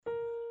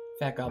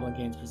Fat Goblin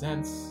Games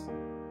presents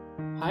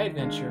High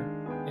Adventure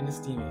in the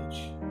Steam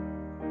Age,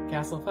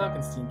 Castle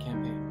Falkenstein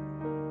campaign.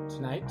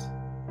 Tonight,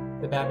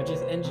 the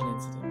Babbage's Engine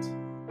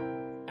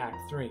Incident, Act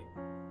 3.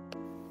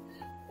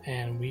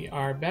 And we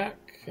are back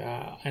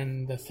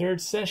in the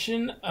third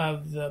session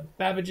of the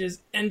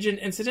Babbage's Engine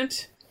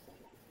Incident.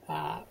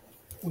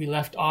 We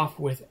left off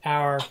with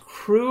our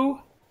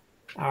crew,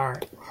 our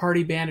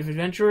hardy band of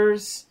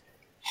adventurers,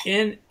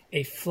 in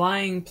a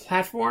flying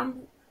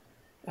platform.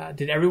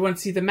 Did everyone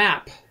see the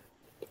map?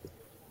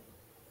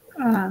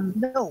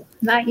 No,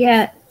 not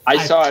yet.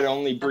 I saw it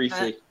only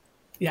briefly.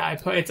 Yeah,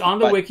 it's on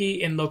the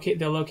wiki in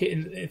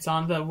it's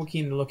on the wiki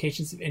in the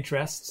locations of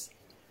interest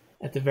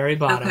at the very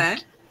bottom. Okay.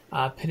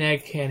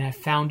 Peneg can have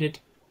found it.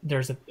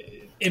 There's an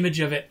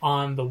image of it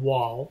on the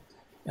wall,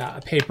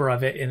 a paper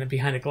of it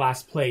behind a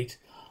glass plate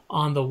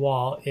on the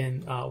wall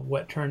in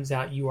what turns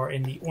out you are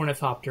in the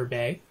Ornithopter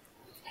Bay.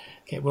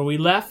 Okay, when we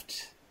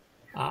left,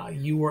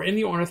 you were in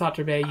the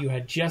Ornithopter Bay. You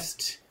had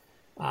just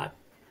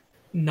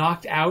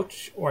knocked out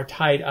or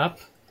tied up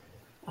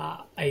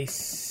a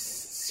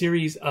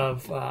series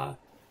of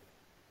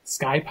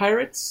sky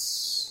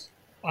pirates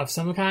of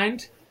some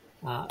kind.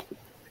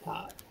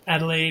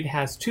 Adelaide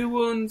has 2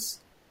 wounds.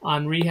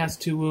 Henri has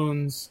 2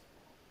 wounds.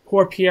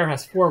 Poor Pierre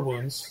has 4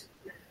 wounds.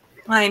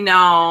 I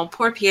know,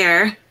 poor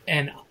Pierre.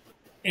 And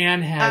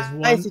Anne has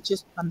 1. Isaac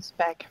just comes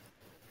back.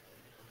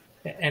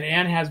 And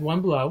Anne has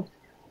 1 blow.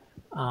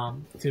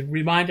 To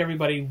remind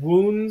everybody,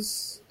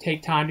 wounds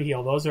take time to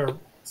heal. Those are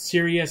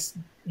serious,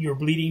 you're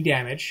bleeding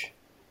damage.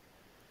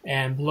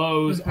 And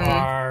blows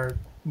are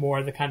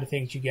more the kind of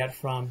things you get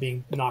from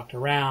being knocked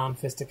around,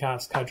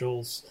 fisticuffs,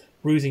 cudgels,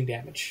 bruising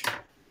damage.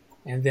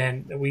 And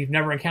then we've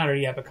never encountered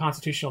it yet, but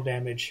constitutional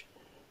damage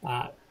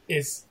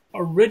is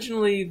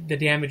originally the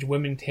damage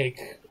women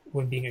take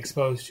when being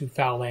exposed to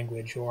foul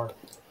language or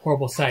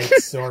horrible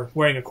sights or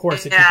wearing a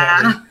corset too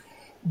tightly.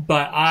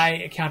 But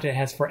I count it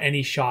as for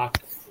any shock,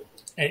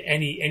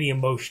 any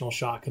emotional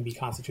shock can be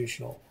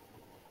constitutional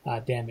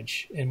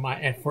damage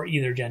and for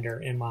either gender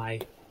in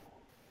my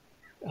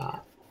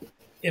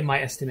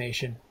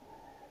estimation.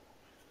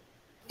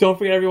 Don't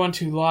forget, everyone,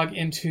 to log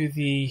into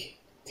the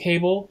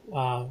table.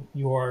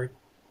 Your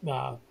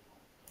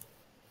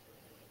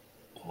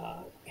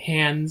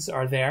hands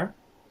are there.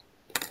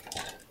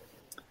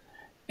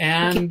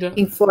 And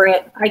Looking for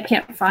it. I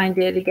can't find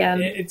it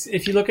again. It's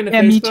if you look into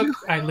Yeah, me Facebook, too.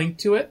 I linked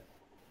to it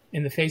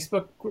in the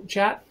Facebook group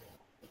chat.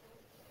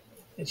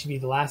 It should be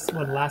one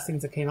of the last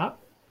things that came up.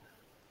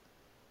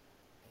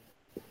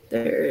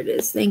 There it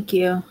is. Thank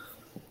you.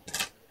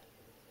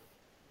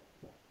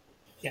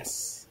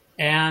 Yes.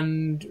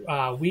 And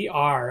we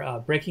are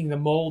breaking the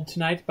mold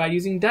tonight by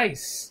using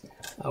dice.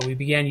 We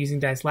began using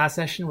dice last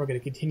session. We're going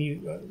to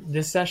continue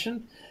this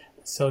session.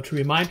 So to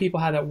remind people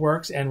how that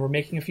works, and we're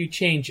making a few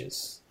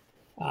changes.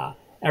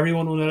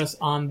 Everyone will notice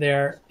on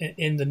there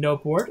in the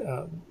note board,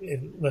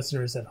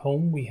 listeners at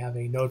home, we have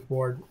a note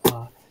board,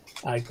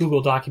 a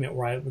Google document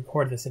where I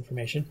record this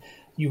information.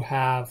 You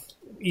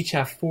each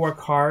have 4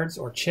 cards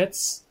or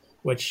chits,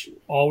 which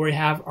all we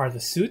have are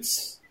the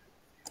suits.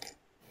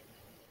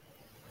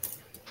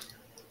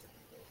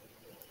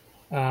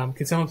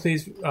 Can someone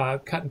please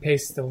cut and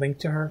paste the link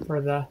to her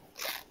for the...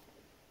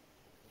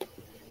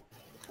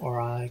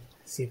 Or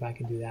see if I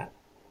can do that.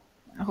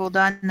 Hold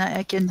on,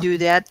 I can do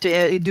that.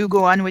 Do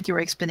go on with your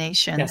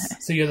explanation.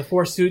 Yes, so you have the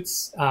 4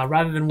 suits.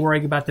 Rather than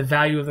worrying about the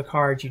value of the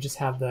cards, you just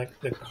have the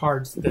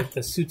cards,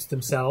 the suits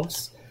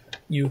themselves.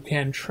 You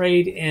can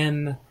trade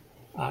in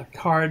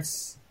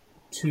cards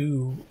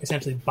to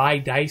essentially buy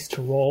dice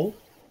to roll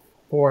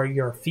for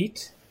your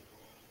feat.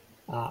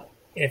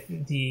 If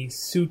the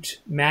suit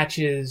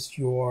matches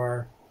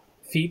your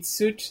feat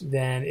suit,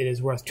 then it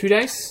is worth 2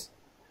 dice.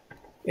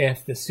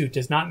 If the suit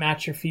does not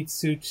match your feat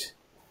suit,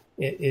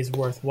 it is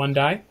worth 1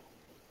 die.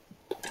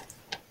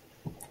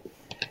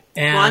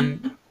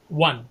 And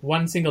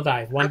one single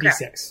die,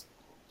 1d6.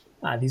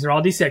 These are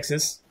all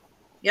d6s.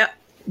 Yep.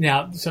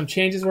 Now, some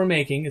changes we're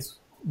making is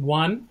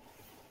 1,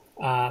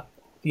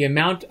 the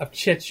amount of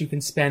chits you can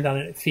spend on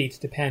a feat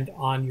depend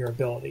on your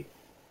ability.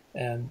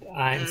 And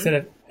instead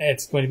of,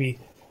 it's going to be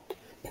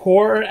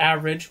poor or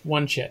average,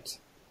 1 chit.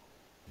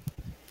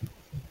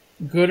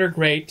 Good or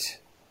great,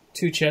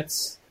 2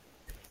 chits.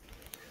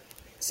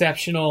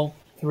 Exceptional,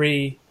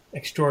 3.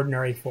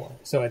 Extraordinary, 4.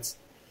 So it's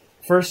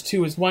first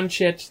 2 is 1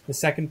 chit, the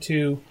second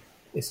 2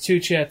 is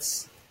 2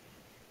 chits,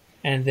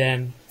 and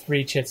then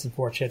 3 chits and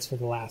 4 chits for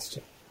the last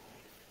 2.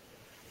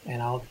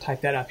 And I'll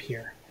type that up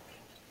here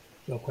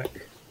real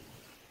quick.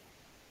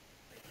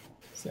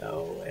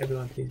 So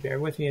everyone please bear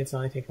with me, it's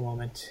only take a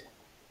moment.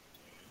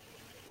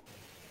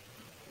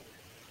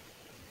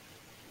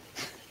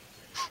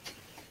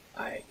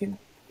 I can...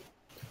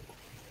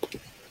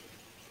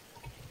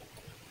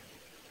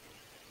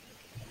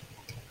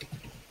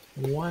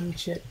 One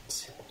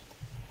chit,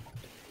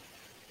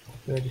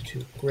 good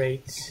to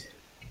great,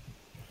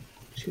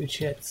 2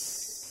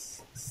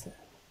 chits,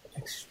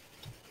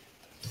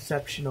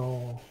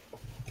 exceptional,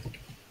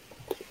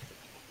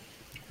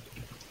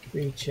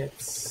 3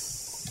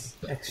 chits,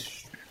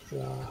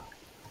 extra,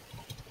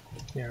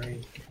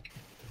 Extraordinary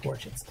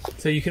fortunes.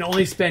 So you can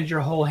only spend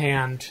your whole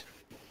hand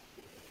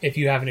if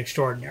you have an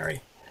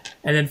extraordinary.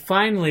 And then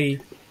finally,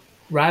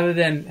 rather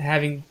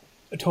than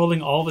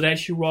totaling all the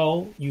dice you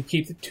roll, you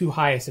keep the 2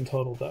 highest and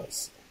total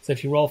those. So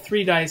if you roll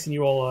 3 dice and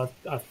you roll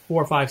a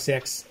 4, 5,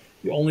 6,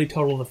 you only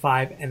total the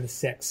 5 and the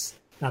 6,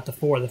 not the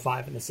 4, the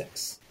 5, and the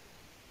 6.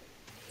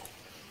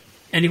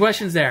 Any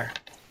questions there?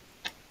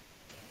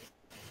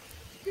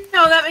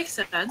 No, that makes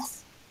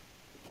sense.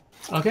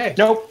 Okay.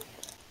 Nope.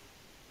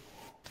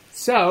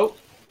 So,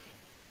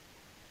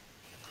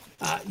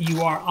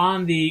 you are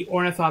on the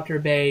Ornithopter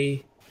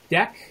Bay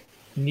deck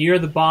near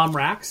the bomb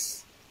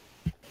racks,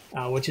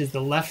 which is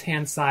the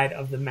left-hand side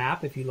of the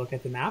map if you look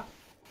at the map.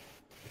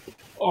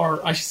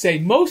 Or I should say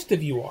most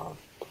of you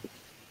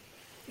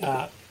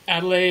are.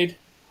 Adelaide,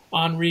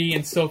 Henri,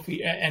 and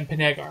Sophie, and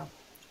Peneg are.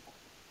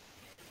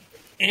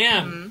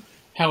 Anne,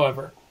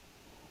 however,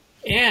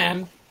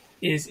 Anne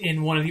is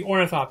in one of the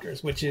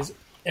ornithopters, which is,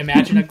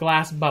 imagine a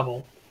glass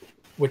bubble,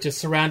 which is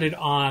surrounded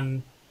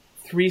on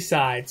 3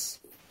 sides,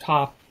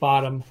 top,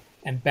 bottom,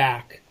 and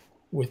back,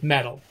 with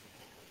metal.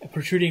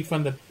 Protruding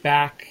from the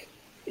back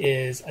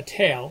is a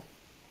tail,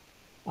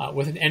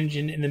 with an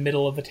engine in the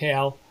middle of the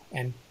tail,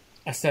 and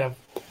a set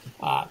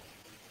of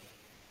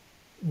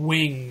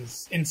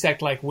wings,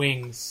 insect-like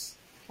wings,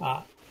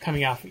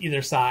 coming out from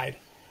either side.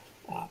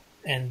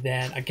 And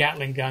then a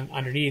Gatling gun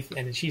underneath,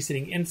 and she's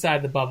sitting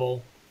inside the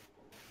bubble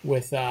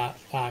with a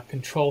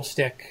control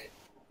stick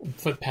and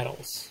foot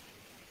pedals.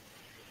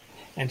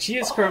 And she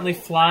is currently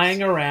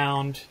flying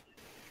around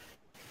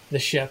the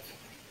ship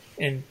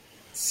in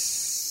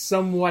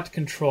somewhat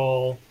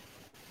control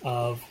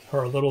of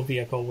her little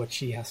vehicle, which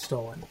she has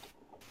stolen.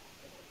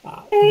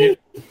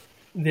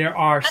 There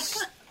are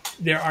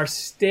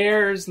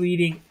stairs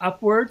leading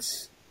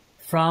upwards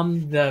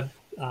from the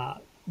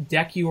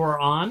deck you are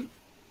on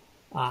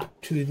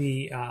to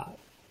the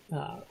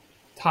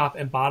top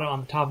and bottom,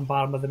 on the top and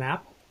bottom of the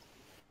map.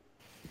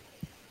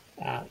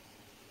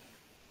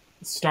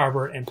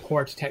 Starboard and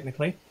port,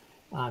 technically.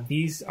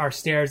 These are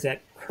stairs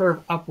that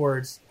curve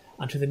upwards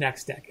onto the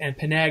next deck. And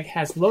Peneg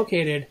has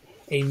located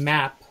a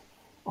map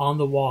on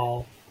the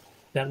wall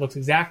that looks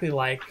exactly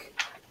like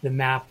the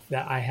map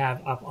that I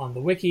have up on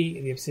the wiki,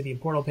 the Obsidian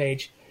Portal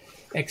page,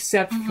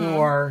 except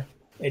for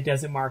it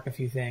doesn't mark a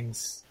few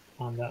things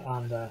on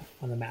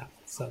the map.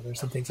 So there's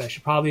some things I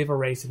should probably have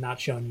erased and not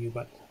shown you,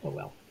 but oh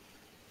well.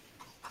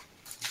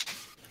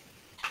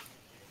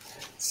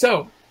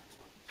 So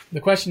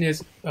the question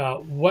is,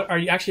 what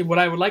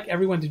I would like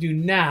everyone to do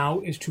now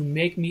is to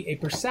make me a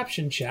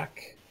perception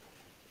check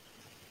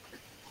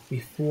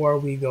before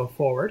we go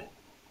forward.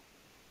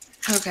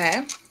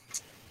 Okay.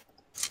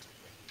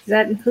 Does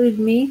that include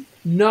me?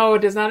 No,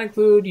 it does not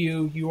include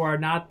you. You are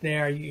not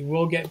there.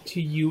 We'll get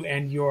to you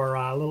and your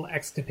little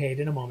escapade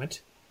in a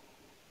moment.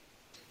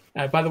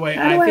 By the way,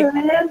 How do I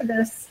land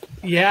this?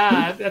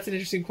 Yeah, that's an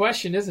interesting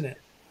question, isn't it?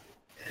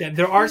 Yeah,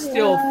 there are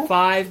still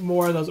 5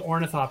 more of those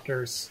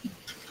ornithopters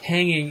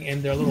hanging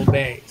in their little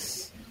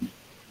bays.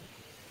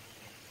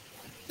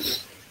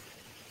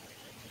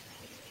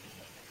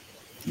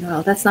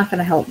 No, that's not going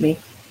to help me.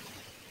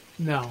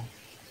 No.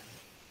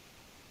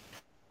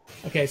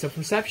 Okay, so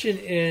perception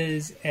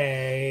is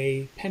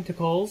a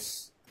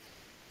pentacles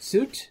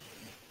suit.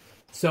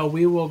 So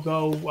we will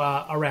go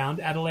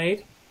around.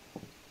 Adelaide?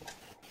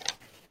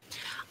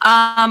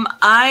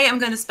 I am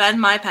going to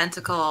spend my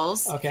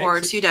pentacles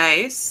for 2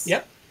 dice.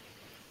 Yep.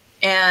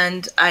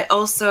 And I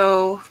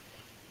also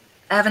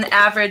have an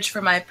average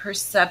for my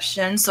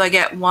perception, so I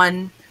get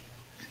 1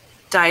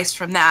 dice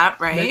from that,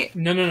 right?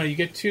 No. You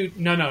get 2.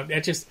 No.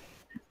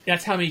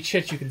 That's how many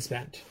chits you can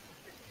spend.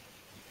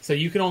 So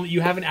you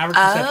have an average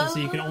perception, so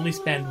you can only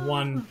spend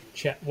one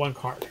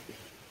card.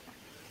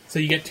 So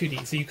you get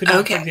 2d. So you could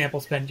not, for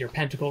example, spend your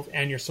pentacles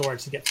and your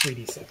swords to get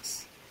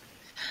 3d6.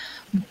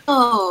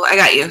 Oh, I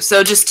got you.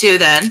 So just 2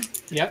 then.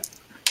 Yep.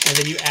 And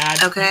then you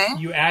add. Okay.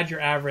 You add your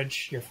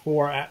average, your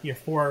 4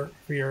 for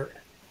your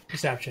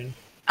perception.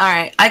 All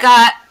right. I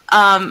got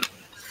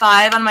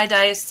 5 on my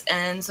dice,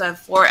 and so I have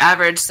 4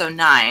 average, so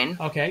 9.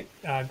 Okay.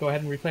 Go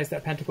ahead and replace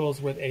that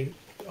pentacles with a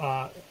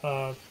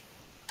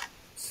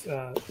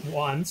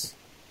wands.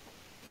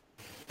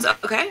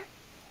 Okay.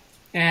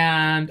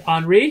 And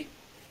Henri?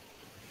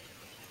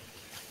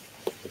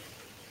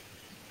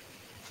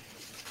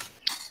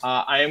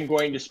 I am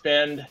going to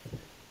spend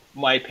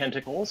my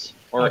pentacles,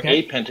 or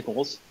a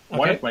pentacles,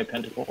 one of my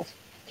pentacles.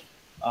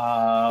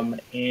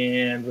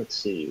 And let's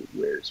see,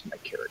 where's my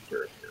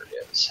character? Here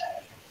it is.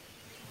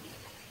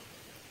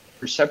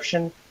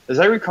 Perception. As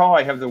I recall,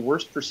 I have the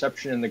worst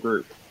perception in the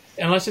group.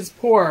 Unless it's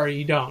poor,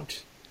 you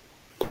don't.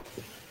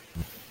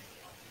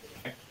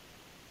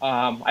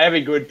 I have a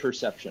good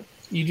perception.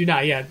 You do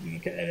not, yeah.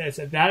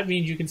 That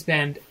means you could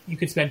spend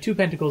 2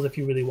 pentacles if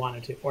you really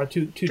wanted to, or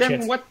two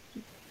chits. What?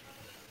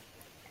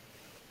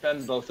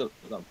 Spend both of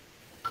them.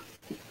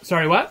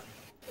 Sorry, what?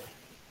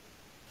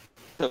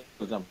 Both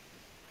of them.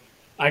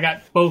 I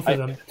got both of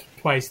them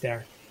twice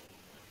there.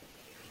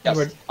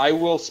 Yes, I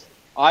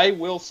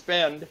will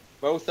spend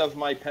both of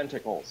my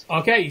pentacles.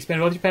 Okay, you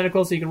spend both your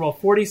pentacles, so you can roll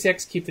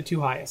 46, keep the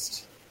 2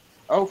 highest.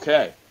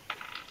 Okay.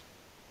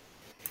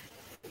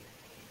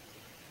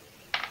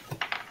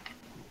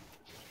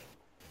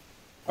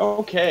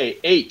 Okay,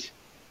 8.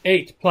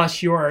 8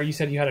 plus you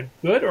said you had a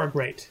good or a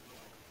great?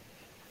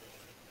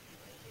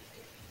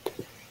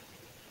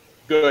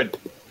 Good.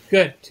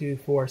 Good. 2,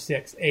 4,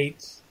 6,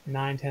 8,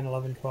 9, 10,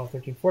 11, 12,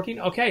 13, 14.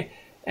 Okay.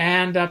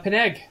 And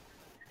Peneg.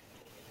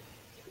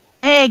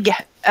 Egg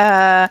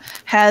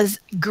has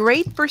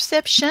great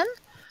perception,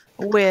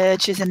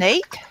 which is an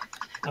 8.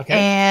 Okay.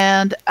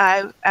 And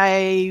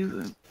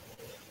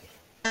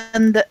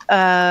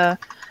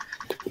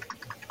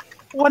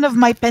one of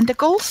my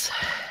pentacles.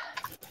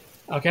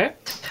 Okay.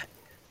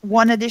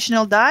 1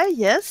 additional die,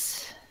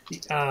 yes.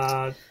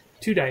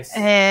 2 dice.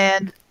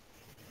 And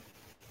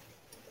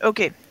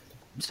okay,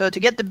 so to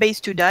get the base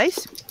 2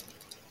 dice.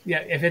 Yeah,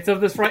 if it's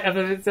of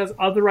it says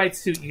of the right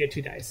suit, you get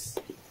 2 dice.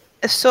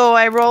 So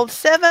I rolled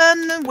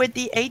 7 with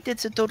the 8.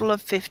 It's a total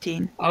of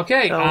 15.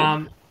 Okay.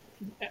 So-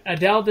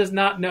 Adele does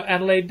not know.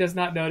 Adelaide does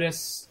not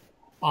notice.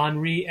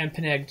 Henri and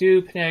Peneg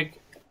do. Peneg,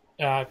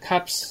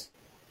 cups,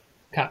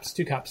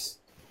 2 cups.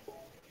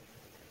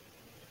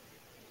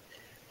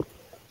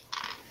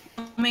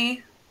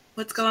 Me,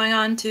 what's going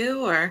on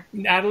too, or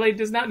Adelaide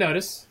does not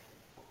notice.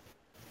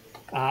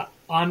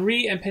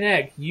 Henri and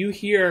Peneg, you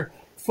hear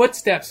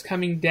footsteps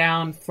coming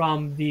down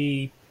from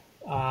the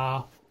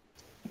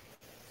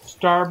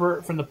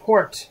starboard, from the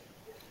port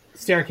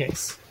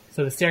staircase.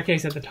 So the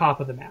staircase at the top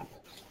of the map.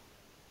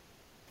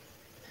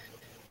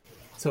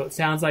 So it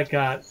sounds like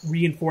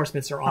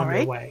reinforcements are on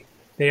their way.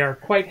 They are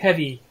quite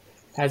heavy,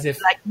 as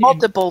if Like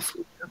multiple.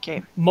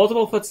 Okay.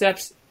 multiple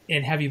footsteps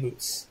in heavy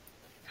boots.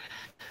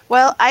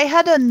 Well, I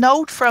had a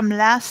note from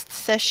last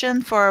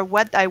session for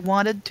what I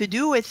wanted to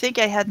do. I think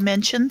I had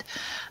mentioned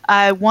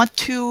I want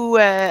to.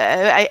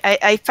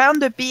 I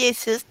found the PA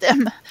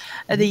system,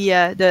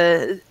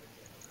 the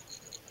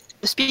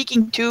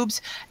speaking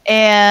tubes,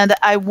 and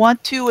I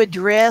want to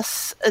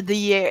address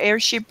the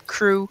airship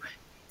crew.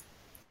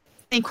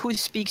 I think who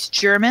speaks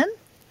German.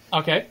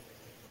 Okay.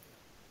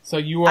 So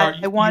you are.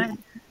 I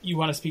want. You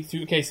want to speak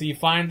through. Okay, so you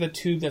find the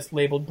tube that's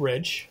labeled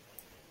bridge.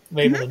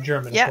 Labeled in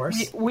German, Yeah, of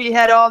course. we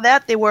had all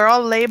that. They were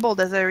all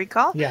labeled, as I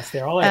recall. Yes,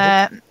 they're all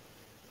labeled.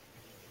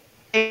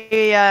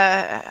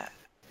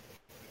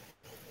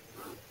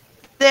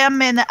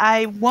 Them, and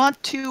I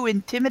want to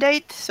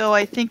intimidate, so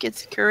I think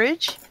it's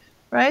courage,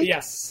 right?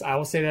 Yes, I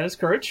will say that is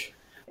courage.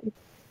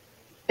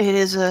 It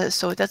is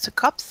so that's a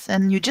cups,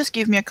 and you just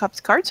gave me a cups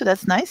card, so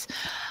that's nice.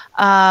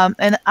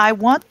 And I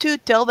want to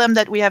tell them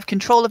that we have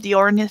control of the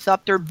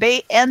Ornithopter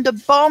Bay and the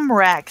bomb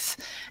racks,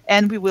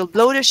 and we will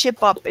blow the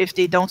ship up if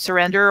they don't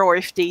surrender or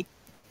if they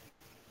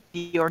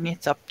the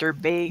Ornithopter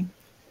Bay.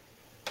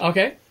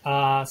 Okay,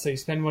 so you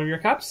spend one of your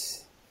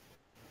cups.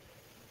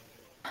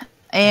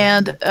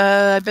 And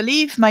I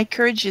believe my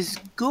courage is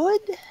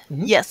good.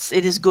 Mhm. Yes,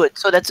 it is good.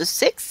 So that's a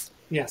 6.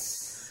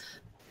 Yes.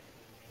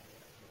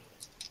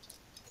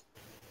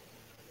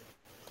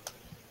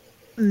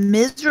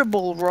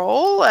 Miserable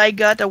roll. I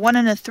got a 1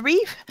 and a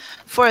 3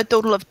 for a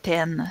total of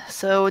 10.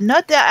 So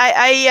not that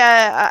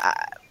I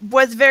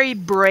was very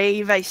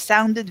brave. I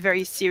sounded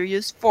very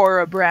serious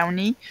for a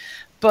brownie,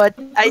 but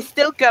I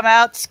still come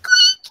out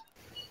squeak.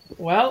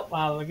 Well,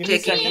 give me a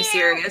taking second. you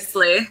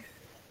seriously?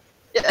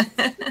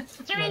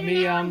 Let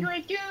me and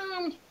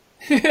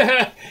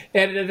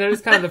that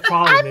is kind of the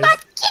problem.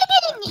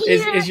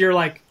 Is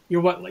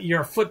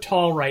you're a foot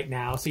tall right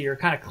now, so you're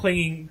kind of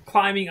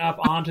climbing up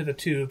onto the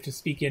tube to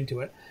speak into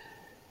it.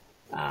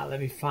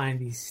 Let me find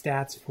these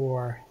stats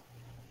for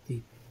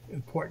the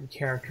important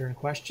character in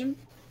question.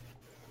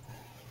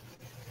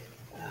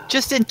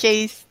 Just in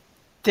case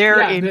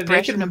they're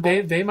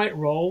impressionable. They might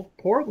roll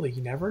poorly.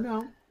 You never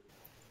know.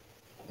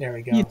 There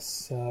we go. Yeah.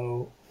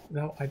 So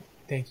no,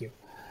 thank you.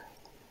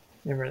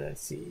 Never.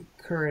 Let's see.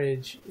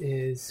 Courage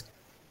is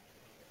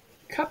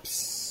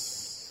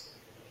cups.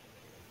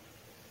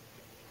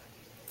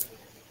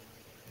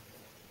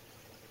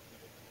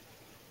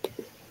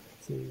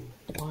 Let's see.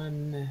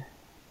 1.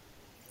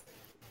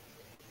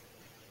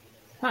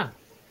 Huh.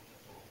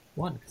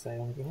 1, because I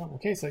only get 1.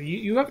 Okay, so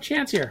you have a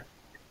chance here.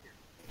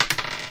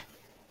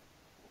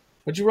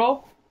 What'd you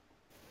roll?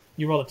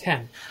 You rolled a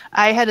 10.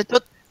 I had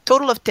a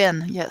total of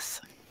 10, yes.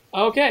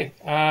 Okay.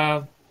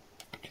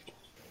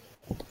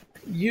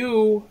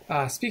 You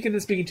speak into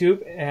the speaking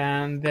tube,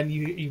 and then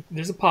you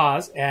there's a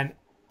pause. And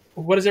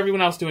what is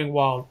everyone else doing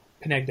while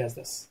Peneg does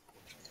this?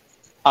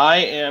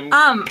 I'm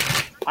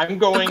going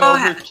go over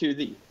ahead. to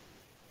the.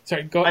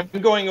 Sorry, go. I'm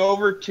going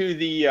over to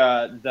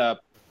the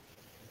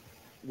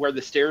where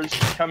the stairs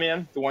come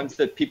in, the ones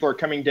that people are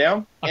coming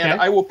down, Okay. and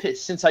I will pick,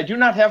 since I do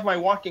not have my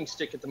walking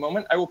stick at the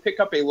moment, I will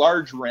pick up a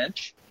large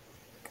wrench.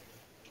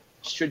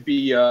 Should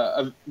be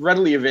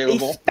readily A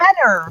available.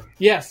 spanner.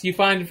 Yes, you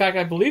find. In fact,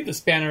 I believe the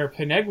spanner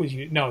Peneg was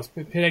using. No,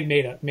 Peneg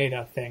made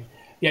a thing.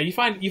 Yeah, you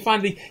find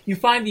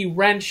the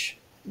wrench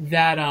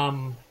that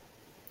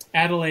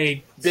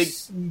Adelaide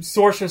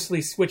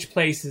sorcerously switched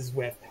places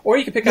with, or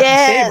you can pick up the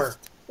Yes. saber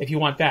if you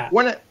want that.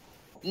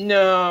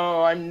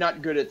 No, I'm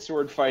not good at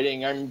sword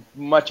fighting. I'm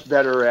much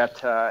better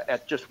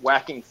at just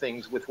whacking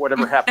things with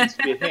whatever happens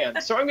to be at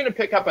hand. So I'm going to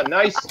pick up a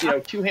nice,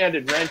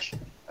 two-handed wrench.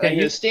 Okay, I'm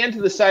going to stand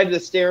to the side of the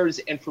stairs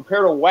and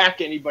prepare to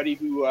whack anybody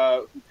who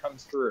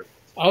comes through.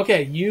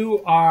 Okay,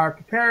 you are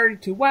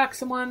prepared to whack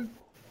someone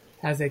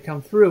as they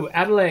come through.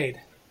 Adelaide.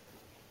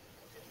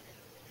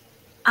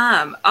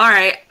 All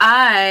right.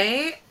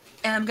 I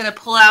am going to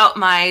pull out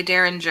my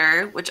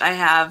Derringer, which I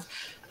have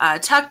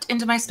tucked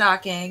into my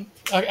stocking.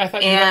 I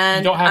thought you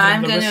And don't have it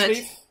I'm on the wrist gonna-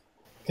 sleeve?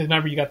 Because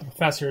remember, you got the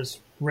professor's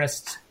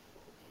wrist.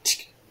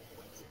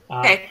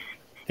 Okay.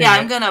 thing Yeah,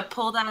 that- I'm going to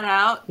pull that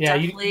out, Yeah,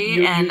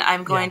 definitely, and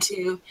I'm going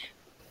to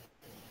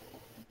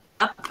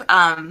up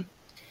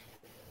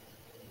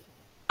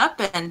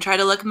and try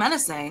to look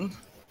menacing.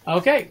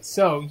 Okay,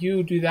 so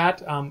you do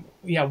that.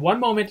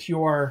 One moment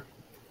your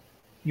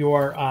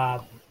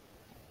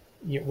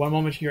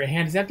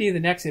hand is empty. The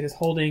next, it is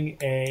holding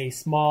a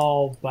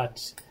small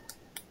but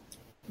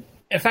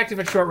effective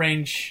at short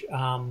range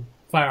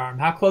firearm.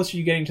 How close are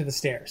you getting to the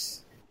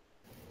stairs?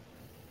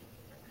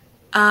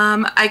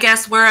 I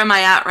guess, where am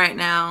I at right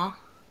now?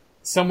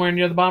 Somewhere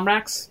near the bomb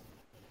racks,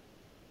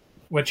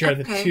 which are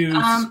the Okay, two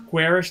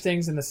squarish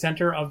things in the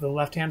center of the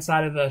left-hand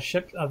side of the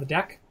ship of the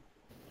deck.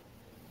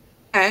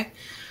 Okay.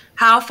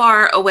 How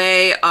far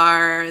away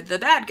are the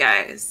bad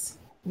guys?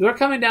 They're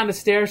coming down the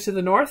stairs to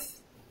the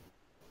north.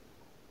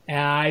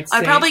 I'd say,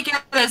 I'd probably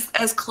get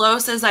as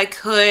close as I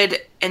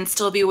could and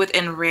still be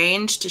within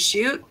range to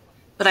shoot,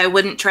 but I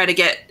wouldn't try to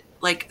get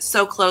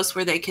so close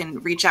where they can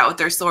reach out with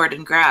their sword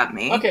and grab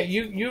me. Okay,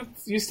 you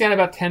stand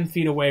about 10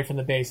 feet away from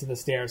the base of the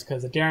stairs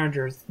because the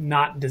Derringer is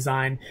not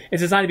designed.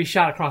 It's designed to be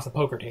shot across a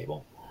poker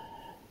table.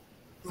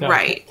 So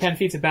Right. 10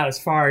 feet's about as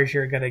far as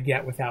you're going to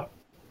get without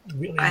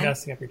really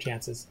messing up your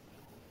chances.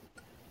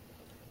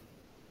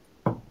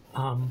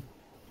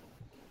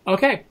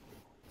 Okay,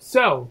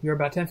 so you're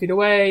about 10 feet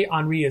away.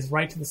 Henri is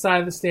right to the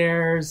side of the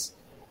stairs.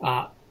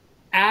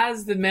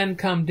 As the men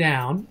come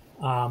down,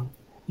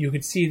 you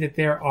can see that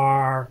there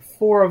are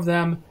 4 of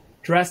them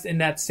dressed in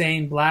that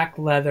same black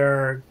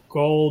leather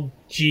gold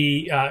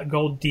D,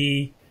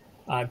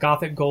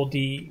 Gothic gold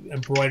D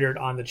embroidered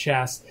on the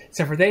chest.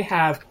 Except for they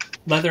have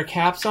leather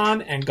caps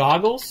on and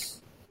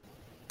goggles,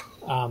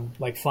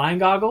 like flying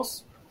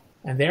goggles.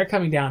 And they're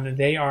coming down, and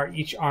they are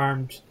each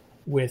armed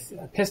with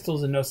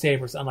pistols and no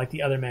sabers, unlike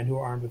the other men who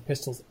are armed with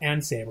pistols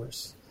and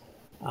sabers.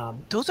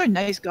 Those are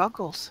nice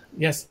goggles.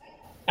 Yes.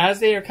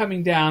 As they are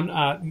coming down,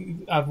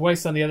 a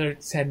voice on the other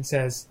side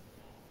says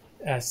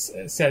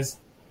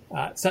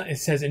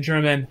in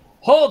German,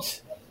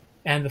 "Halt!"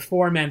 And the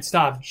 4 men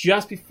stop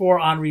just before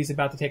Henri's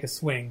about to take a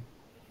swing.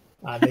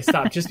 They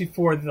stop just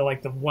before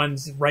the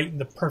ones right in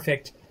the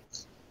perfect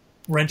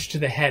wrench to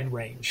the head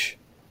range.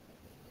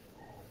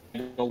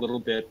 A little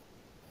bit.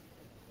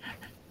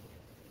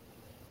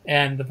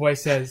 And the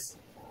voice says,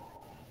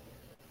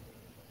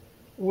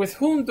 "With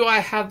whom do I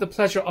have the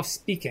pleasure of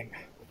speaking?"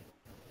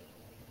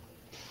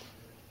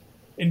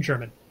 In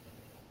German.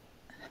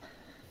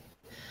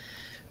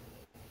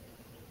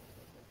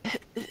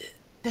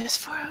 There's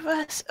 4 of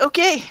us.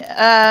 Okay.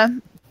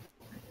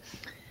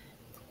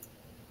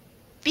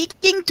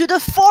 Speaking to the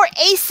 4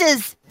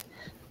 aces.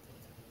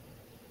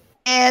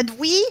 And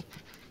we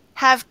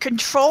have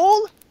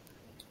control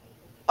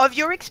of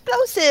your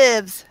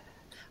explosives.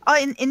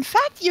 In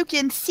fact, you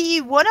can see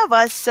one of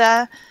us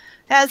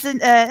has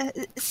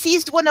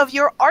seized one of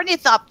your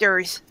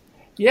ornithopters.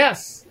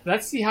 Yes,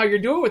 let's see how you're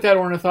doing with that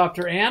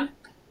ornithopter, Anne.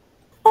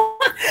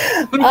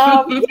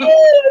 Flying.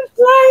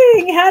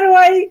 How do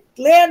I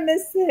land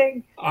this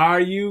thing? Are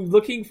you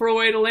looking for a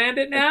way to land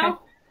it now?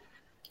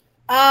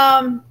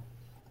 Kind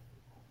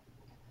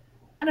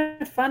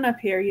of fun up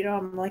here.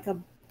 I'm like a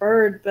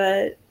bird,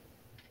 but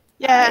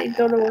Yeah. I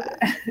don't know.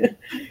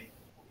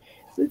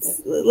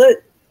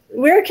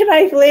 Where can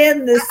I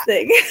land this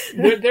thing?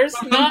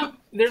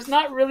 There's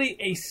not really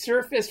a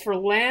surface for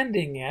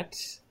landing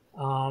it.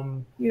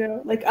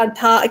 Like on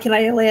top. Can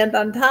I land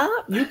on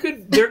top? You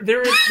could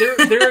there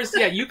is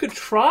yeah, you could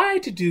try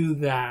to do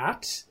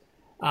that.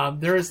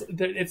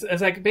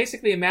 It's like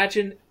basically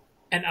imagine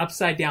an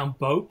upside down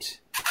boat,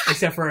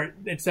 except for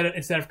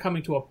instead of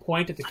coming to a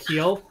point at the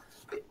keel,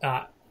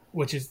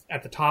 which is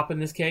at the top in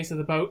this case of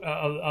the boat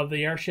of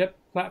the airship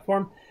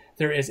platform,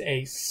 there is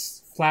a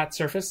flat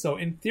surface. So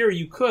in theory,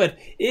 you could,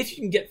 if you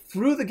can get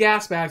through the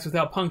gas bags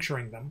without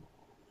puncturing them,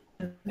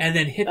 and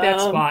then hit that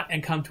spot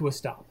and come to a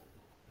stop.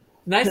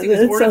 The nice thing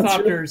is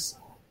ornithopters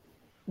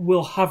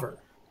will hover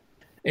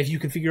if you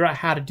can figure out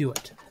how to do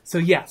it. So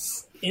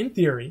yes, in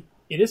theory,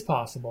 it is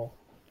possible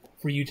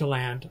for you to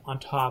land on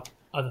top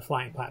of the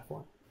flying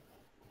platform.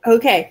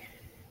 Okay.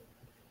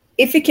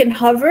 If it can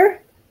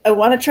hover, I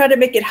want to try to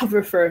make it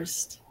hover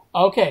first.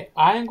 Okay,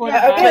 I am going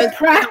Okay,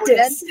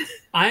 practice.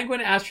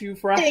 to ask you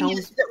for a Thing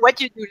is what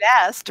you do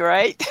last,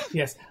 right?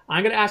 Yes,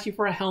 I'm going to ask you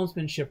for a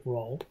helmsmanship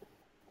roll.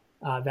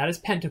 That is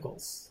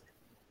pentacles.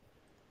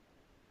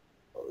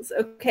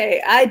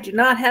 Okay, I do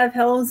not have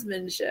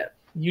helmsmanship.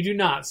 You do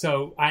not.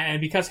 So, and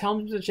because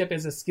helmsmanship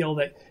is a skill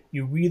that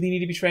you really need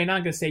to be trained on,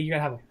 I'm going to say you got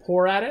to have a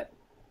pour at it.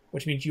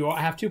 which means you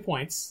have 2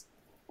 points,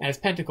 and it's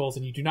pentacles,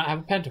 and you do not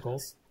have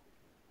pentacles.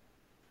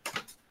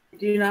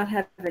 Do not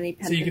have any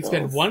pentacles. So you can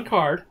spend 1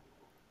 card.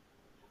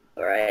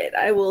 All right,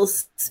 I will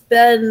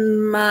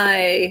spend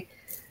my...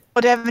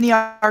 Don't have any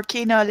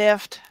Arcana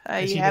left.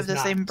 She You have does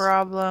the same not.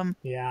 problem.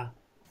 Yeah.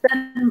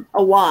 Spend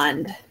a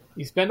wand.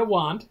 You spend a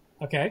wand.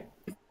 Okay.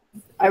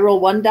 I roll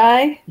 1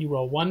 die. You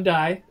roll 1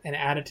 die and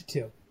add it to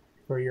 2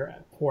 for your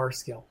poor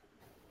skill.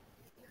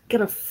 Get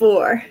a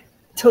 4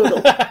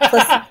 total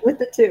plus with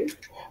the 2.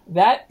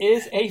 That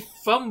is a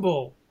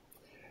fumble.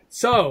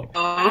 So,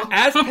 Oh.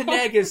 as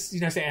Peneg is,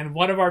 saying, and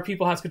one of our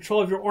people has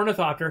control of your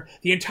ornithopter,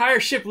 the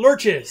entire ship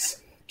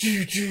lurches.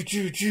 Joo, joo,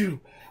 joo, joo.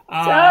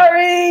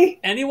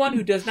 Sorry! Anyone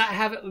who does not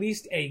have at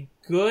least a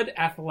good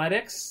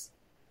athletics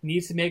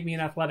needs to make me an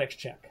athletics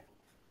check.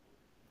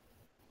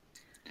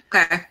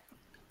 Okay.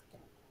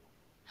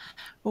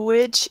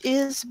 Which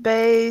is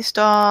based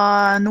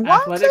on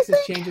what? Athletics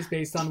changes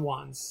based on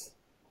wands.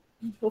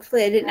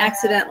 Hopefully I didn't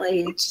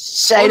accidentally...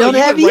 I don't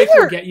have you went right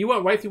either. through, you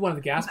went right through one of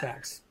the gas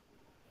bags.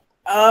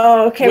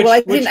 Oh, okay. Which- well,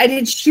 I which-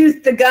 didn't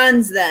shoot the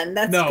guns then.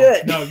 That's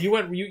good. No,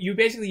 you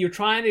basically, you're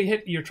trying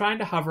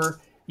to hover,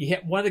 you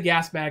hit one of the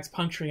gas bags,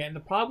 puncturing it. And the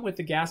problem with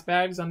the gas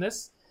bags on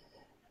this,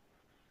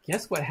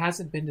 guess what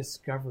hasn't been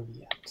discovered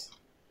yet?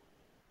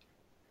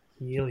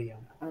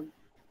 Helium.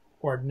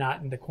 Or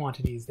not in the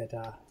quantities that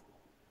are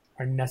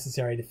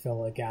necessary to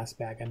fill a gas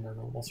bag under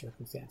normal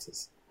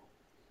circumstances.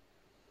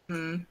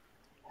 Hmm.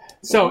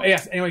 So,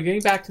 yes, anyway,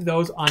 getting back to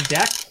those on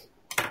deck.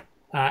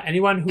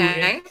 Anyone who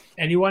Okay.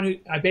 I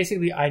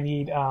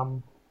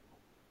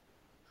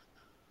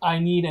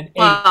need an 8.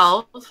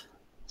 12,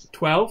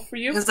 12 for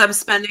you? because I'm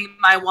spending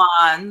my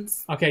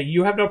wands. Okay,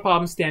 you have no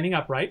problem standing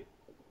upright.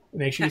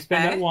 Make sure you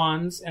spend Okay. that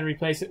wands and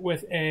replace it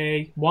with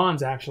a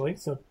wands, actually,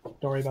 so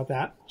don't worry about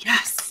that.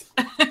 Yes.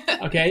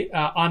 Okay,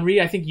 Henri,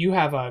 I think you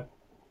have a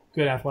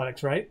good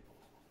athletics, right?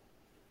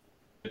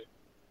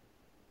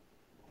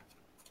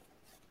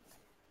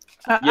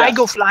 I Yes.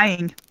 go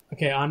flying.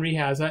 Okay, Henri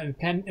has that, and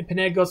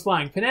Peneg goes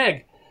flying.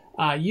 Peneg,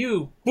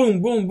 you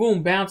boom, boom,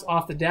 boom, bounce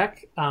off the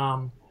deck.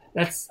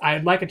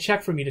 I'd like a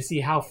check from you to see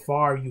how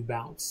far you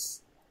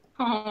bounce.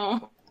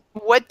 Oh.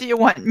 What do you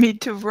want me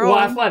to roll? Well,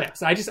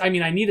 athletics. I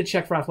need a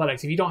check for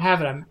athletics. If you don't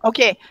have it, I'm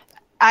Okay,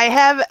 I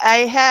have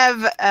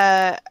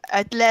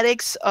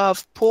athletics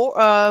of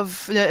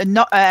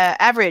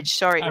average.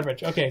 Sorry,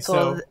 average. Okay,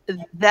 So so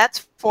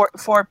that's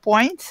 4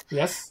 points,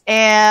 yes,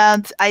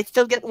 and I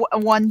still get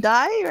 1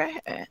 die.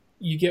 Right?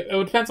 you get.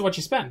 It depends on what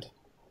you spend.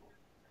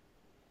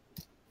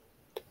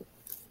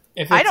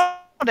 If I it's-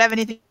 don't have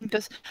anything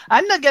because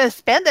I'm not gonna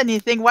spend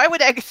anything. Why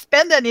would I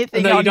spend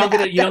anything? No, you on don't that?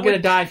 get a, you don't That get a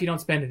would- die if you don't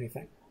spend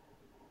anything.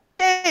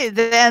 Okay,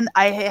 then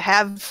I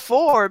have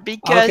 4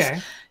 because Okay.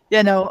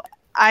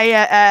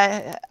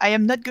 I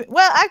am not good.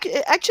 Well,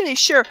 actually,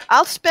 sure.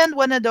 I'll spend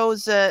one of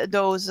those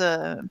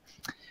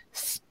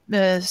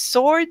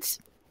swords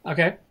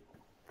Okay.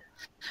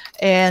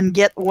 and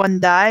get 1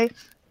 die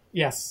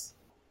Yes.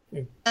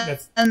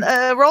 That's and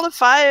roll a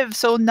 5,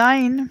 so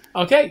 9.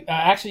 okay.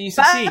 Actually, you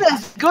That's succeed.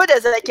 as good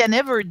as I can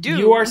ever do.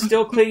 You are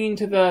still clinging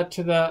to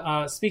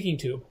the speaking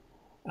tube,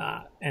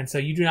 and so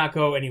you do not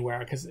go anywhere.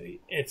 Because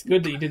it's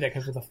good that you did that.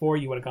 Because with a 4,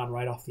 you would have gone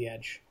right off the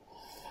edge.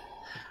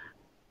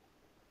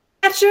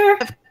 Catcher!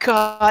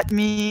 Caught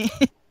me.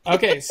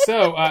 Okay,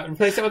 so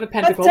replace that with the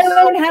Let's pentacles.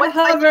 learn how to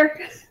hover.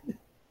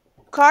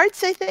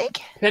 Cards, I think.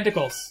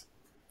 Pentacles.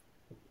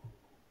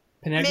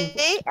 Peneg-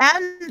 Me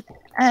and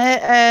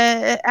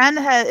Anne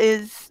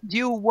is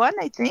due 1,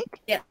 I think.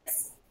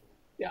 Yes.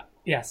 Yeah.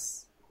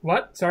 Yes.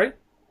 What? Sorry.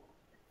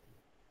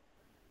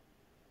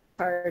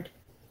 Card.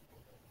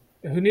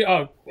 Who need?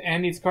 Oh,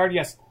 Anne needs a card.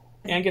 Yes.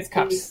 Anne gets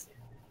cups.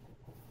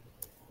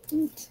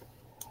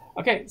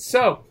 Okay,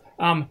 so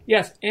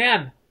yes,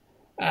 Anne,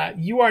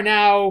 you are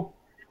now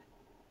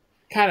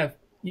kind of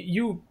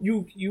you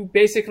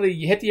basically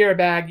you hit the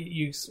airbag,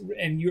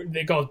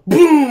 it goes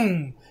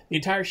boom, the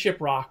entire ship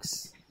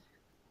rocks,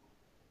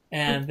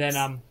 and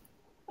then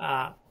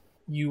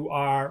you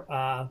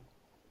are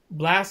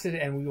blasted,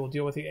 and we will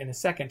deal with it in a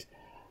second.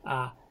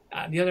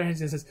 The other hand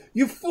says,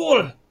 "You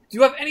fool! Do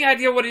you have any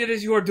idea what it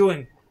is you are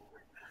doing?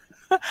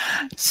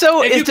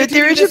 So If is you the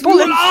continue this, dirigible we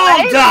will all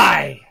inside?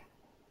 die.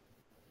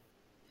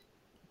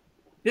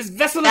 This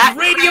vessel That's is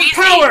radium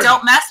crazy. powered.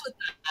 Don't mess with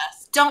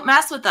us. Don't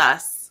mess with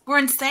us. We're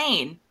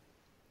insane.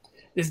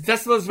 This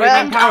vessel is Well,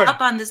 radium I'm powered. up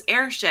on this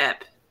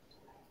airship.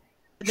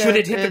 Should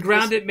it hit the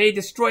ground, it may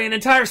destroy an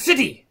entire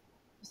city.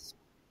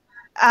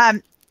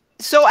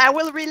 So I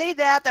will relay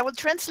that. I will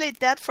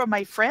translate that for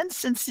my friend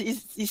since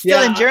he's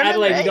still in German.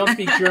 Adelaide, right? you don't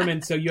speak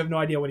German, so you have no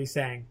idea what he's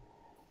saying.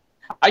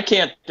 I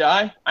can't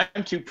die.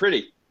 I'm too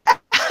pretty.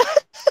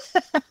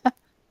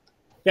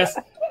 Yes,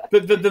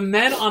 the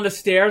men on the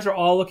stairs are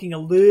all looking a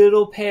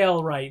little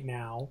pale right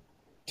now.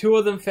 2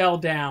 of them fell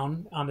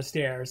down on the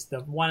stairs. The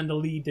one in the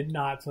lead did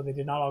not, so they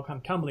did not all come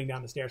tumbling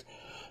down the stairs.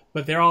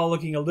 But they're all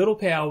looking a little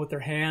pale with their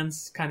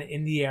hands kind of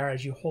in the air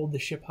as you hold the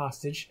ship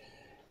hostage.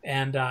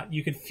 And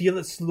you can feel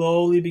it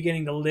slowly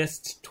beginning to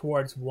list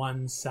towards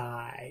one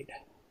side.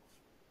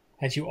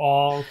 As you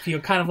all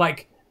feel kind of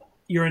like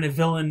you're in a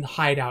villain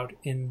hideout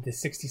in the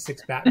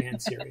 66 Batman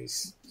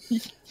series.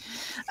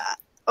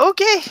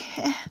 Okay.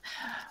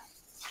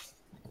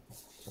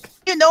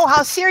 You know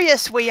how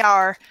serious we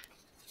are.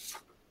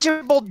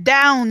 Dribble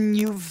down,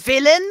 you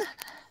villain.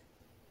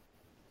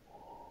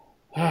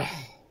 I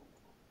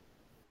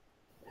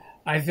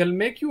will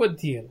make you a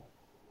deal.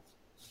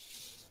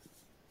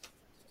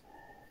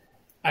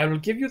 I will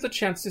give you the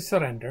chance to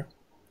surrender.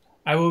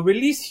 I will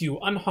release you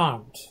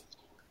unharmed.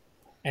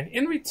 And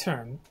in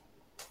return,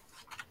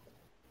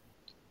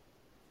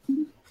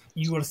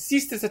 you will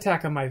cease this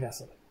attack on my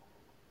vessel.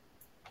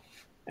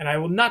 And I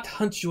will not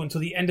hunt you until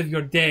the end of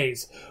your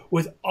days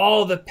with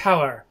all the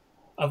power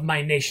of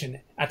my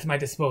nation at my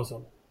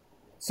disposal.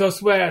 So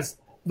swears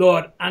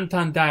Lord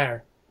Anton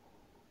Dyer,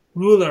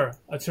 ruler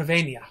of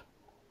Trevania.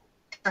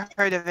 I've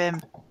heard of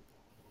him.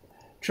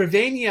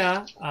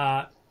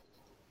 Trevania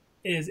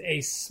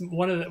is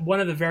one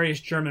of the various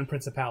German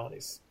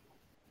principalities.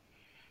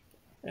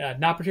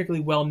 Not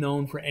particularly well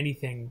known for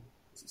anything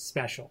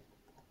special.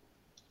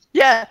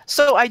 Yeah,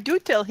 so I do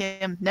tell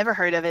him, never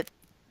heard of it.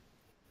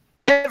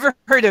 Never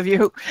heard of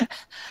you.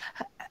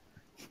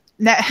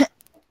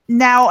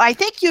 Now, I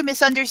think you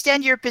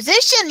misunderstand your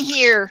position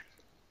here.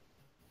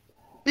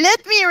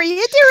 Let me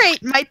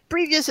reiterate my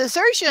previous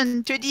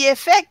assertion to the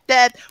effect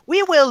that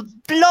we will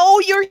blow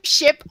your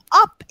ship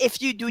up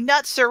if you do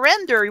not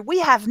surrender. We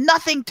have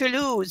nothing to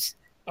lose.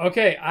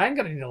 Okay, I'm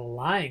going to need a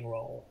lying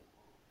roll.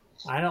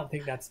 I don't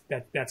think that's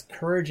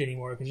courage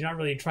anymore, because you're not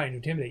really trying to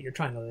intimidate. You're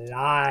trying to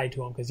lie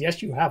to him, because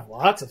yes, you have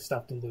lots of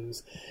stuff to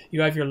lose.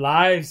 You have your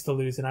lives to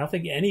lose, and I don't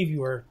think any of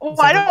you are... Oh,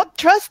 I don't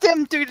trust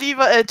him to leave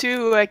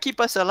to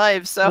keep us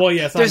alive, so well,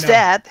 yes, there's I know.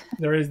 that.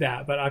 There is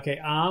that, but okay,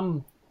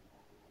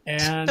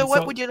 and so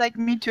what would you like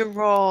me to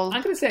roll?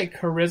 I'm going to say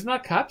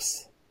Charisma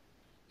Cups.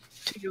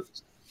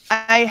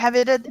 I have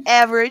it at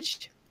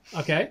average.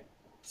 Okay,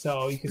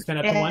 so you can spend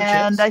up to one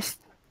And chip.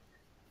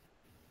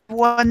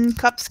 One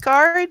cups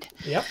card.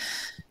 Yep.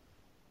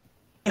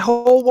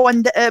 Whole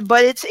one,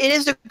 but it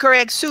is the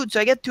correct suit, so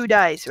I get 2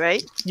 dice,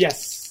 right?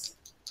 Yes.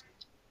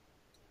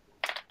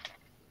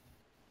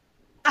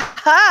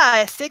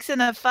 Aha! 6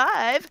 and a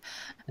 5.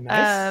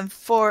 Nice.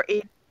 For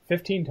a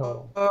 15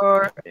 total.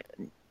 or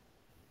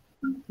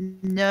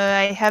no,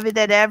 I have it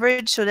at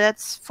average, so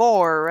that's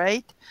 4,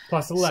 right?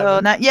 Plus 11. So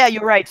not, yeah,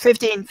 you're right.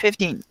 15.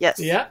 Yes.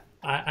 Yeah,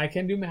 I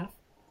can do math.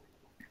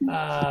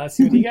 Let's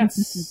see what he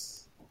gets.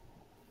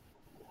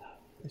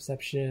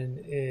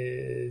 Perception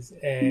is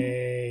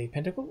a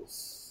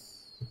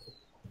Pentacles,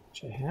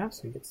 which I have,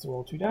 so he gets to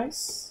roll 2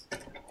 dice.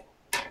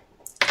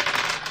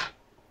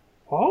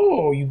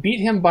 Oh, you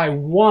beat him by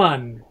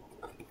 1.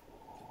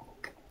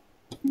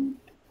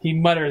 He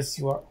mutters,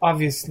 "You are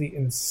obviously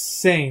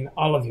insane,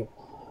 all of you."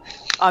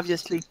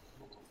 Obviously.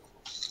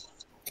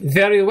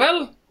 Very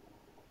well.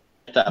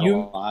 That a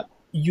You- lot.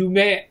 You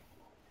may...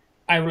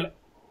 I will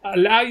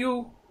allow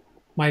you,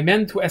 my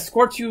men, to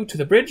escort you to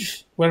the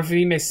bridge, where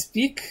we may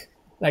speak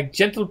like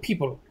gentle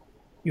people.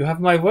 You have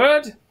my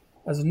word.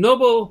 As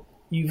noble,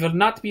 you will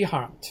not be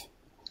harmed.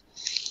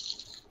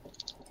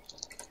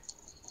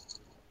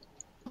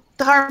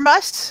 Don't harm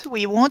us,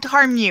 we won't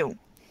harm you.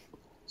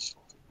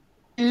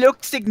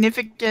 Look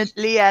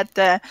significantly at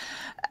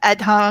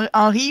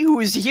Henri,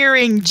 who's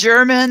hearing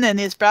German and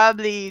is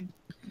probably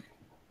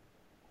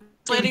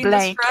Translating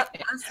blank.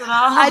 this for us at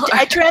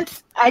all?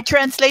 I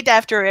translate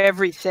after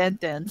every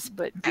sentence,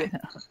 but you know.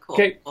 Cool.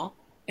 Okay. Cool.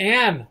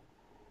 Anne,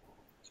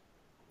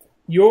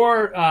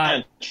 your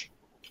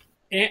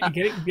And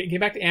get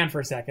back to Anne for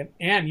a second.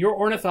 Anne, your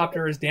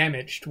ornithopter is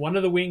damaged. One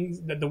of the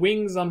wings, the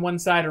wings on one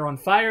side are on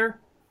fire,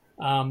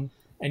 and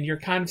you're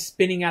kind of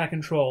spinning out of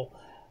control.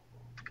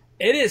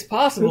 It is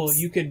possible Oops.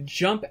 you could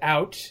jump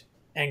out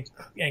and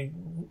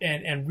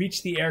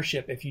reach the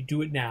airship if you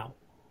do it now.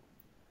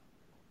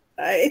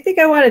 I think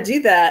I want to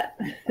do that.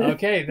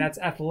 Okay, that's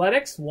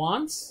athletics.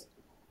 Wands.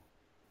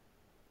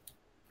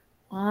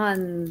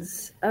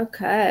 Wands.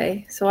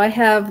 Okay. So I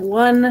have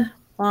 1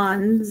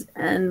 wands,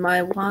 and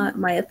my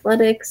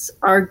athletics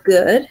are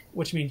good.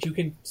 Which means you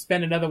can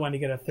spend another one to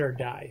get a 3rd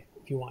die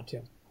if you want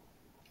to.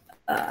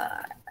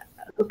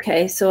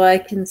 Okay, so I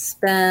can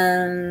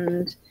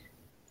spend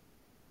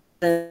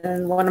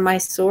one of my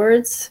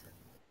swords.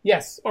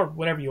 Yes, or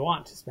whatever you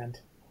want to spend.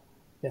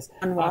 Yes.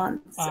 On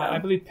wands, so. I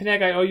believe,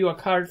 Pineg, I owe you a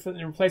card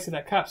in place of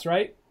that cups,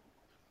 right?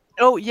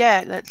 Oh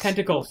yeah, let's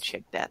Tentacles.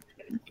 check that.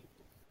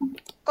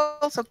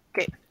 Also,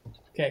 okay.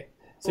 Okay.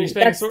 So you're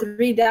spending That's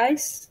 3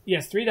 dice.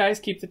 yes, 3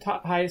 dice. Keep the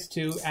top highest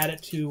 2. Add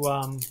it to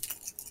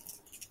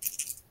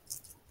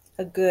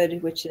A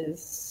good, which is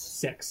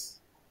 6.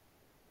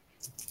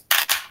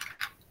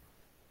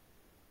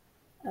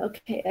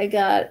 okay. I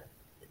got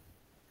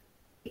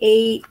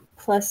 8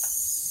 plus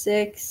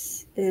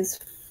 6 is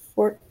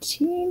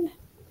 14.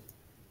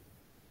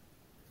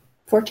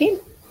 14.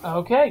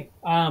 Okay.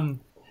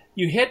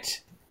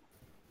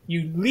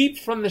 You leap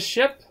from the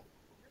ship,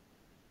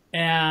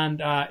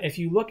 and if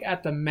you look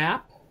at the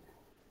map,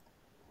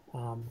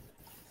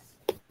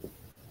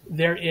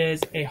 there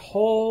is a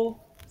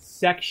whole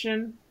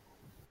section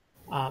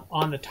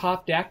On the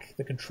top deck,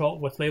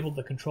 what's labeled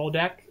the control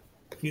deck,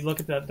 if you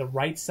look at the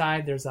right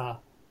side, there's a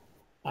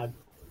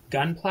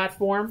gun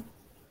platform,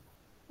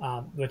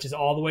 which is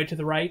all the way to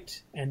the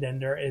right, and then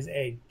there is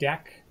a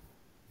deck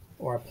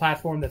or a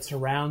platform that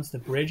surrounds the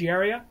bridge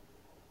area.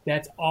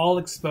 That's all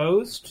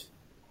exposed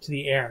to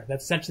the air.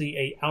 That's essentially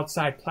a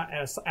outside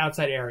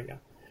area.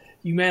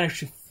 You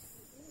manage to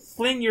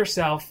fling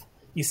yourself.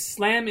 You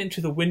slam into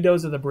the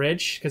windows of the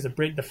bridge because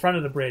the front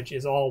of the bridge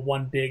is all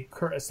one big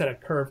set of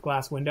curved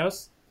glass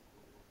windows.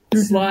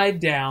 Mm-hmm. Slide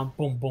down,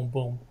 boom, boom,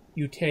 boom.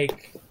 You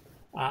take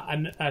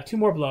 2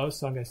 more blows,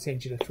 so I'm going to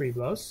change you to 3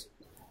 blows.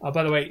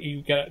 By the way,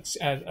 you get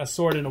a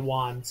sword and a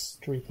wand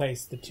to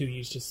replace the 2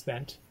 you just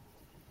spent.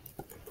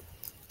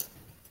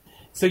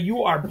 So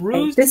you are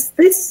bruised.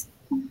 This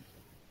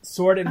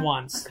sword and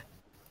wands.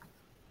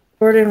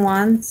 Sword and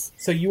wands.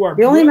 So you are.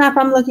 The only map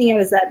I'm looking at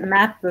is that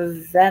map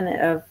of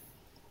Venice.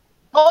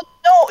 Oh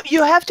no!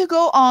 You have to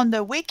go on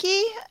the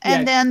wiki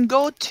and then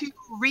go to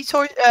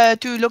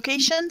to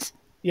locations.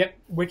 Yep,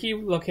 wiki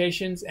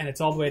locations, and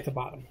it's all the way at the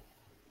bottom.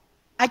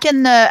 I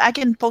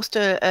can post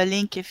a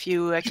link if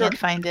you can't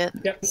find it.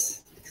 Yep.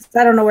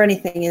 I don't know where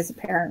anything is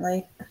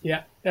apparently.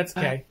 Yeah, that's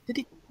okay.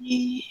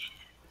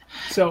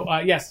 So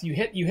yes, you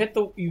hit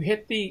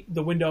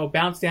the window,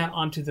 bounce down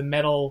onto the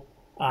metal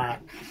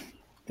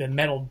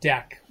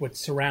deck which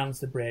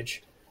surrounds the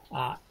bridge.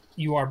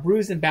 You are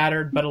bruised and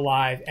battered, but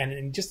alive,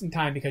 and just in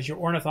time because your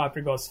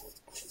ornithopter goes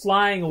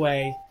flying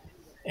away,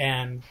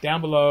 and down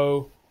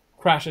below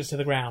crashes to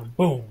the ground,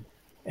 boom,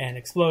 and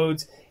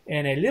explodes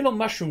in a little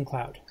mushroom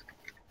cloud.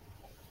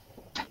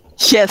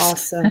 Yes.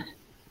 Awesome.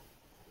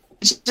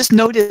 Just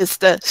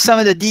noticed some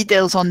of the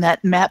details on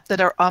that map that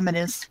are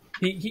ominous.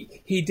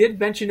 He did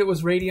mention it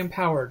was radium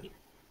powered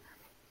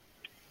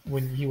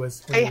when he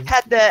was.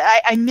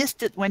 I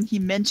missed it when he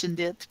mentioned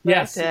it.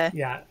 But,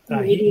 yes.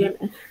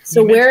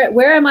 So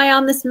where am I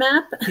on this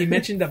map? He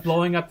mentioned that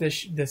blowing up the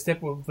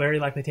ship will very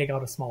likely take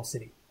out a small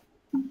city.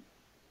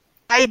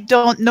 I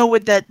don't know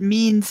what that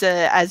means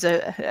as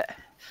a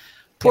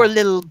poor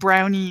little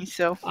brownie.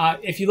 So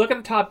if you look at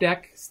the top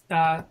deck,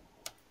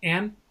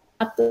 Anne.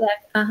 Top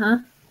deck.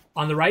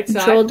 On the right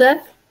Control side. Control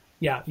deck.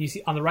 Yeah, you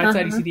see on the right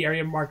side. You see the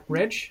area marked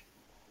bridge.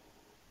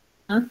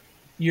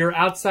 You're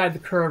outside the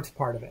curved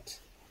part of it.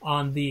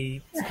 On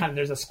the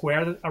there's a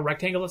square, a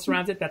rectangle that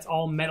surrounds it. That's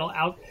all metal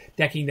out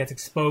decking that's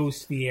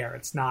exposed to the air.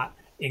 It's not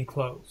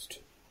enclosed.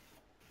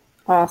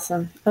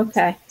 Awesome.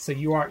 Okay. So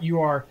you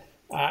are.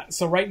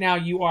 So right now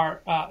you are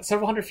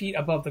several hundred feet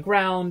above the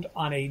ground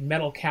on a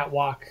metal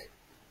catwalk,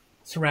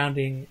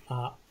 surrounding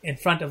in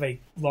front of a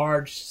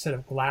large set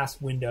of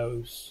glass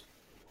windows.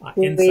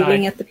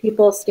 Waving at the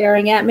people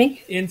staring at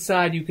me.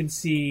 Inside, you can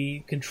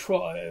see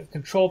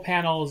control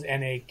panels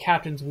and a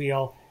captain's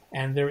wheel,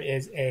 and there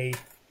is a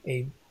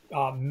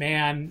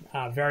man,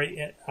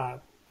 very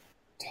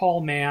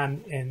tall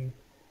man in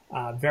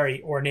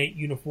very ornate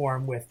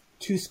uniform with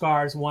 2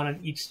 scars, one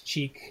on each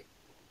cheek,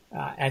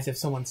 as if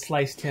someone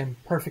sliced him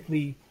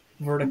perfectly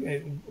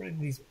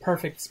these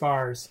perfect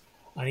scars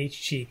on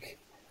each cheek,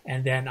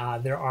 and then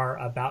there are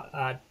about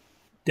a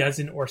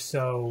dozen or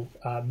so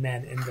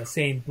men in the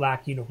same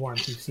black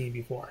uniforms you've seen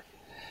before.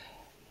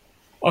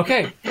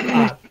 Okay,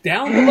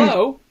 down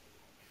below,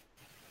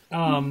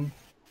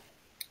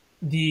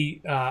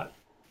 the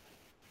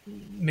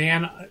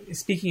man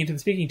speaking into the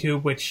speaking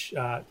tube, which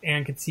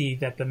Anne could see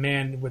that the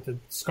man with the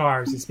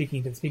scars is speaking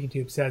into the speaking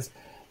tube, says,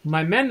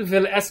 "My men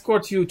will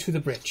escort you to the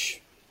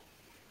bridge.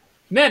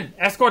 Men,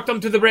 escort them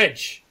to the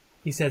bridge,"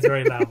 he says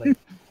very loudly.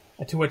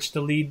 To which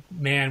the lead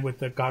man with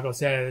the goggles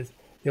says,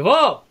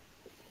 "Hello!"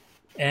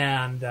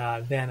 And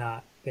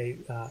then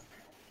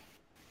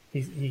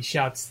he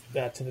shouts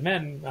to the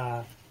men,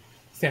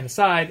 stand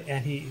aside,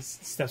 and he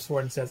steps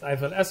forward and says, "I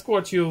will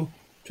escort you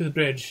to the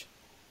bridge.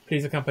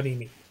 Please accompany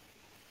me."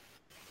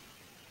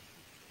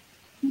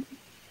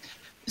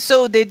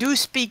 So they do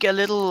speak a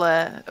little.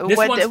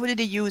 What did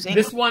they use?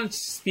 English? This one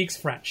speaks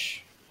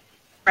French.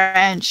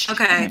 French.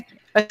 Okay.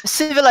 A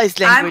civilized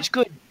language.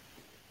 Good.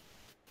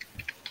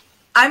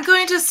 I'm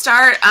going to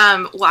start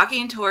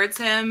walking towards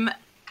him,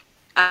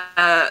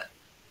 kind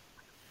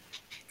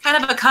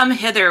of a come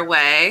hither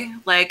way.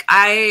 Like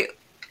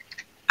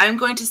I'm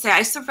going to say,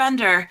 "I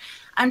surrender.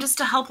 I'm just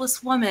a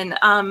helpless woman.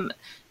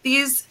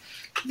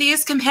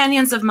 These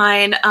companions of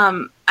mine,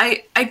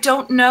 I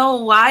don't know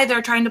why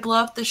they're trying to blow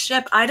up the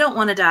ship. I don't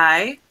want to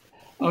die."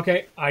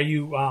 Okay, are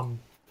you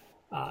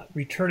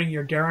returning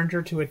your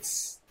derringer to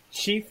its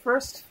sheath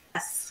first?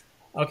 Yes.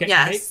 Okay.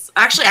 Yes.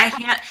 Actually,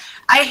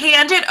 I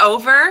hand it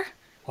over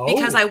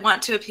because I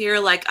want to appear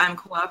like I'm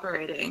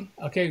cooperating.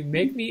 Okay,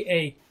 make me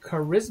a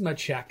charisma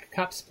check,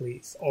 cups,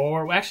 please.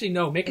 Or actually,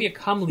 no, make me a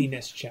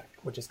comeliness check,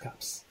 which is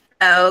cups.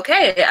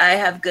 Okay, I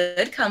have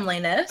good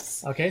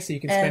comeliness. Okay, so you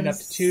can spend up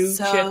to 2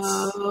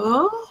 chits.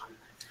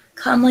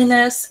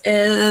 Comeliness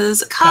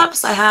is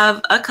cups. I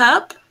have a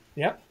cup.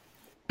 Yep.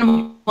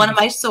 And one of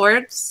my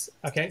swords.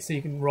 Okay, so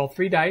you can roll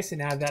 3 dice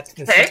and add that to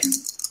the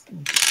 6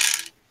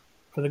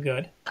 for the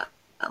good.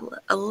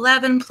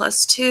 11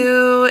 plus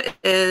 2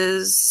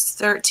 is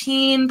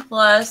 13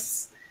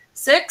 plus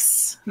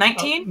 6,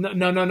 19.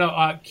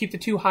 No. Keep the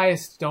 2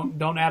 highest.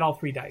 Don't add all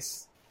 3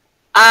 dice.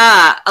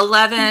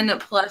 11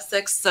 plus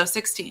 6, so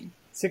 16.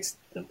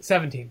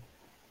 17.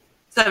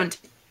 17.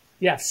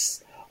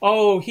 Yes.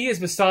 Oh, he is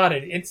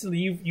besotted.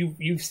 Instantly,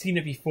 you've seen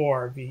it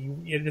before.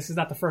 This is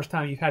not the first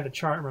time you've had to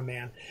charm a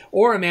man,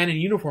 or a man in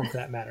uniform for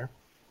that matter,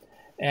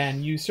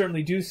 and you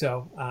certainly do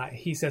so.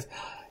 He says,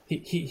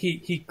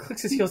 he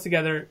clicks his heels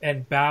together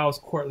and bows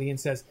courtly and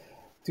says,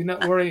 "Do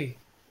not worry."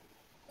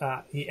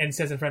 And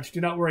says in French,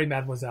 "Do not worry,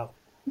 mademoiselle.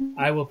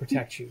 I will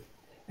protect you."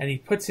 And he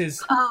puts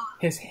his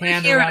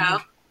hand around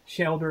your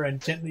shoulder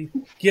and gently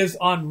gives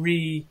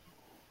Henri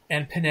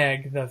and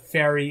Peneg, the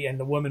fairy and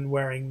the woman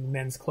wearing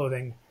men's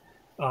clothing,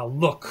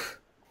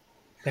 look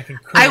that can.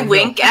 I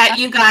wink at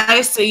you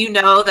guys so you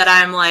know that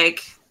I'm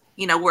like,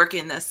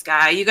 working this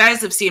guy. You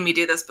guys have seen me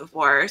do this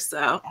before,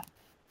 so.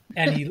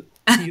 And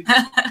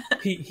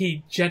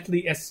he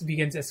gently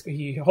begins.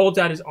 He holds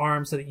out his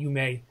arm so that you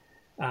may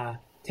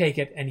take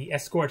it, and he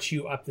escorts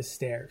you up the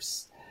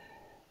stairs.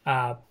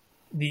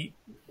 The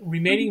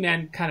remaining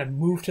men kind of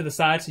move to the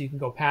side so you can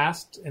go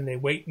past, and they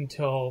wait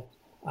until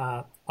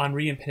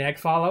Henri and Peneg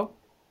follow.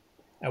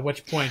 At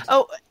which point,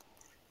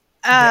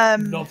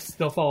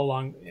 they'll follow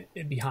along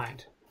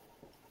behind.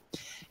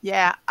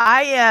 Yeah,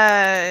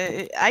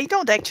 I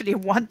don't actually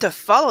want to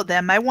follow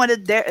them. I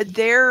wanted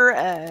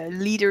their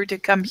leader to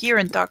come here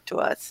and talk to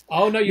us.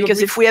 Oh no,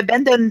 because if we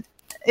abandon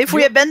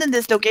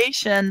this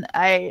location,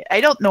 I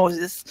don't know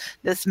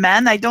this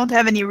man. I don't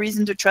have any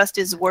reason to trust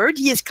his word.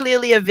 He is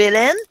clearly a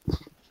villain.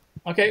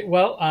 Okay,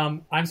 well,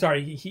 I'm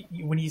sorry.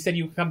 When he said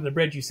you come to the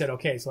bridge, you said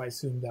okay, so I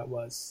assumed that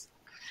was.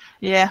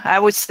 Yeah, I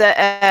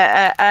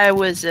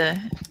was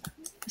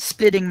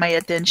splitting my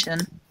attention.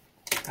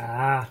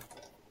 Ah.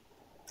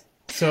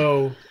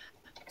 So,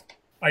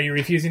 are you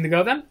refusing to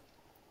go then?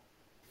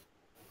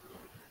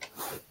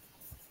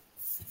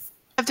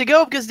 I have to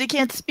go because they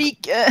can't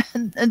speak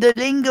the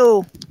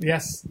lingo.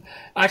 Yes.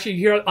 Actually,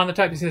 here on the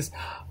type it says,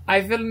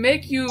 "I will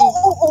make you."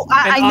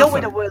 I know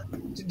what it will.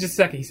 Just a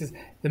second. He says,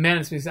 the man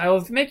in speaks, "I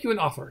will make you an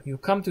offer. You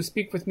come to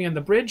speak with me on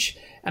the bridge,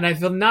 and I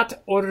will not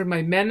order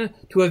my men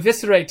to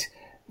eviscerate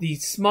the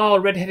small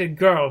red-headed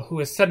girl who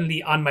is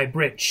suddenly on my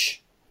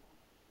bridge."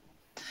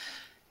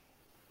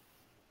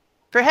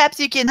 Perhaps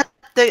you can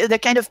the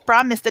kind of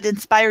promise that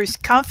inspires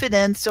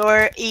confidence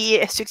or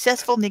a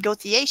successful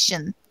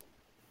negotiation.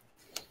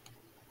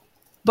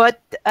 But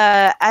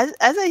as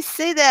I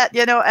say that,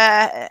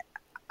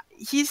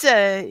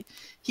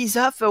 he's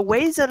off a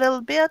ways a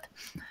little bit.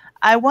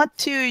 I want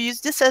to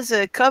use this as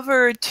a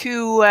cover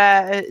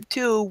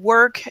to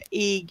work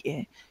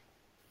a.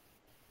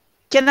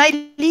 Can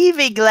I leave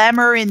a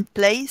glamour in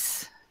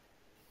place?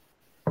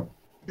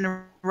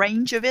 In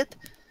range of it.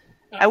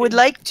 I would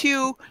like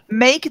to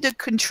make the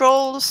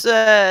controls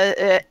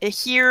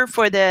here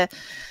for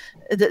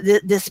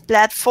this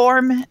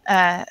platform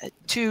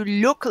to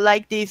look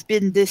like they've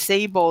been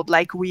disabled,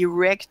 like we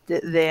wrecked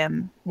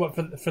them. What,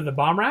 for the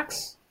bomb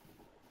racks?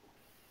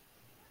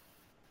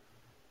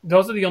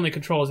 Those are the only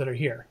controls that are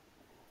here.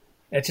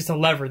 It's just a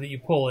lever that you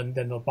pull and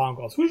then the bomb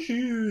goes whoosh.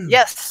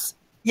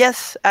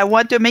 Yes, I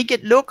want to make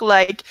it look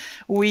like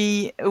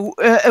we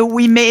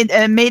made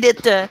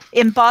it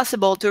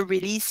impossible to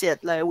release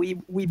it. Like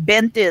we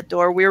bent it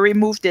or we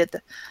removed it.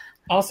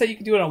 I'll say you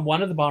can do it on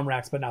one of the bomb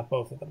racks, but not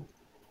both of them.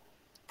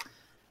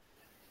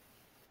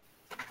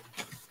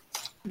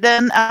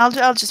 Then I'll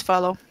just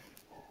follow.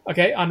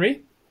 Okay,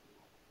 Henri?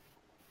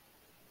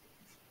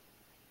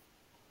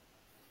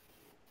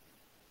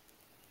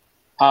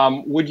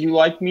 Would you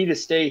like me to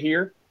stay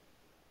here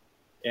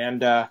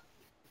and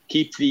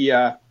keep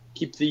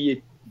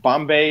the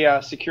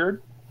Bombay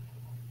secured?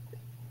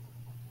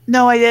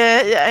 No,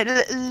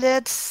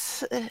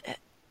 let's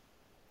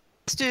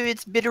do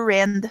its bitter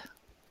end.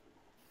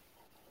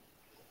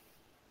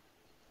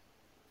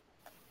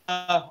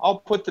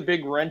 I'll put the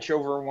big wrench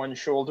over one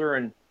shoulder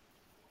and.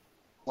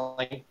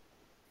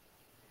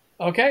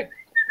 Okay.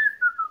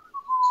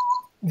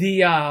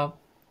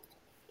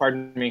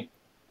 Pardon me.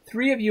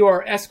 3 of you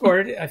are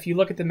escorted. If you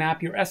look at the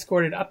map, you're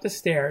escorted up the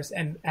stairs,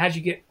 and as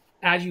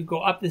you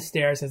go up the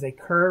stairs, as they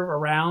curve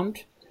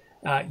around,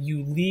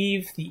 you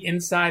leave the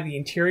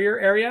interior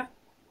area,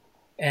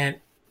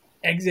 and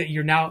exit.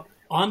 You're now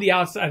on the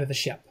outside of the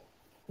ship.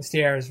 The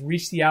stairs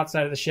reach the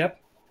outside of the ship,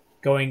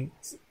 going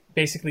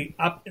basically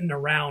up and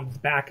around the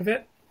back of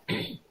it.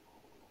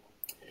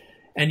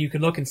 And you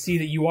can look and see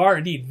that you are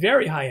indeed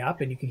very high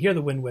up, and you can hear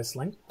the wind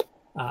whistling.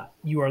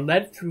 You are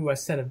led through a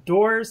set of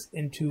doors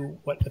into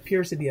what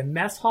appears to be a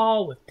mess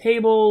hall with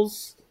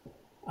tables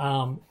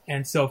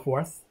and so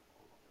forth.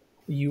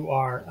 You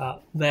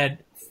are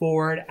led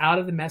forward out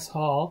of the mess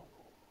hall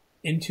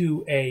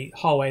into a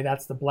hallway.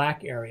 That's the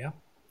black area.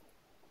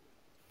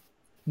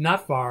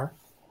 Not far.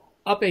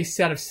 Up a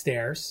set of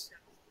stairs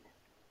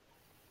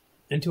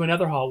into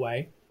another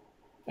hallway,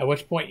 at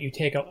which point you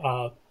take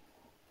a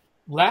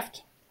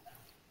left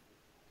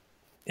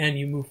and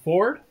you move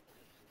forward.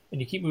 And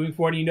you keep moving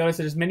forward, and you notice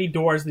that there's many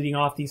doors leading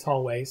off these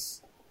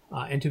hallways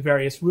into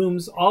various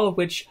rooms, all of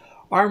which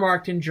are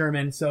marked in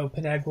German. So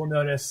Peneg will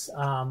notice,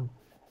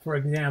 for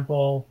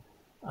example,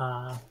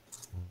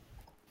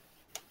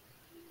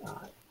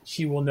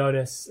 she will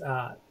notice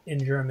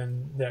in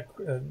German the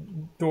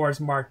doors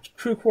marked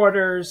crew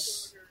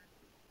quarters,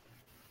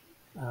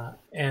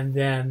 and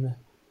then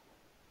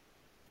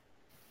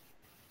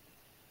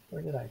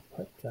where did I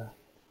put the?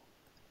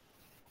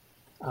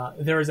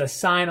 There is a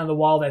sign on the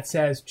wall that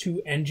says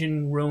 "to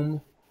engine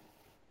room"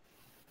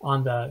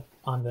 on the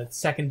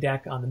second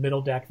deck, on the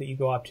middle deck that you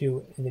go up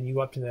to, and then you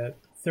go up to the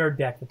third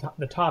deck,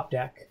 the top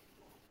deck,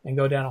 and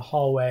go down a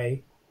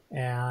hallway.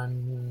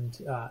 And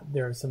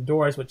there are some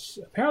doors which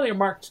apparently are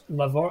marked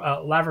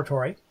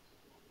lavatory,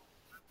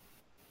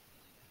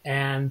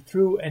 and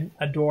through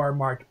a door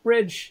marked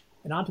bridge,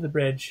 and onto the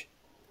bridge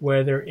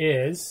where there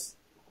is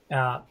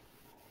a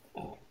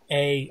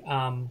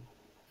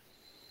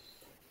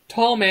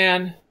tall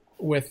man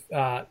with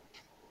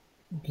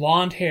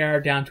blonde hair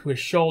down to his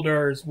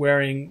shoulders,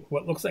 wearing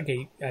what looks like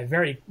a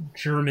very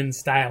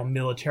German-style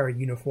military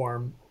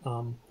uniform,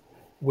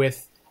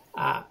 with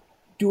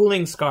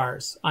dueling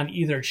scars on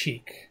either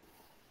cheek.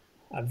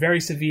 Very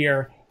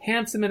severe,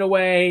 handsome in a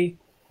way,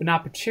 but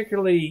not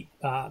particularly,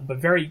 but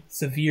very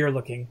severe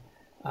looking.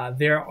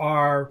 There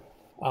are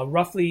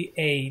roughly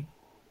a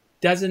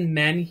dozen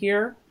men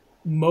here.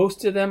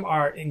 Most of them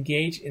are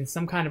engaged in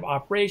some kind of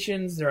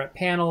operations. They're at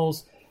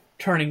panels,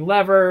 turning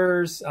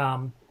levers.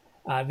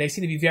 They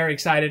seem to be very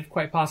excited,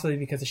 quite possibly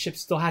because the ship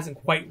still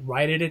hasn't quite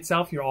righted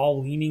itself. You're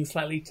all leaning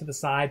slightly to the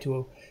side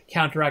to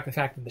counteract the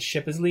fact that the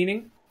ship is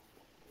leaning.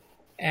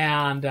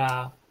 And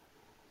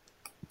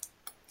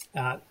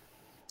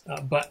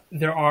but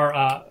there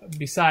are,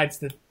 besides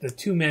the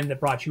two men that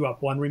brought you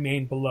up, one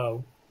remained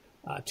below,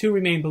 two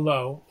remain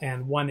below,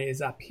 and one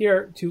is up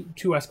here.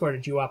 Two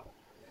escorted you up.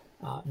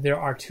 There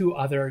are two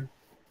other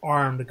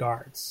armed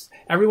guards.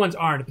 Everyone's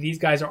armed, but these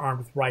guys are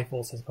armed with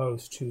rifles as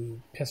opposed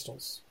to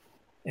pistols.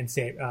 And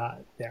say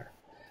there,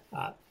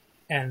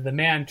 and the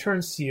man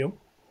turns to you.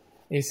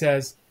 He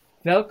says,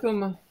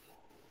 "Welcome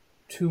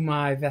to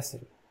my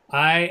vessel.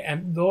 I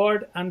am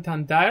Lord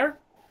Antandir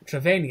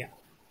Trevania."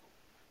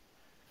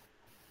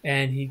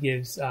 And he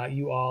gives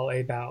you all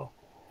a bow.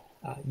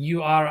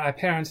 You are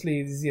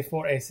apparently the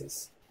Four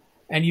Aces.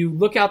 And you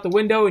look out the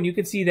window and you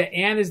can see that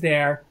Anne is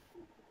there,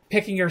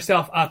 picking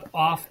herself up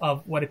off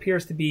of what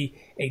appears to be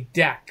a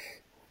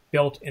deck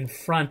built in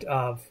front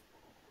of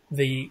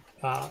the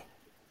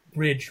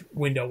bridge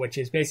window, which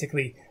is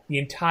basically the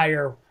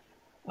entire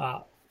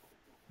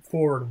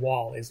forward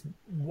wall is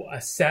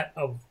a set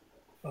of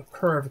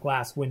curved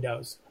glass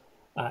windows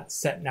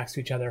set next to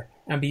each other,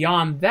 and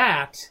beyond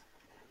that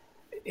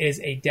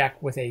is a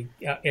deck with a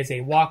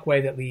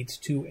walkway that leads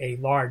to a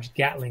large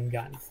Gatling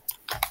gun,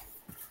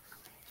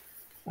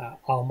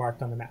 all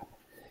marked on the map.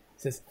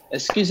 It says,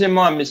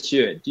 "Excusez-moi,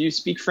 monsieur. Do you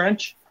speak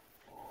French?"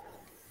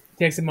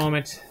 Takes a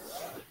moment.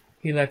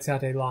 He lets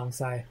out a long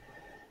sigh.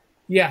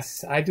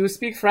 "Yes, I do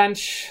speak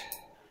French.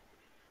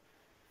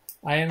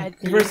 I am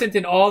conversant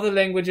in all the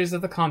languages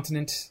of the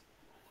continent,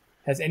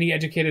 as any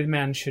educated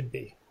man should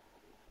be."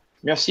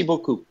 Merci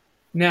beaucoup.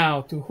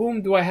 "Now, to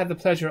whom do I have the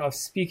pleasure of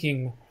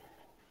speaking?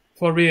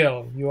 For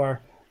real, you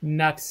are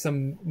not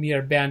some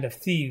mere band of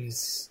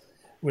thieves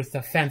with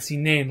a fancy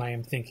name, I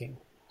am thinking.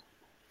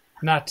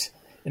 Not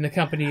in the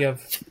company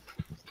of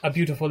a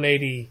beautiful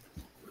lady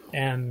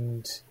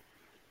and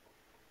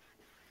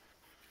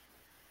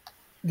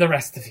the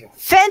rest of you."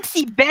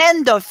 Fancy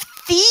band of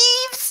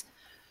thieves?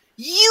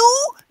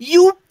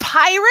 You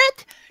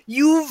pirate?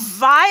 You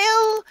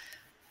vial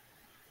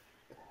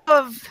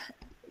of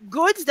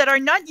goods that are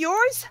not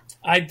yours?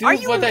 I do Are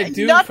you what I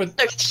do not for...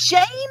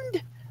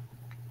 ashamed?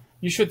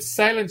 You should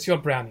silence your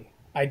brownie.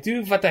 I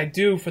do what I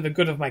do for the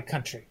good of my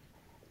country.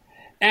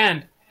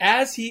 And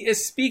as he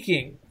is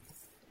speaking,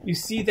 you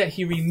see that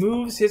he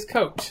removes his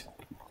coat.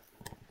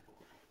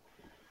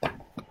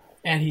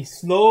 And he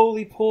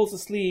slowly pulls the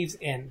sleeves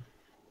in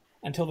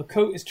until the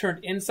coat is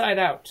turned inside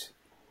out,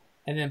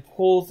 and then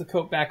pulls the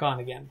coat back on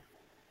again.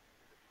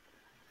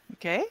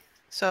 Okay,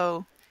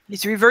 so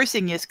he's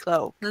reversing his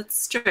cloak.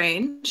 That's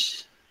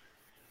strange.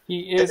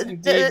 He is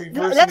indeed reversing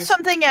That's his...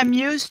 something I'm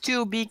used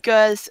to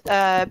because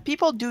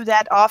people do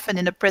that often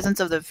in the presence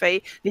of the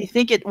Fae. They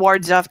think it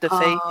wards off the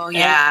Fae. Oh,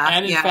 yeah.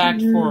 And in yeah.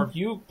 fact, for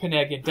you,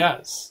 Peneg, it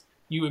does.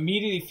 You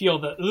immediately feel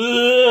that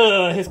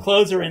his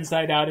clothes are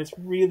inside out. It's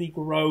really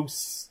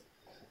gross.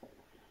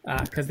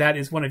 Because that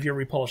is one of your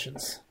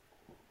repulsions.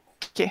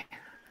 Okay.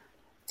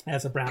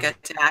 As a brownie. Good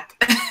attack.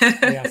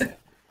 Yes.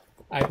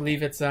 I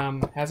believe it's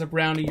as a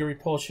brownie, your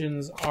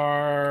repulsions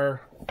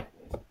are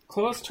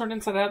clothes turned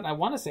inside out, and I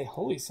want to say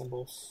holy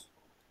symbols.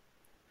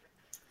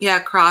 Yeah,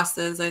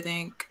 crosses, I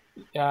think.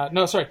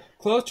 No, sorry.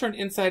 Clothes turned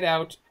inside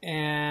out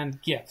and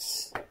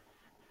gifts.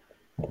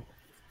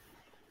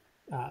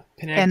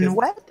 And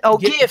what? Oh,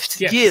 gifts.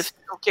 Gifts.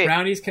 Okay.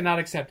 Brownies cannot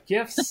accept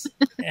gifts,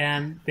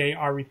 and they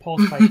are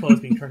repulsed by clothes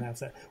being turned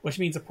outside, which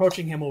means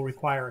approaching him will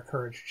require a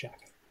courage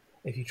check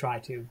if you try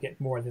to get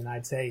more than,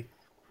 I'd say,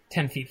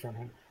 10 feet from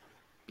him.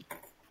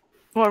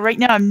 Well, right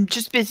now I'm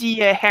just busy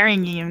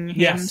haranguing him,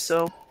 Yes.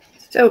 so...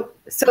 So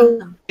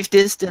If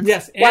distance.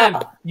 Yes, and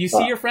Well- you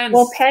see your friends,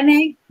 well,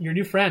 Penny. your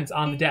new friends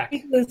on the deck.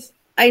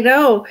 I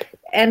know,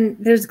 and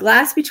there's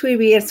glass between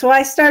me, and so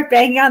I start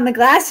banging on the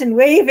glass and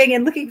waving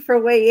and looking for a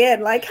way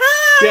in, like,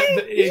 "Hi,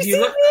 Yeah, you see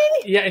me?"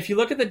 Yeah, if you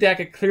look at the deck,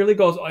 it clearly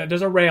goes.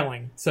 There's a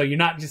railing, so you're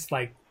not just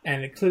like,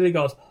 and it clearly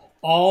goes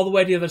all the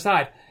way to the other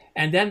side.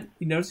 And then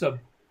you notice a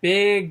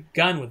big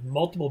gun with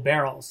multiple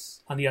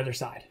barrels on the other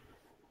side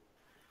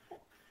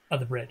of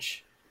the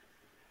bridge.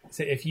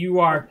 So if you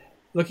are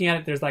looking at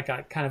it, there's like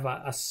a kind of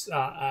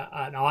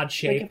an odd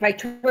shape.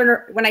 Like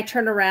if when I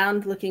turn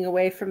around, looking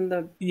away from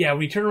the Yeah,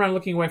 when you turn around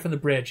looking away from the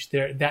bridge,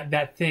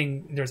 that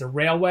thing, there's a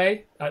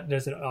railway,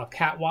 there's a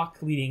catwalk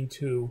leading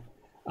to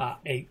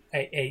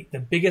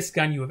the biggest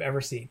gun you have ever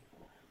seen.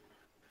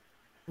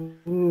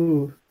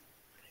 Ooh.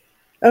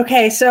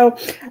 Okay, so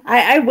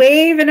I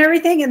wave and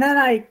everything, and then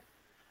I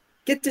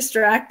get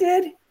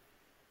distracted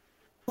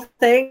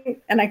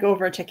and I go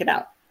over and check it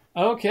out.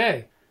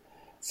 Okay.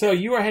 So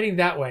you are heading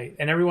that way,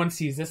 and everyone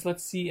sees this.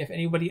 Let's see if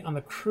anybody on the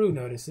crew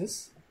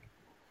notices.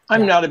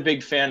 I'm not a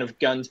big fan of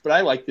guns, but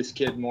I like this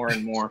kid more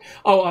and more.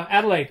 Oh,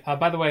 Adelaide,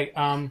 by the way,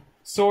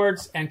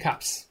 swords and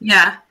cups.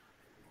 Yeah.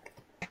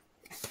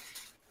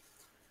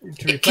 To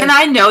replace- Can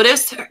I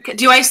notice her?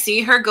 Do I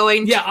see her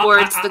going Yeah,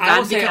 towards the I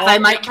will gun? say Because all- I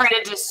might try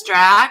to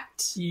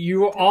distract.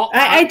 You all.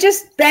 I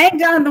just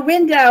banged on the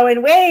window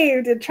and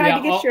waved and tried Yeah,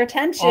 to get your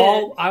attention.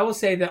 I will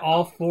say that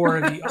all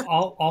three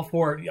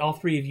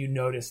of you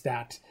noticed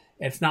that.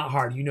 It's not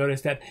hard. You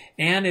notice that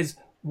Anne is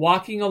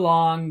walking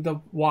along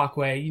the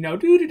walkway. You know,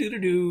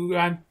 do.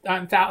 I'm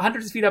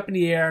hundreds of feet up in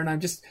the air, and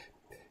I'm just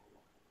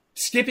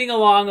skipping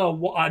along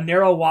a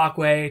narrow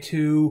walkway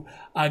to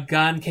a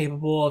gun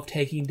capable of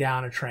taking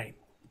down a train.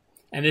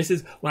 And this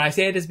is, when I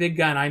say this big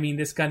gun, I mean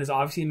this gun is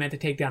obviously meant to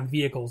take down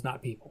vehicles,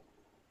 not people.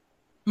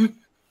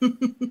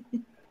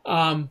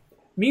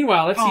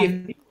 Meanwhile, let's see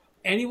if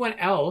anyone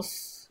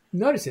else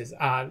notices.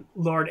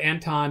 Lord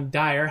Anton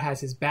Dyer has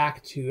his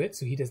back to it,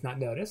 so he does not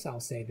notice. I'll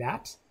say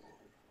that.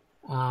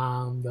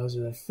 Those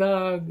are the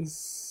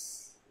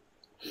thugs.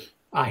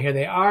 Here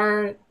they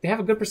are. They have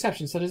a good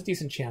perception, so there's a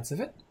decent chance of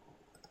it.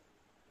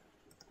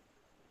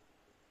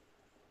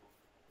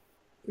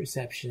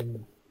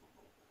 Perception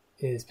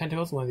is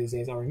pentacles. One of these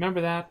days I'll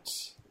remember that.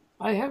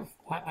 I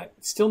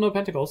still no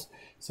pentacles.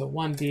 So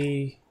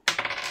 1D.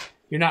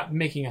 You're not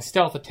making a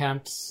stealth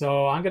attempt,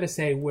 so I'm going to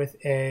say with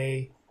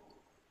a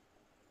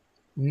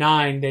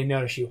 9, they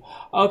notice you.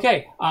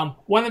 Okay,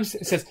 one of them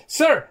says,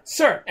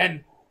 Sir!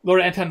 And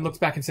Lord Anton looks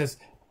back and says,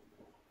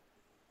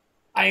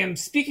 I am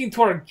speaking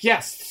toward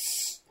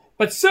guests.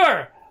 But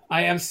sir,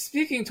 I am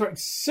speaking toward...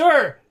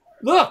 Sir,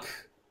 look!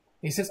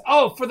 He says,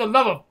 oh, for the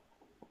love of...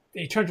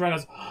 He turns around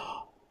and goes,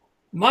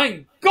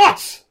 mein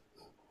Gott!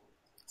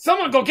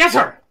 Someone go get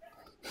her!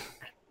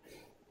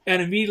 And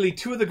immediately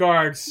 2 of the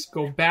guards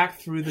go back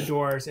through the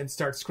doors and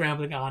start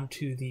scrambling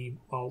onto the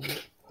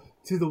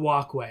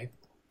walkway.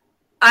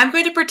 I'm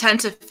going to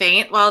pretend to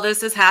faint while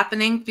this is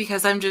happening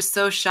because I'm just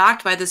so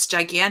shocked by this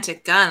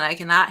gigantic gun. I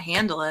cannot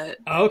handle it.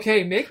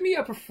 Okay, make me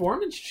a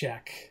performance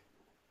check.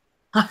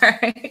 All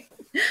right.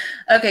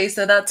 Okay,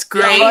 so that's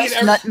great.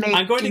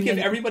 I'm going to give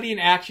everybody an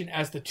action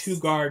as the 2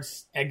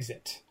 guards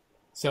exit.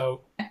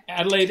 So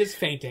Adelaide is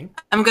fainting.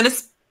 I'm going to...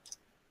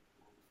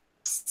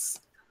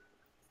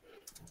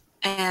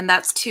 And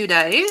that's 2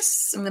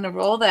 dice. I'm going to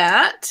roll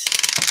that.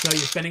 So you're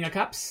spending a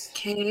cups?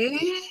 Okay.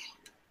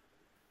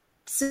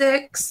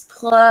 6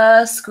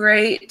 plus,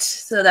 great.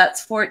 So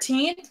that's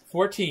 14.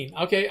 14.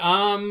 Okay,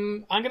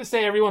 I'm going to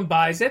say everyone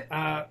buys it.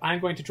 I'm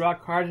going to draw a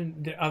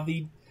card of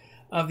the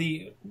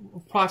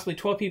approximately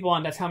 12 people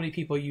on. That's how many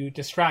people you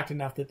distract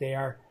enough that they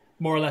are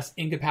more or less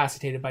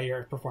incapacitated by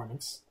your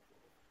performance.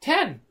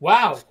 10.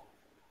 Wow.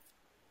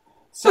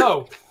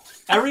 So...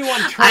 Everyone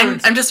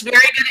turns. I'm just very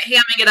good at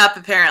hamming it up,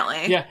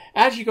 apparently. Yeah,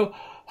 as you go,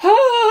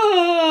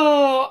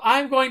 oh,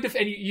 I'm going to,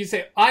 and you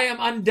say, I am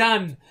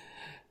undone,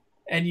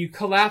 and you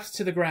collapse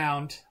to the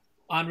ground.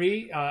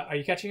 Henri, are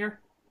you catching her?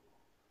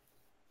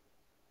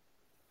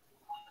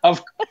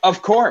 Of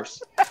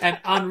course. And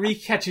Henri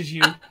catches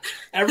you.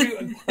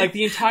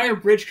 The entire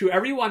bridge crew,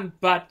 everyone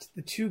but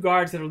the 2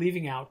 guards that are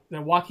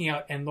they're walking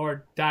out, and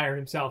Lord Dyer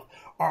himself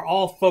are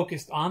all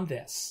focused on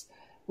this,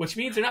 which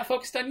means they're not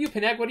focused on you.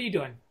 Peneg, what are you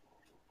doing?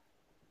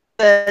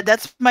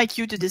 That's my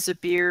cue to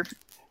disappear.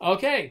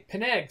 Okay,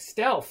 Peneg,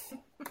 stealth.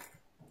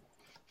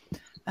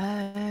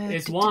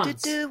 It's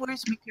wands.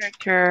 Where's my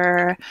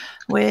character?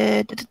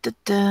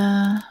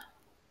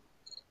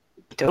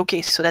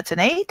 Okay, so that's an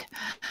 8.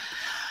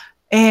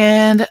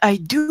 And I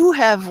do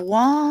have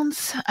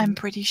wands, I'm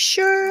pretty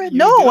sure. You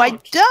no, don't. I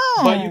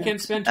don't. But you can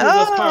spend 2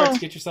 of those cards to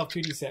get yourself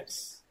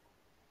 2d6.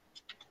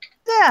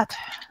 That.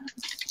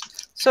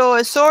 So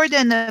a sword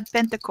and a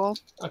pentacle.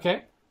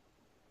 Okay.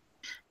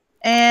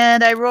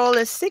 And I roll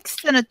a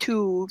 6 and a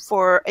 2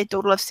 for a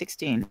total of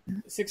 16.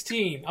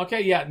 16.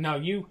 Okay, yeah, no,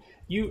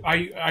 are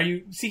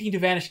you seeking to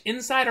vanish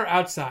inside or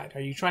outside? Are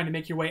you trying to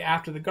make your way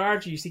after the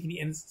guards? Are you seeking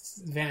to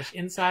vanish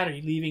inside? Are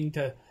you leaving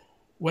to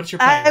What's your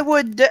plan?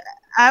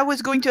 I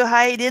was going to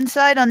hide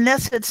inside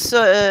unless it's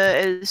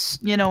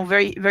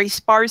very very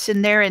sparse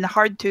in there and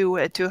hard to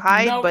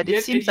hide. No, but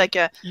it seems like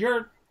a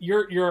you're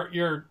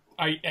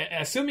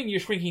assuming you're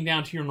shrinking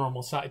down to your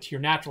normal size, to your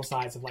natural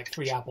size of like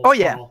 3 apples. Oh,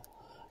 yeah.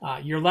 Tall.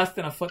 You're less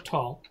than a foot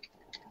tall,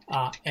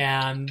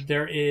 and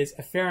there is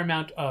a fair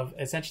amount of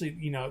essentially,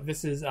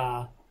 this is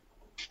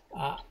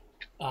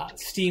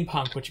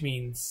steampunk, which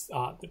means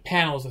the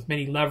panels with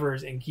many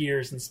levers and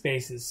gears and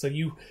spaces. So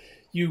you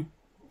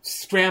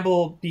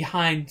scramble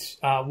behind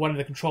one of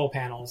the control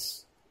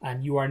panels,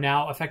 and you are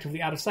now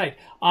effectively out of sight.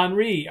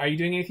 Henri, are you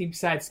doing anything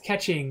besides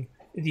catching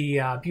the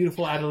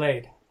beautiful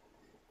Adelaide?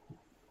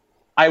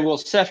 I will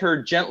set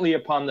her gently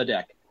upon the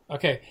deck.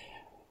 Okay.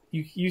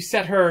 You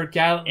set her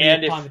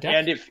gallantly upon the deck?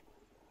 And if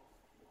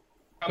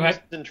comes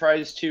and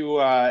tries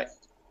to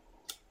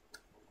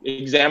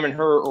examine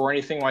her or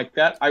anything like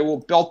that, I will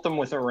belt them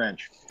with a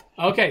wrench.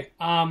 Okay.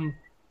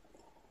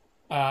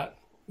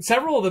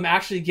 Several of them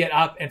actually get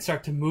up and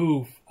start to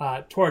move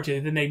towards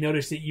you. Then they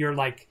notice that you're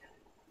like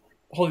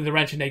holding the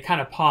wrench, and they kind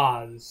of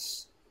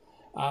pause.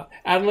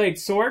 Adelaide,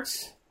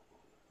 swords.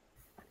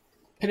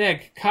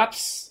 Peneg,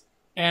 cups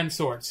and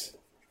swords.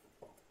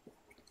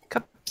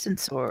 cups and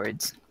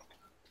swords.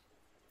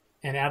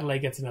 And Adelaide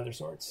gets another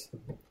swords.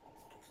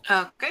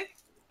 Okay.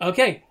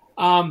 Okay.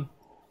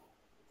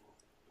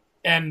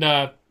 And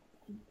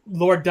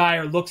Lord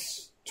Dyer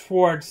looks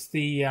towards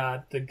the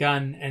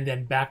gun and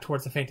then back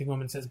towards the fainting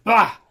woman and says,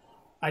 "Bah!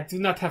 I do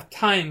not have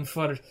time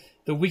for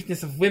the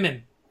weakness of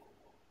women."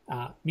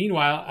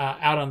 Meanwhile,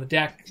 out on the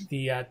deck,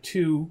 the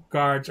 2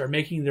 guards are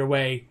making their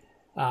way,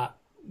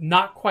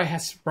 not quite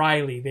as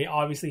spryly. They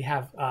obviously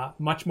have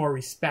much more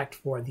respect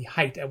for the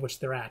height at which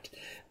they're at.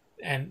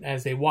 And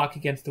as they walk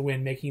against the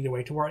wind, making their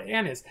way to where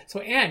Anne is.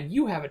 So, Anne,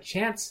 you have a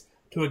chance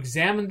to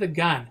examine the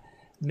gun.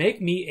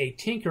 Make me a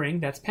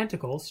tinkering, that's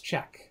pentacles,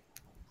 check.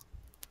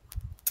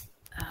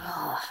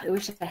 Oh, I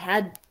wish I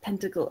had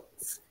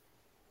pentacles.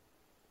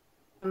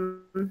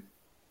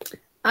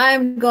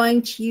 I'm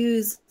going to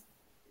use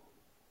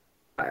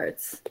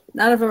cards.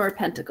 None of them are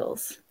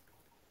pentacles.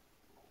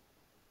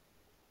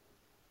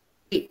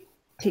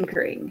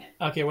 Tinkering.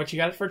 Okay, what you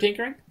got for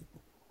tinkering?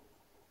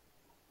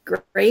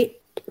 Great.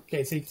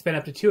 Okay, so you can spend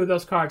up to 2 of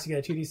those cards to get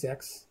a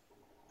 2d6.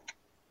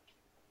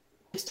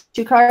 Just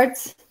 2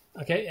 cards.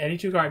 Okay, any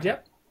 2 cards,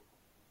 yep.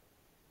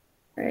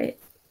 Right.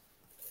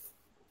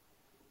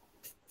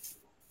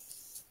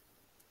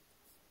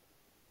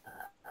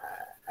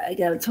 I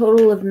got a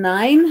total of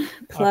 9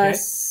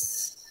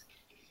 plus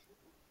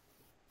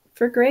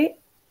for great.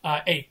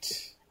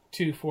 8.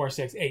 2, 4,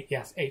 6, 8.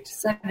 Yes, 8.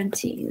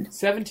 17.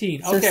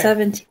 17. So Okay.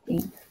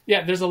 17.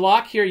 Yeah, there's a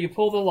lock here. You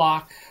pull the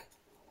lock,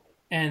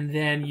 and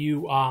then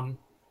you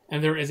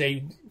and there is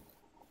a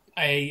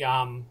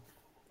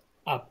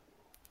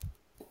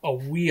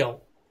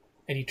wheel,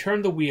 and you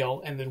turn the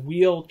wheel, and the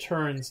wheel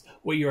turns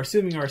what you're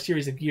assuming are a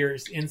series of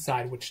gears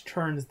inside, which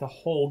turns the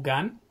whole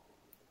gun.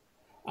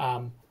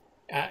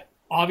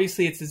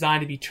 Obviously, it's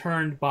designed to be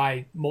turned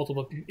by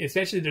multiple.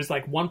 Especially, there's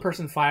like one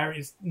person fire.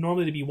 It's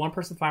normally to be one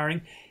person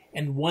firing,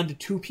 and 1 to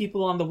 2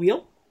 people on the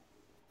wheel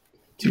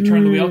to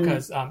turn the wheel,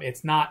 because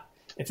it's not.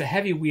 It's a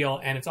heavy wheel,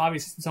 and it's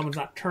obvious someone's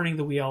not turning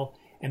the wheel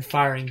and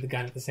firing the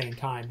gun at the same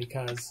time,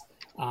 because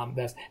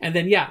that's. And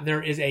then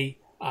there is a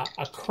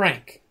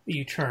crank that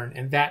you turn,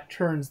 and that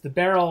turns the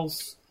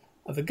barrels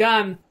of the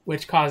gun,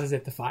 which causes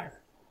it to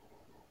fire.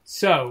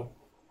 So,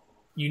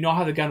 you know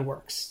how the gun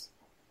works.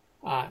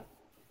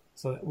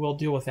 So we'll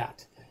deal with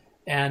that.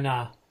 And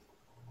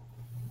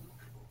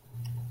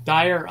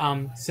Dyer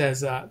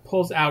says,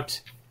 pulls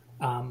out,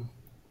 I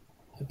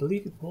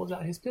believe he pulls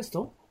out his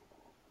pistol.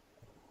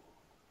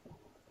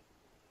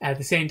 At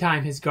the same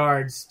time, his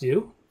guards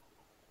do.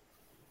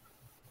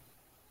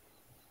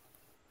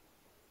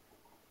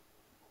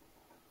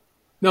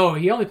 No,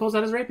 he only pulls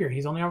out his rapier.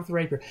 He's only armed with a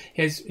rapier.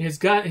 His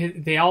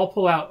gun. They all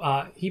pull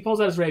out. He pulls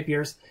out his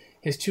rapiers.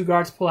 His 2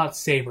 guards pull out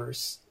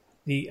sabers.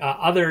 The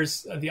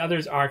others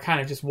are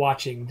kind of just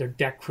watching. They're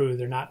deck crew.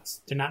 They're not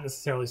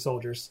necessarily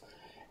soldiers.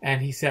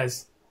 And he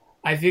says,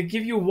 "I will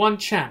give you 1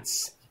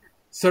 chance: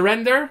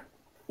 surrender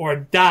or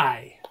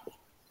die."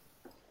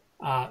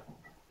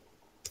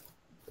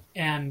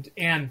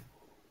 And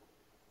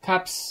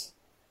cups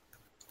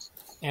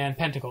and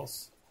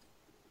pentacles.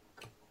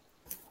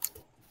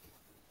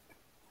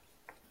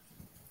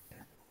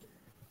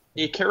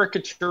 A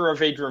caricature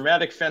of a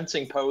dramatic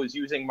fencing pose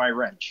using my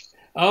wrench.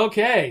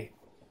 Okay.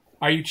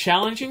 Are you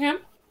challenging him?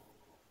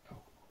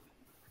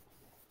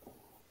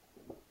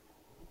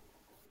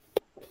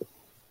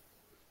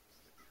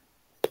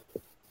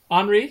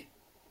 Henri?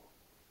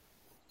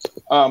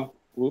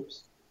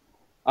 Whoops.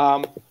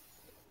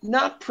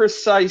 Not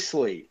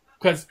precisely.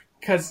 Because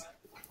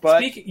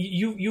But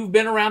you've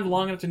been around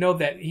long enough to know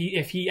that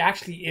if he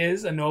actually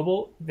is a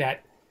noble,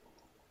 that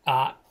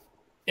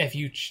if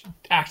you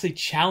actually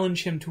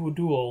challenge him to a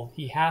duel,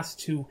 he has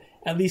to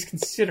at least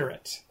consider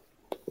it.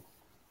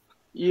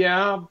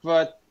 yeah,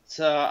 but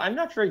I'm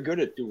not very good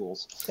at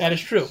duels. That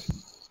is true.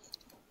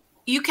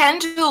 You can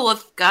duel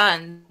with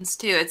guns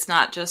too. It's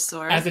not just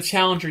swords. As a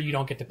challenger, you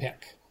don't get to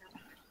pick.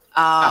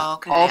 Oh,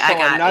 okay. Also, I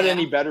got I'm not you.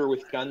 any better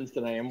with guns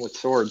than I am with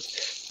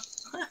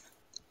swords.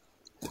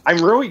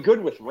 I'm really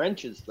good with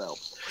wrenches, though.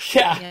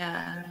 Yeah.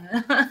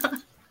 Yeah.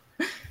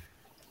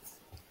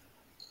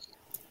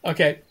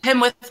 Okay.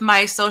 Him with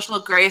my social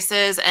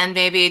graces and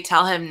maybe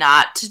tell him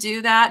not to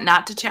do that,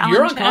 not to challenge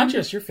You're him.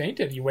 unconscious. You're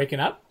fainted. You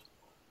waking up?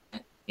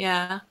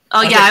 Yeah.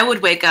 Oh, Okay. yeah, I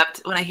would wake up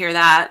when I hear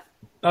that.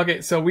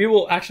 Okay, so we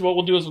will actually, what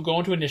we'll do is we'll go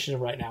into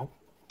initiative right now.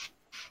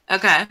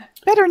 Okay.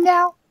 Better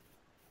now.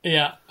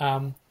 Yeah.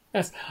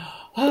 Yes.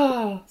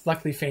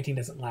 Luckily, fainting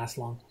doesn't last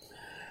long.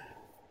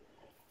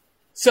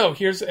 So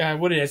here's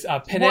what it is. More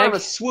of a Peneg.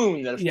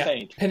 swoon than a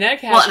faint. Peneg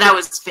has. Well, that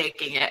was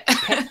faking it.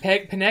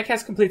 Peneg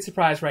has complete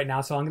surprise right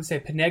now, so I'm going to say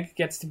Peneg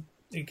gets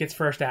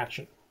first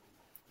action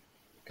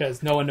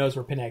because no one knows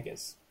where Peneg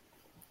is.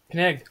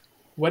 Peneg,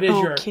 what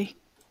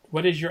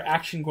is your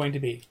action going to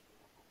be?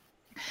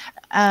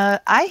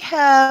 I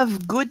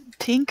have good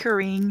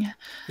tinkering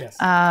Yes.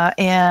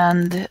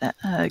 and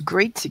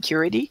great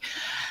security.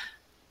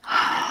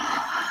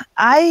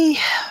 I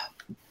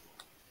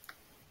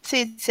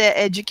say it's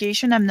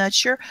education. I'm not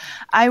sure.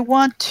 I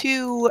want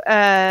to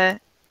the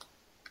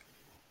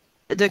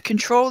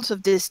controls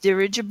of this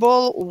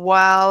dirigible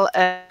while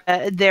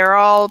they're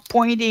all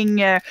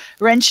pointing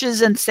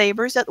wrenches and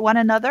sabers at one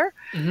another,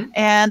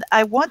 and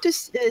I want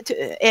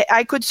to.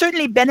 I could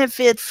certainly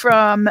benefit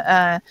from.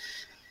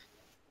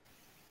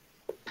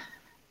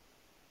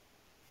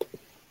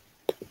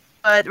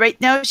 But right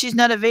now she's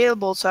not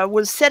available, so I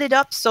will set it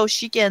up so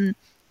she can.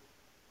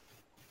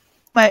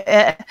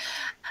 I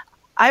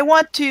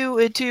want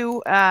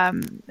to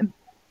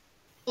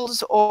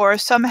or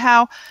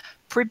somehow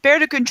prepare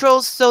the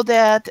controls so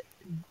that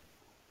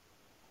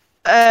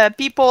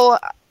people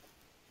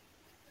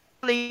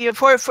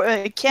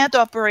can't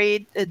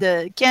operate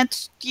can't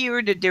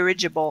steer the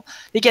dirigible.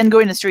 They can go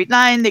in a straight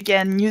line, they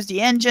can use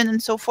the engine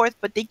and so forth,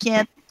 but they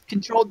can't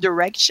control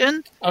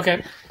direction.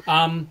 Okay.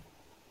 I'm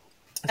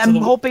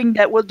hoping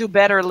that we'll do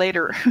better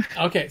later.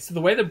 Okay, so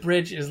the way the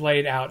bridge is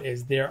laid out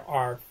is there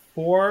are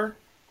 4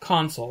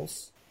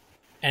 consoles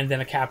and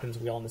then a captain's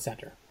wheel in the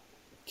center.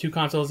 2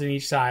 consoles in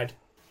each side,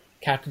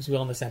 captain's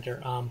wheel in the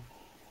center.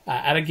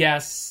 At a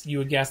guess, you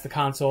would guess the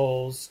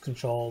consoles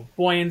control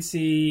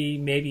buoyancy,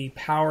 maybe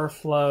power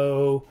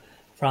flow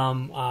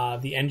from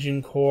the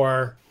engine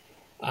core,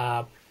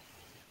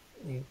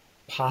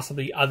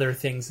 possibly other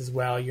things as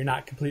well. You're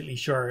not completely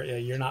sure.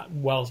 You're not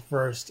well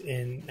versed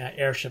in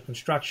airship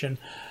construction.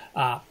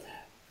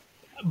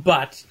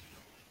 But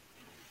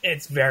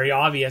it's very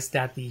obvious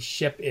that the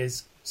ship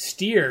is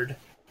steered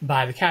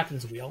by the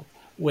captain's wheel,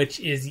 which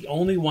is the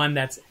only one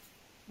that's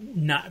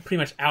not pretty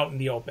much out in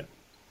the open.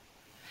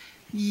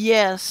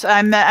 Yes,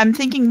 I'm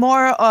thinking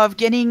more of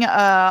getting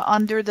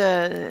under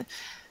the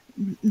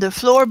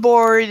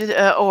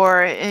floorboard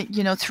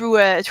or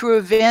through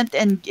a vent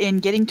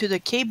and getting to the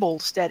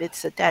cables that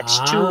it's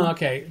attached to.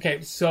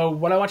 Okay. So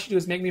what I want you to do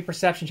is make me a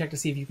perception check to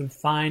see if you can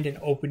find an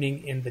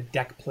opening in the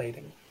deck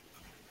plating.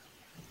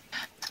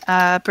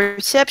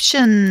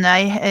 Perception.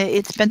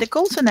 It's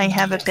pentacles, and I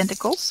have a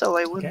pentacle, so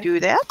I will do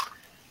that.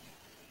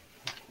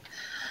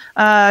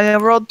 I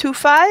rolled 2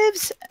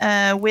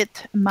 5s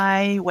with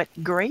my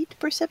great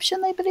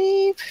perception, I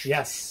believe.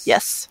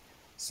 Yes.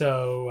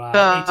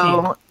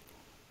 So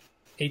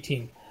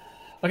 18.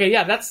 Okay,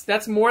 yeah,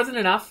 that's more than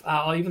enough.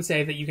 I'll even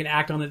say that you can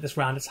act on it this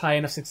round. It's high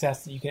enough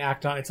success that you can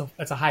act on it.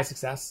 It's a high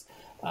success.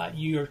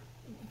 You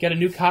get a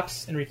new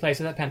cups and replace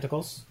it at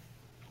pentacles.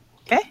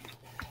 Okay.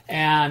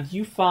 And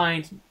you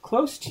find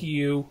close to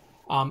you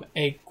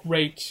a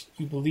grate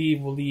you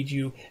believe will lead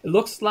you. It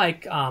looks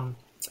like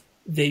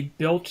they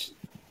built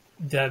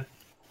the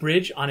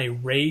bridge on a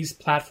raised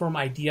platform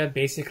idea.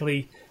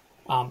 Basically,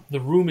 the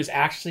room is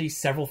actually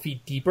several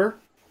feet deeper,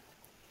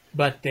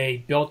 but they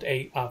built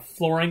a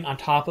flooring on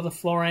top of the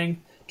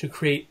flooring to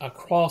create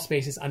crawl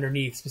spaces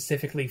underneath,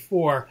 specifically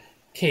for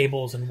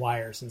cables and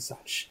wires and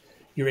such.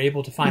 You're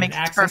able to find an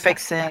access. Perfect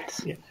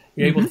sense. Yeah,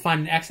 you're able to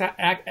find an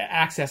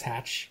access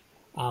hatch.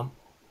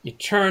 You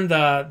turn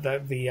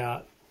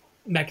the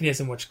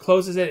mechanism which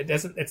closes it.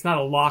 It's not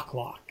a lock,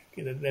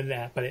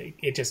 but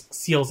it just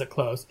seals it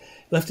closed.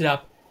 Lift it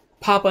up,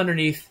 pop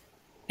underneath,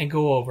 and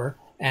go over.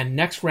 And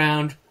next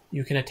round,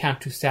 you can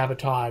attempt to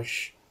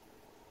sabotage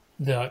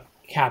the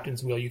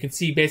captain's wheel. You can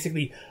see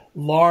basically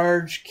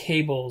large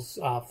cables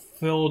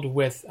filled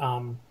with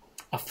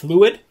a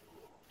fluid,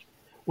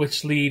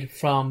 which lead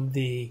from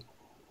the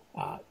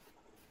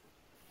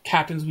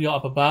captain's wheel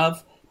up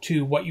above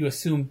to what you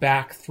assume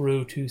back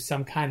through to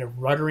some kind of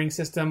ruddering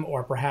system,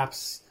 or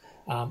perhaps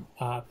a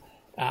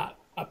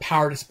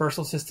power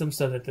dispersal system,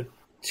 so that the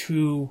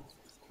 2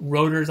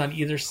 rotors on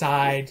either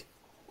side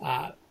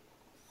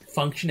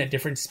function at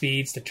different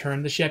speeds to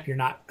turn the ship. You're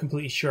not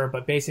completely sure,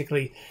 but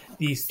basically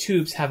these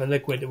tubes have a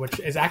liquid which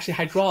is actually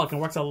hydraulic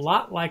and works a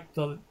lot like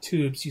the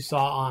tubes you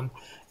saw on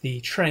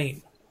the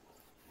train.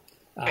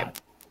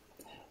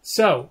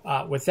 So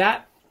with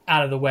that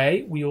out of the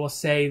way, we will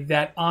say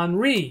that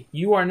Henri,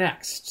 you are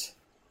next.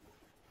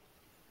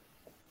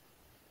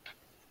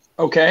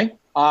 Okay.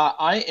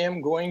 I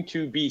am going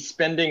to be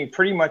spending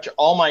pretty much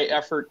all my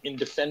effort in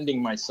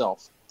defending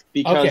myself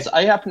because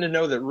I happen to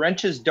know that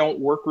wrenches don't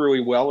work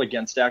really well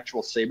against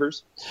actual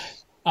sabers.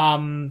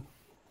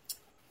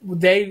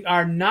 They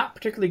are not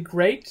particularly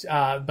great,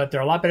 but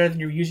they're a lot better than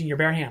you're using your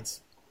bare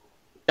hands.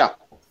 Yeah.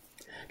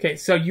 Okay,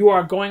 so you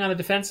are going on the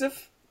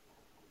defensive?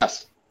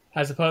 Yes.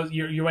 As opposed,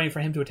 you're waiting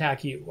for him to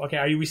attack you. Okay,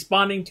 are you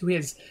responding to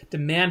his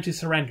demand to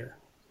surrender?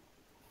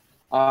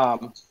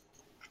 I'm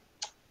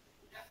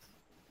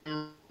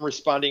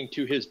responding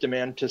to his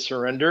demand to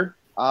surrender,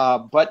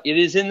 but it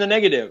is in the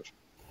negative.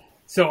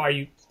 So are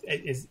you?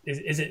 Is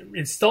it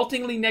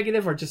insultingly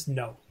negative or just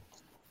no?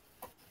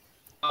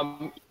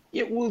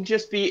 It will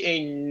just be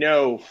a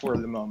no for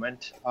the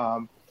moment.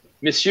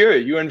 Monsieur,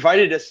 you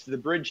invited us to the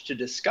bridge to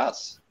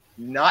discuss,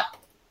 not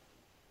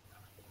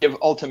give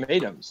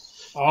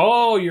ultimatums.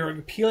 Oh, you're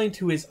appealing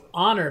to his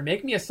honor.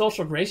 Make me a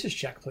social graces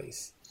check,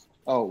 please.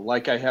 Oh,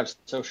 like I have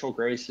social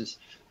graces.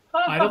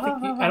 I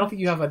don't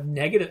think you have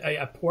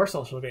a poor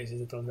social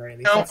graces at the very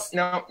least.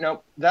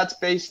 No. That's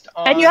based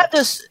on. And you have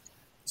this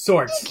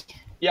Swords.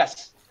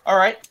 Yes. All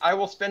right. I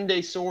will spend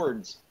a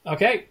swords.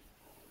 Okay.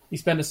 You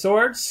spend a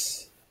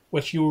swords,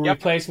 which you will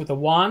replace with a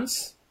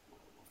wands.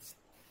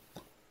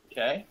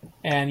 Okay.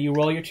 And you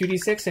roll your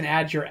 2d6 and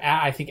add your,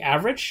 I think,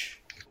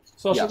 average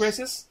social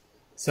graces.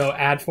 So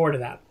add 4 to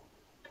that.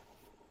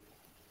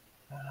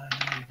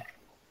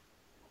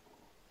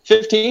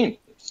 15.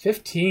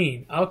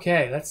 15.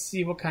 Okay, let's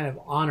see what kind of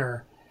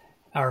honor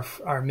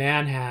our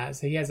man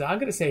has. He has, I'm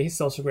going to say his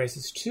social grace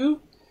is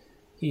 2.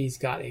 He's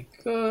got a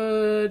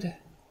good...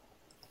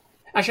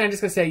 Actually, I'm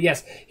just going to say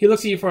yes. He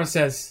looks at you and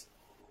says,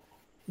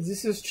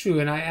 "This is true,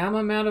 and I am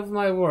a man of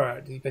my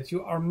word, but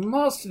you are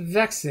most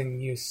vexing,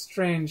 you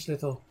strange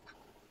little...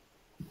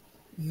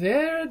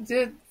 Where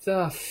did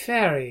the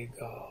fairy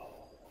go?"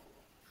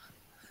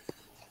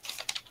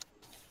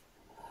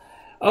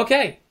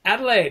 Okay,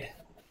 Adelaide.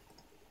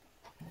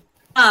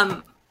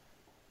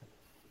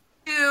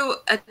 To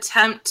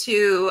attempt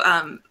to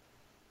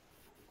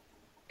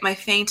my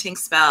fainting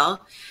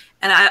spell,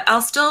 and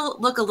I'll still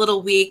look a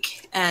little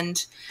weak,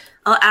 and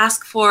I'll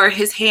ask for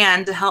his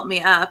hand to help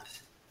me up.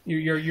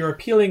 You're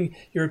appealing.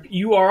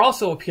 You are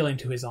also appealing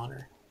to his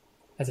honor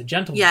as a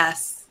gentleman.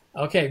 Yes.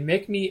 Okay,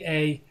 make me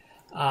a.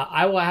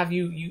 I will have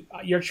you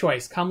your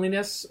choice: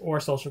 comeliness or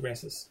social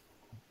graces.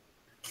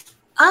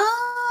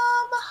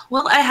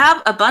 Well, I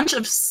have a bunch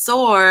of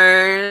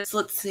swords.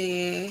 Let's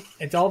see.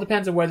 It all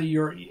depends on whether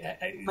you're.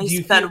 I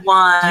spend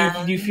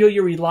one. Do you feel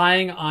you're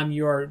relying on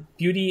your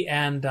beauty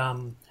and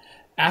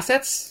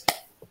assets,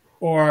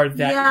 or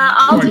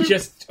that,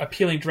 just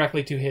appealing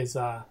directly to his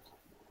honor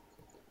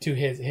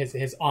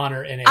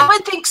in a? I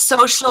would think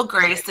social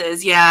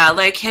graces. Yeah,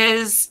 like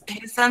his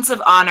sense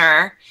of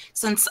honor.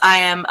 Since I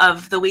am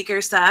of the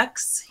weaker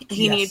sex,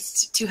 he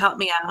needs to help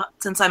me out.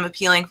 Since I'm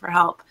appealing for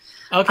help.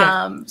 Okay.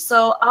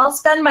 So I'll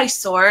spend my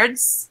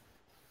swords.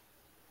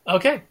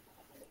 Okay.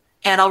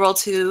 And I'll roll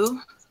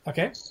 2.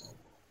 Okay.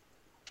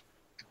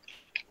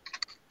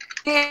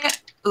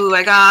 Ooh,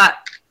 I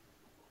got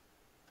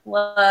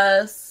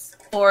plus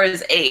 4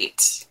 is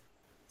 8.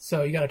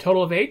 So you got a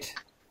total of 8?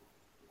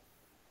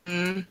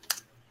 Mm.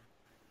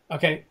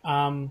 Okay.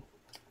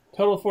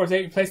 Total of 4 is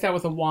 8. You place that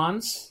with a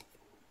wands.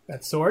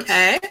 That's swords.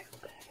 Okay.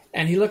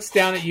 And he looks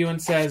down at you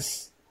and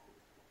says...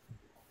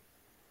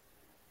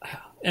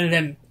 And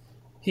then...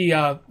 He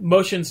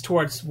motions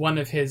towards one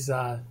of his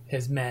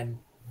men,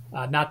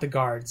 not the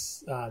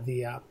guards,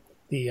 the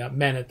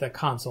men at the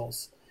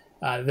consoles.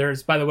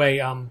 There's, by the way,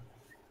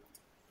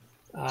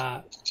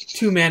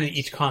 2 men in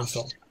each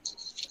console,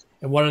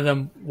 and one of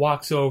them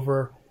walks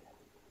over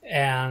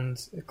and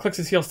clicks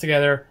his heels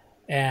together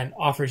and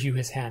offers you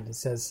his hand and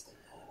says,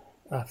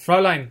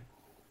 "Fräulein,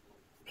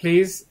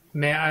 please,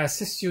 may I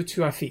assist you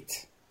to our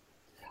feet?"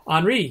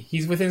 Henri,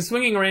 he's within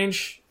swinging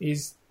range.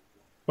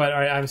 But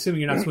I'm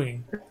assuming you're not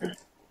swinging.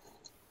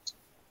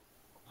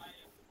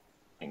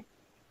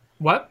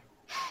 What?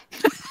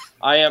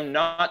 I am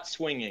not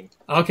swinging.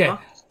 Okay.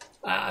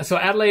 So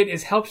Adelaide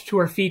is helped to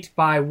her feet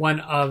by one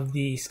of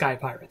the Sky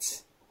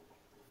Pirates.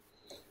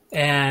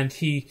 And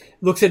he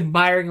looks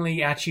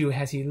admiringly at you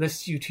as he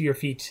lifts you to your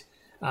feet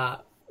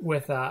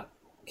with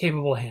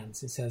capable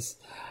hands. He says,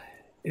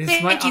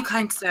 "Thank you,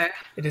 kind sir.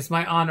 It is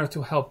my honor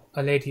to help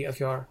a lady of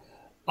your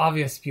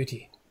obvious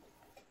beauty."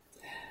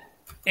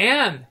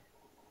 Anne!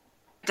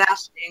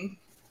 Dashing.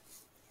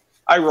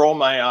 I roll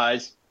my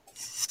eyes.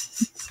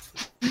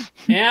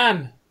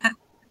 Anne,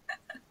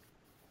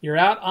 you're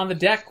out on the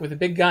deck with a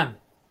big gun.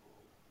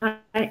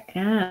 I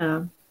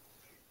am.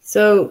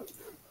 So,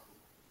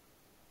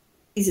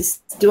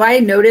 do I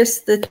notice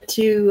the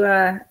 2?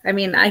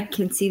 I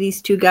can see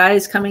these 2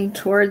 guys coming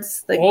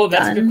towards the gun. Oh,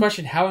 that's a good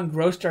question. How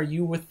engrossed are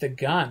you with the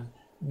gun?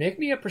 Make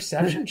me a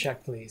perception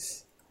check,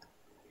 please.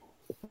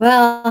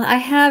 Well, I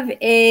have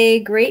a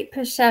great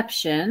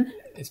perception.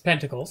 It's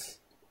pentacles.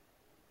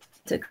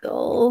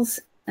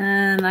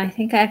 And I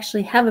think I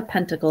actually have a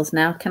pentacles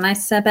now. Can I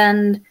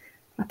spend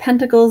a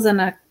pentacles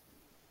and a...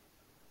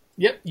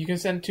 Yep, you can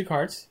send 2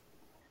 cards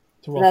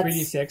to roll That's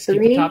 3d6. 3.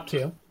 Keep the top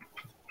 2.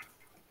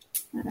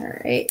 All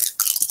right.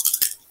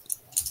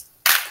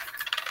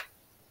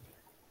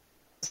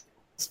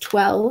 It's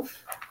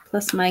 12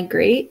 plus my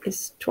great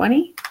is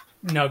 20.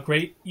 No,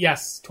 great.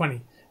 Yes,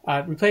 20.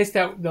 Replace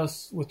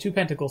those with 2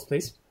 pentacles,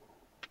 please.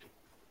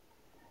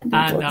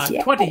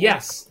 And 20,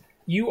 yes.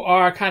 You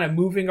are kind of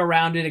moving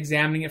around it,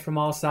 examining it from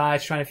all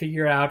sides, trying to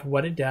figure out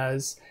what it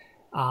does.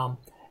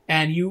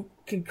 And you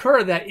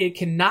concur that it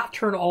cannot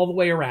turn all the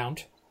way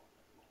around.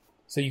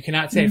 So you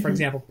cannot say, for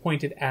example,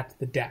 point it at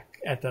the deck,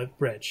 at the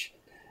bridge.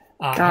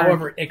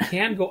 However, it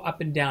can go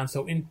up and down.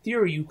 So in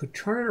theory, you could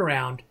turn it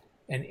around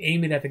and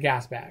aim it at the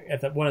gas bag,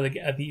 at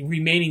the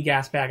remaining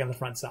gas bag on the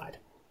front side.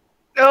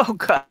 Oh,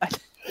 God.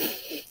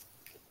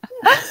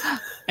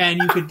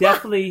 And you could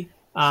definitely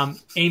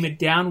aim it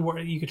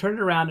downward. You could turn it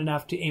around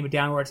enough to aim it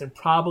downwards and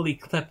probably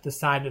clip the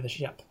side of the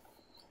ship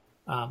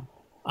on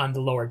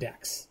the lower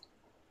decks.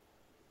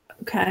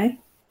 Okay.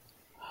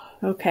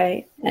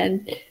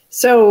 And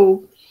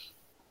so,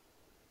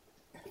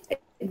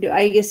 do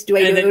I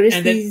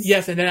notice these?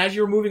 Yes, and then as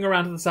you're moving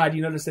around to the side,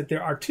 you notice that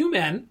there are 2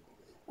 men,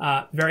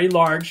 very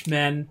large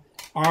men,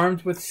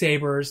 armed with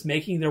sabers,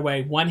 making their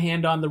way, one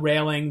hand on the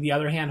railing, the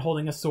other hand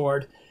holding a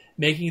sword,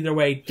 making their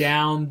way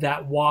down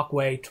that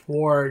walkway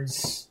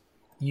towards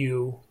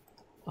you.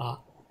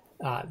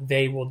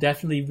 They will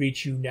definitely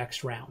reach you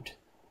next round.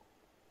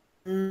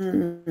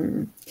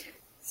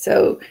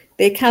 So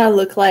they kind of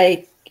look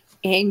like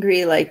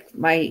angry, like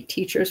my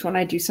teachers when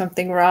I do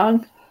something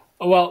wrong.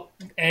 Well,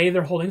 A,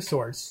 they're holding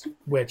swords,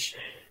 which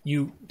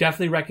you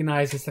definitely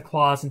recognize as the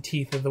claws and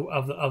teeth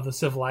of the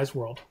civilized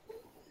world.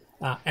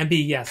 And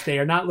B, yes, they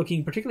are not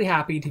looking particularly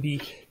happy to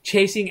be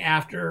chasing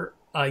after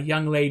a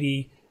young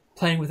lady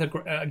playing with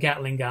a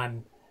Gatling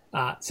gun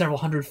several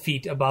hundred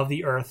feet above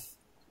the earth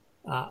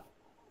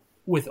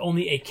with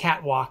only a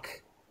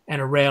catwalk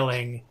and a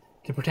railing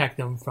to protect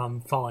them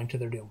from falling to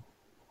their doom.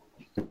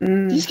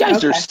 These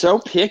guys are so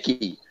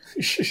picky.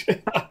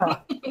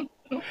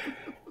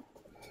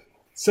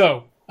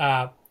 So,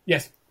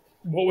 yes,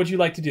 what would you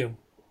like to do?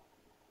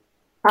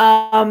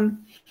 Well,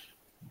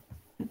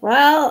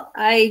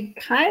 I'd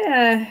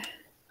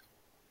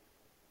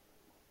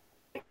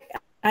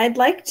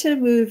like to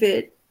move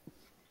it.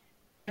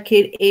 I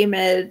could aim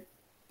it,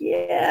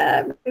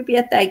 maybe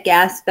at that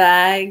gas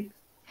bag.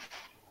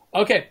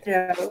 Okay.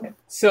 Yeah.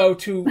 So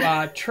to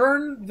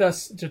turn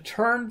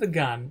the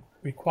gun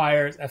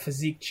requires a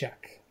physique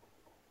check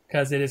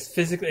because it is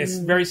physically, it's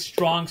very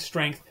strong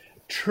strength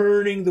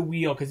turning the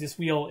wheel, because this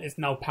wheel is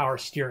no power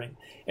steering.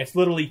 It's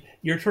literally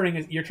you're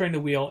turning the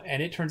wheel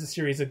and it turns a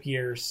series of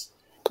gears,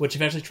 which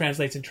eventually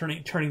translates in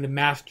turning the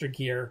master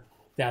gear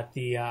that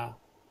the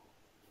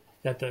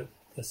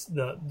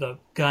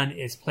gun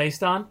is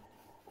placed on.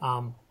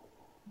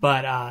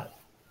 But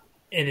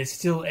it is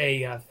still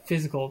a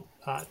physical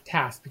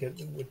task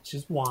which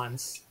is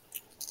wands.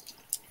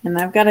 And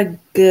I've got a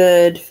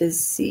good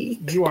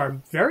physique. You are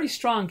very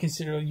strong,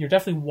 considering you're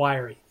definitely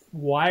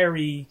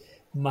wiry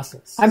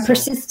muscles. I'm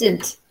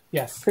persistent.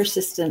 Yes.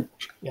 Persistent.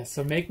 Yes.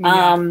 So make me.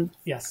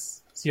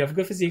 Yes. So you have a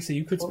good physique, so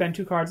you could spend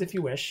 2 cards if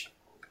you wish.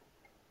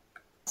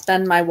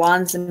 Spend my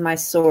wands and my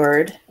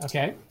sword.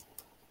 Okay.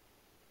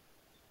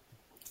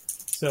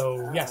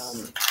 So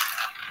yes.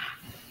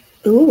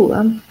 Ooh,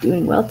 I'm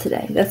doing well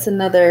today. That's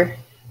another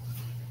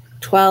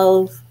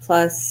 12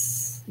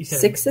 plus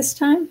 6 this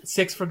time.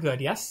 6 for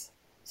good. Yes.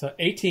 So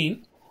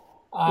 18.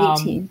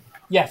 18.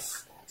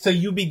 Yes. So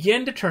you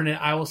begin to turn it.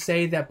 I will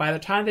say that by the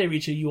time they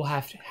reach you, you will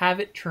have to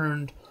have it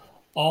turned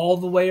all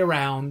the way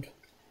around.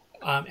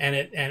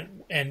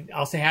 And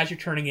I'll say as you're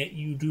turning it,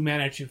 you do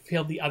manage to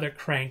feel the other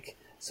crank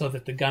so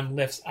that the gun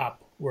lifts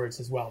upwards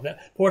as well.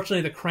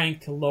 Fortunately, the crank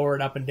to lower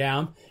it up and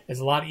down is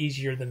a lot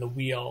easier than the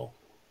wheel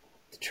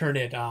to turn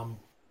it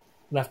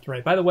left to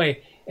right. By the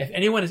way, if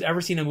anyone has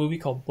ever seen a movie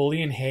called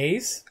Bully and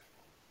Hayes,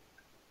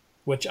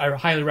 which I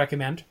highly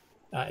recommend,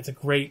 it's a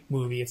great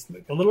movie. It's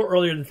a little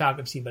earlier than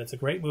Falcon Scene, but it's a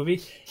great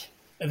movie.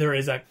 There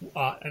is an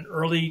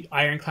early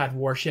ironclad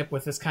warship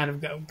with this kind of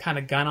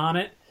gun on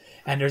it,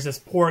 and there's this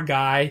poor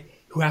guy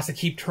who has to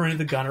keep turning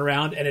the gun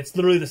around, and it's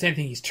literally the same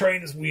thing. He's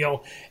turning this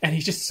wheel, and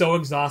he's just so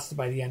exhausted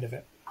by the end of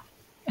it.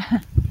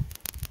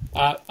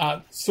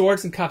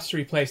 Swords and cups to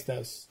replace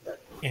those,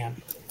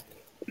 Anne.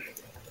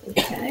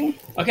 Okay.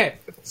 Okay,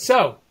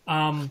 so,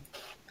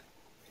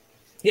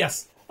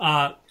 yes,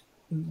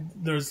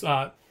 there's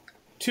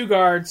 2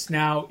 guards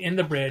now in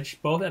the bridge,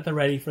 both at the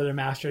ready for their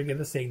master to give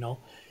the signal.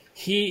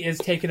 He is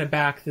taken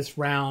aback this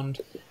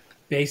round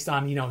based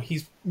on,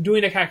 he's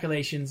doing the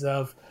calculations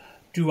of,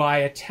 do I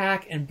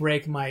attack and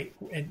break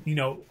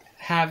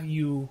have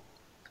you,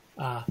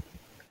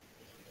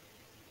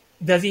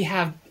 does he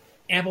have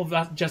ample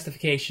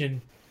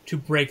justification to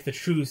break the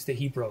truce that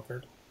he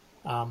brokered?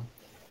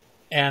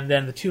 And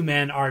then the 2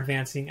 men are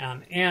advancing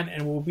on Anne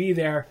and will be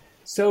there.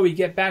 So we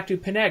get back to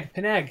Peneg.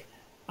 Peneg,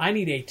 I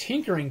need a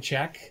tinkering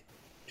check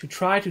to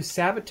try to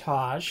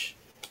sabotage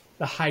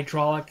the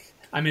hydraulic.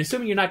 I'm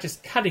assuming you're not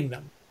just cutting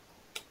them.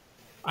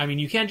 I mean,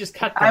 you can't just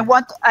cut them. I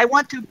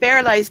want to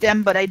paralyze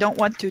them, but I don't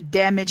want to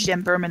damage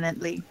them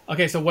permanently.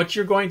 Okay, so what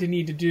you're going to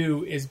need to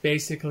do is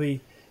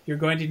basically you're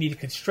going to need to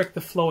constrict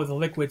the flow of the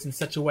liquids in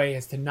such a way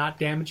as to not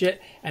damage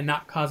it and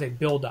not cause a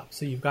buildup.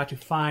 So you've got to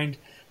find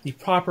the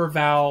proper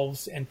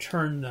valves and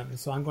turn them.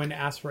 So I'm going to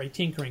ask for a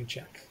tinkering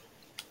check.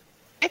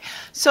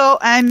 So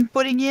I'm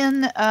putting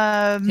in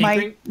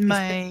my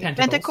Pentacles.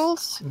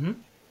 pentacles. Mm-hmm.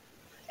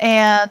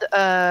 And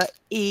I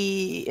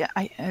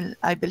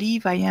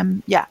believe I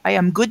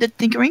am good at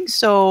tinkering,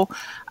 so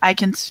I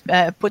can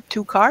put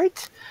 2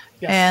 cards,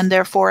 Yes. and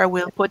therefore I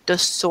will put the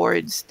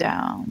swords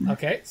down.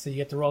 Okay, so you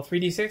get to roll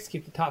 3d6,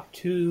 keep the top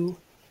 2,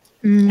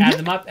 Mhm. add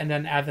them up, and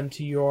then add them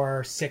to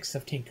your 6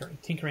 of tinkering.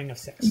 Tinkering of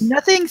 6.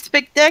 Nothing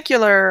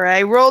spectacular.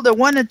 I rolled a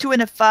 1, a 2,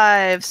 and a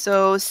 5,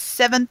 so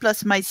 7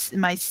 plus my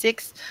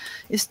 6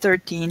 is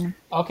 13.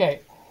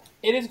 Okay,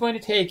 it is going to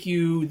take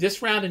you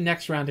this round and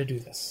next round to do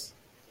this.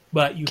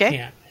 But you Okay.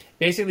 can.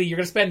 Basically, you're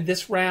going to spend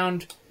this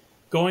round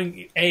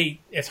going...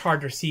 it's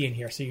hard to see in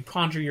here, so you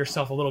conjure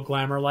yourself a little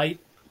glamour light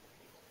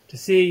to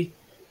see,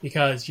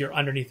 because you're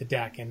underneath the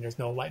deck and there's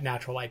no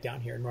natural light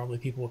down here. Normally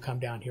people will come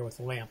down here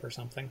with a lamp or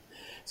something.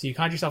 So you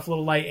conjure yourself a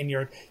little light, and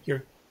you're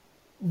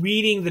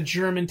reading the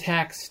German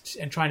text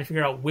and trying to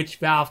figure out which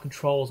valve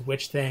controls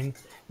which thing.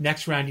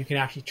 Next round, you can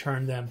actually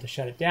turn them to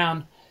shut it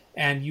down,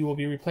 and you will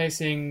be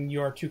replacing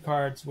your 2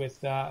 cards with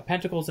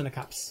pentacles and a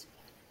cups.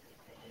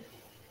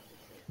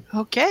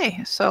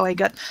 Okay, so I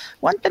got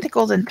 1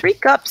 pentacles and 3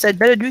 cups. I'd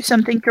better do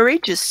something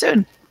courageous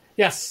soon.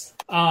 Yes.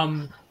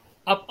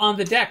 Up on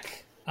the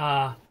deck,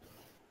 I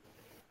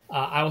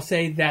will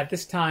say that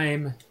this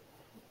time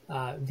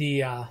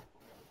the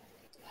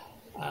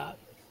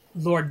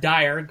Lord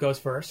Dyer goes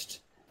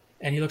first,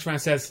 and he looks around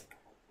and says,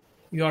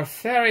 "Your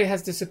fairy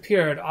has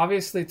disappeared,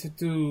 obviously to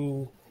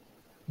do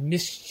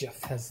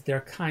mischief, as their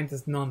kind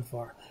is known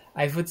for.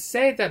 I would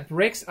say that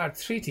breaks our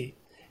treaty."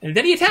 And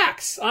then he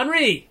attacks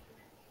Henri.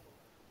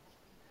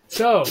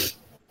 So,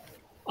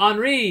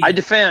 Henri, I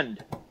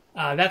defend.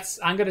 I'm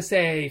going to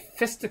say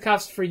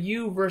fisticuffs for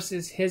you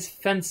versus his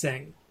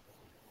fencing.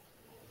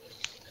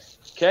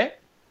 Okay.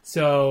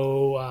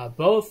 So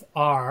both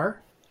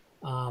are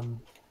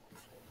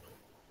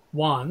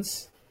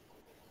wands.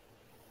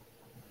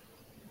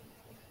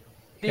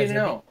 How do you Because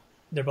know?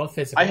 they're both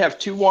physical. I have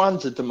 2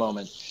 wands at the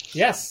moment.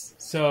 Yes.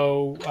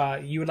 So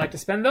you would like to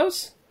spend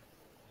those?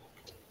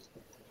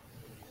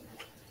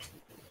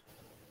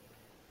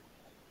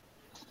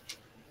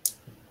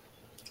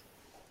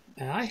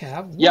 And I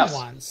have 1 Yes.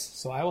 wands.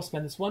 So I will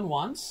spend this 1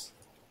 wands.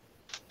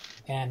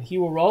 And he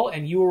will roll,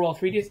 and you will roll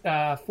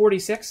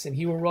 4d6, and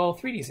he will roll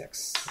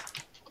 3d6.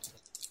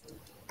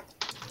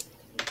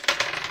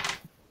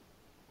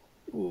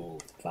 Ooh,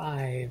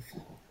 5.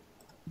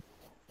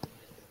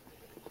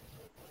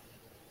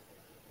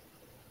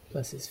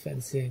 Plus his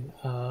fencing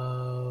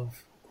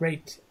of...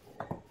 Great.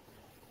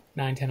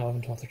 9, 10,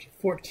 11, 12, 13,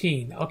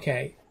 14.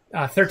 Okay.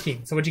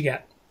 13. So what'd you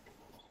get?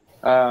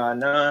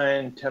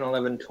 9, 10,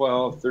 11,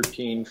 12,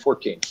 13,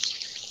 14.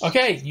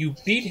 Okay, you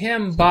beat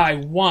him by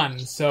 1.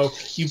 So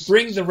you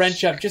bring the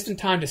wrench up just in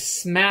time to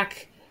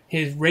smack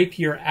his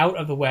rapier out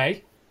of the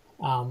way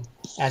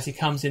as he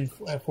comes in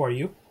for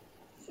you.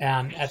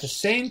 And at the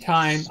same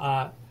time,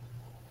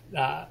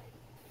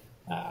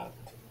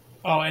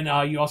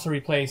 you also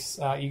replace,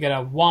 you get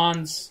a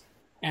wands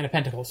and a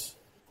pentacles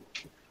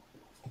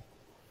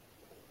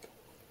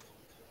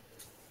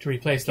to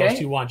replace those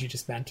 2 wands you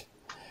just spent.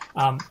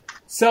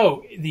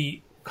 So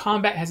the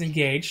combat has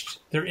engaged.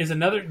 There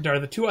are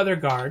the 2 other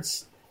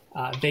guards.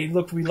 They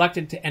look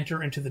reluctant to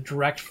enter into the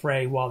direct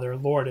fray while their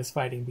lord is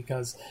fighting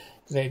because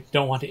they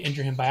don't want to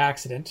injure him by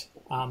accident.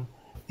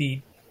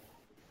 The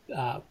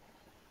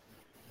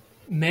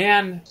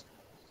man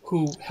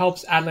who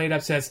helps Adelaide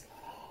up says,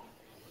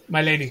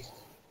 "My lady,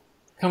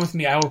 come with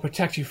me. I will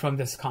protect you from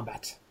this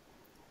combat."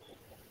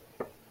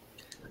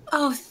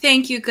 Oh,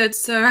 thank you, good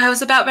sir. I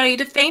was about ready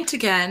to faint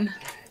again.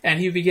 And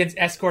he begins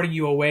escorting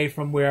you away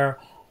from where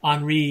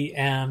Henri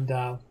and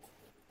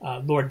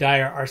Lord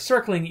Dyer are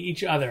circling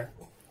each other.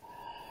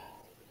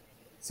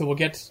 So we'll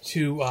get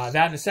to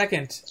that in a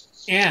second.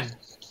 Anne,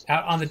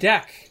 out on the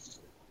deck,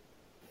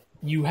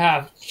 you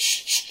are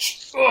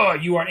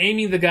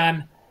aiming the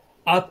gun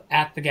up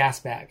at the gas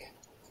bag.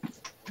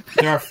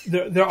 There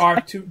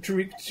are to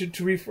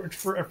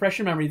refresh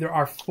your memory, there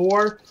are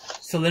 4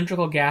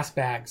 cylindrical gas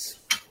bags,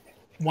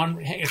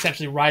 one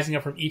essentially rising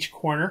up from each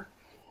corner,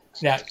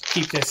 that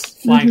keep this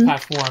flying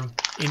platform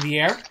in the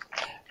air.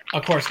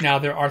 Of course, now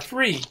there are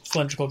 3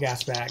 cylindrical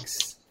gas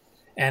bags,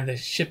 and the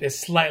ship is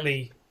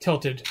slightly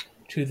tilted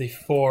to the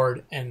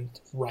forward and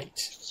right.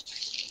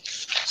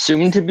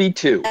 Soon to be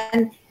 2.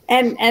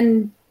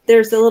 And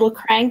there's a little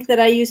crank that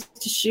I use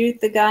to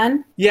shoot the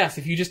gun. Yes,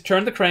 if you just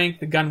turn the crank,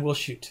 the gun will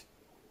shoot.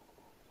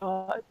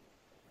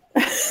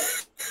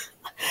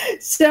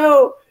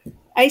 So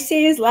I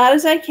say as loud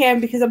as I can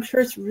because I'm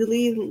sure it's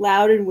really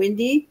loud and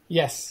windy.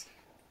 Yes.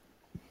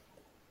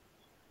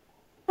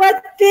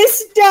 What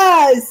this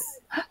does!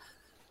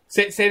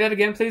 Say that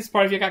again, please.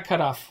 Part of you got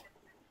cut off.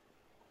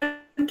 I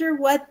wonder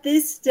what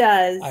this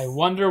does. I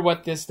wonder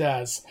what this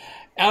does.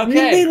 Okay.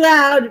 Really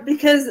loud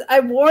because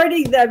I'm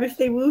warning them if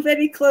they move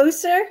any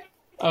closer.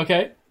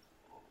 Okay.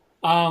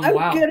 I'm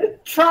Wow. gonna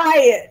try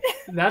it.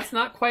 That's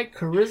not quite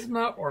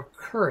charisma or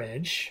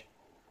courage.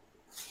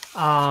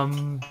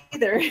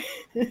 Either.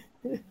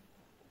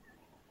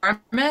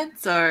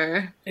 Performance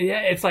or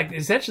Yeah, it's like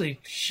essentially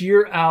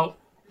sheer out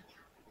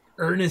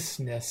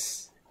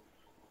earnestness.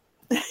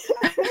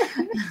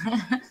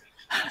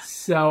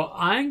 So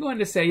I'm going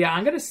to say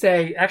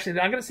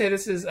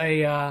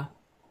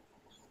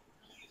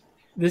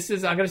this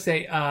is a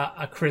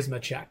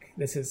charisma check.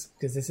 This is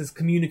because this is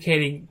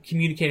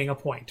communicating a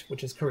point,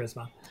 which is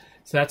charisma.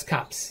 So that's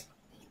cups.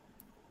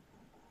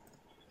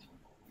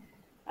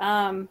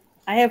 I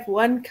have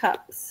 1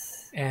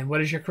 cups. And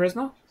what is your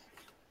charisma?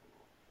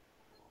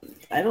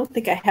 I don't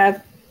think I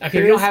have. Okay,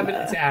 if you don't have it,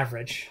 it's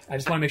average. I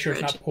just want to make sure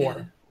it's not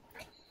poor.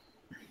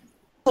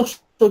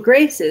 Social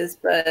graces,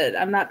 but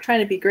I'm not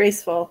trying to be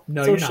graceful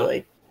socially. You're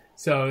not.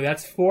 So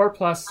that's 4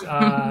 plus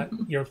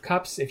your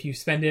cups if you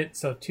spend it.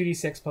 So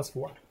 2d6 plus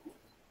 4.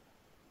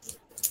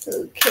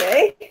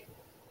 Okay.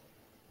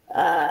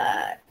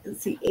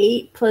 Let's see,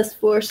 8 plus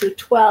 4, so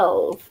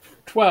 12.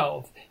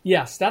 12.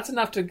 Yes, that's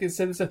enough to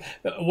say this. One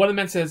of the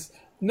men says,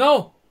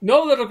 "No,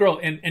 little girl,"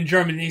 in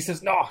German. And he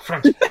says, "No,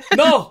 French.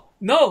 No,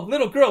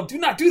 little girl, do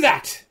not do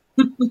that.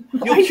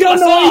 You'll kill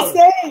us all.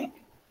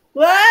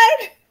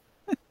 What?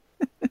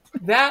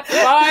 That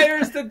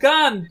fires the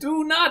gun.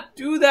 Do not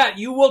do that.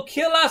 You will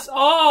kill us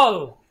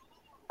all."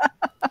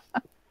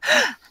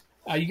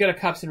 You get a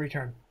cups in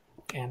return,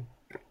 Anne.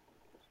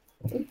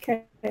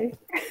 Okay.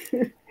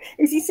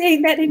 Is he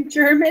saying that in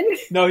German?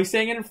 No, he's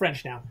saying it in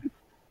French now.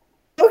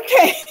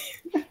 Okay.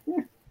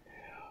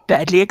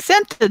 Badly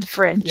accented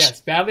French.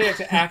 Yes, badly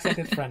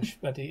accented French,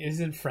 but it is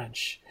in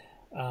French.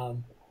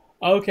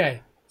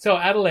 Okay, so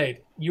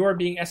Adelaide, you are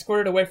being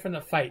escorted away from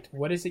the fight.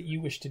 What is it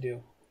you wish to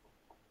do?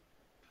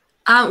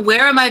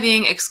 Where am I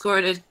being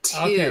escorted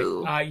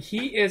to? Okay,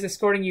 he is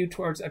escorting you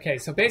towards... Okay,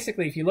 so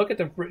basically, if you look at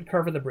the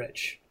curve of the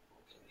bridge,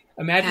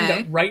 imagine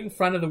that right in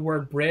front of the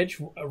word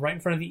bridge, right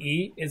in front of the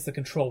E, is the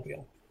control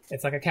wheel.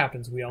 It's like a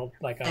captain's wheel,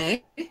 like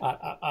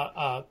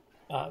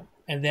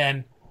and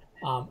then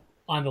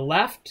on the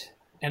left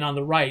and on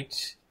the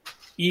right,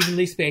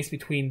 evenly spaced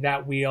between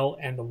that wheel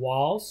and the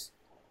walls,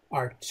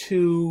 are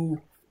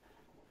 2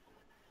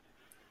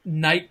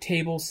 night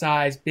table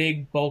size,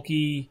 big,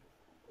 bulky,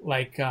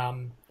 like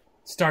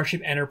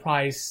Starship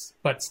Enterprise,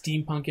 but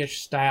steampunkish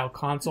style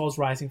consoles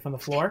rising from the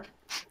floor.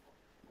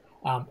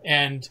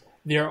 And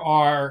there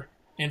are,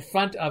 in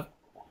front of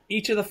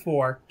each of the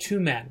 4, 2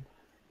 men.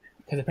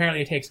 Because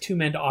apparently it takes 2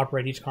 men to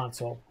operate each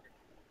console.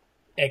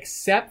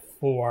 Except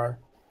for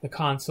the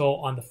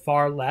console on the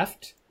far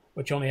left,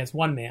 which only has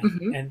 1 man.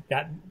 Mm-hmm. And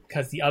that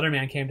because the other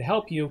man came to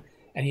help you,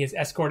 and he is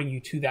escorting you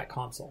to that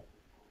console.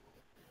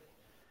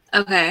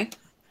 Okay.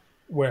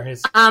 Where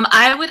his...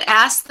 I would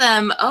ask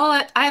them,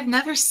 I've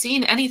never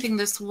seen anything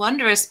this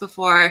wondrous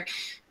before.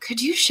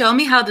 Could you show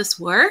me how this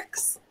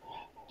works?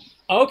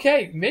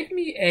 Okay, make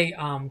me a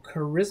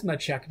charisma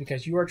check,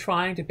 because you are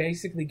trying to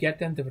basically get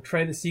them to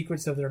betray the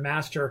secrets of their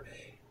master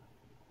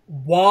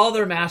while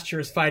their master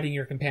is fighting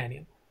your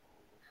companion.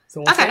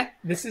 So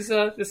this is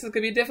going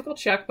to be a difficult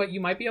check, but you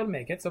might be able to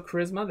make it. So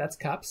charisma, that's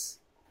cups.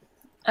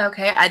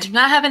 Okay, I do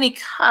not have any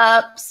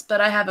cups,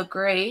 but I have a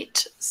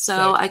grate,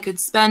 so I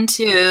could spend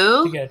 2.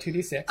 You get a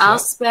 2d6. I'll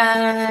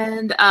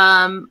spend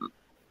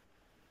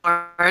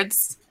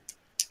words.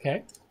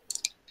 Okay.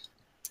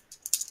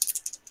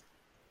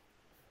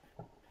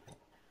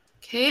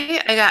 Okay,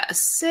 I got a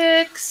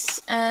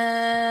 6,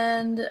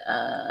 and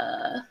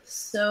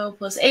so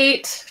plus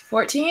 8,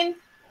 14.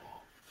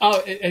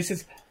 Oh, it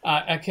says,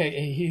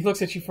 okay, he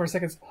looks at you for a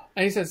second,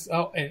 and he says,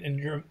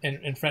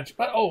 in French,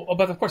 but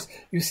of course,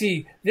 you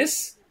see,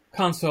 this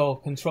console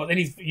control, and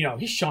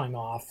he's showing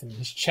off, and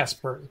his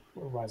chest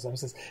rises up. He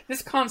says,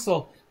 this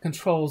console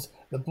controls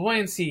the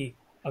buoyancy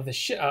of the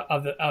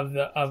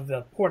of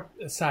the port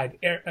side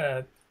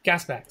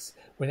gas bags.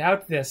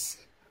 Without this,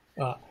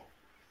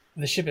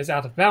 the ship is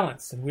out of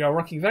balance, and we are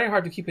working very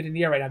hard to keep it in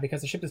the air right now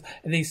because the ship is...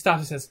 And then he stops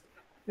and says,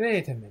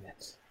 "Wait a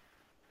minute.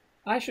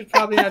 I should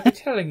probably not be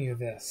telling you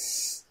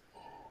this."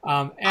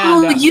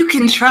 You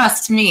can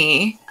trust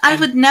me. I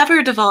would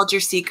never divulge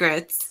your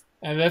secrets.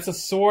 And that's a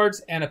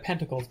swords and a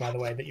pentacles, by the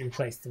way, that you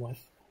replaced them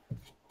with.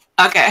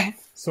 Okay.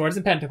 Swords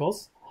and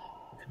pentacles.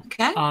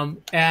 Okay.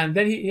 And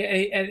then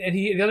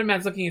the other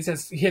man's looking and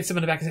says, he hits him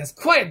in the back and says,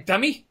 "Quiet,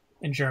 dummy,"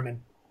 in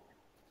German.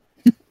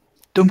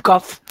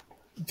 Dummkopf.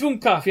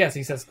 Dummkopf, yes,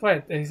 he says,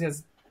 quiet. He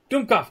says,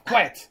 "Dummkopf,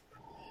 quiet."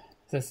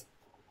 He says,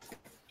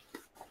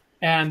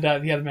 and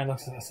the other man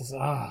looks at us and says,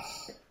 "Ah."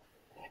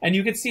 And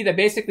you can see that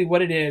basically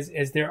what it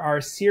is there are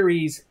a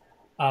series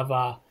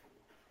of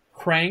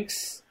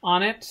cranks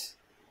on it.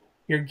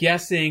 You're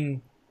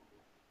guessing,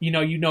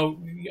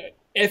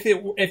 if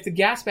the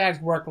gas bags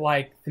work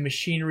like the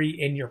machinery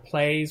in your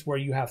plays, where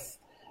you have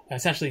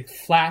essentially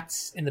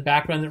flats in the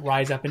background that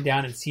rise up and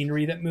down and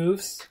scenery that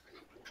moves,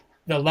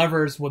 the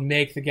levers will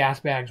make the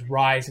gas bags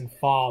rise and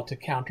fall to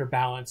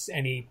counterbalance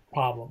any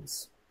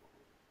problems.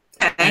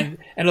 Okay. And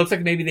it looks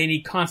like maybe they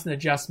need constant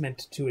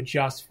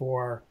adjust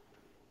for,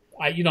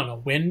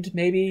 wind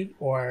maybe,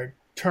 or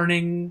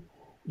turning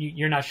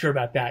you're not sure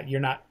about that. You're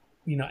not,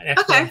 an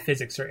expert in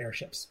physics or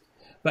airships.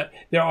 But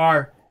there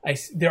are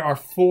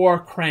 4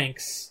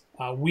 cranks,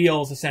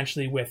 wheels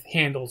essentially with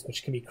handles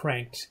which can be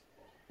cranked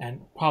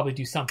and probably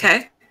do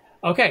something.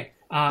 Okay.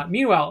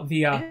 Meanwhile,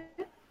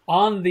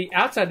 on the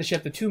outside of the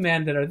ship, the 2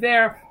 men that are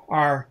there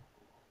are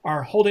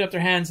holding up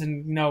their hands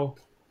and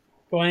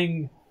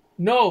going,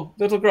 "No,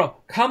 little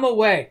girl, come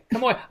away,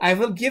 come away. I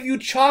will give you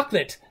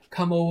chocolate.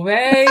 Come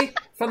away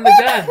from the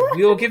gun.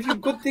 We will give you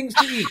good things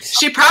to eat."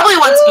 She probably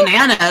wants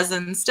bananas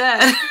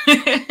instead.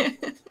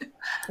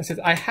 I said,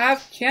 "I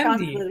have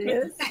candy,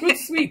 good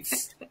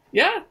sweets.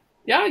 Yeah,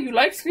 you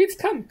like sweets?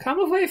 Come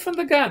away from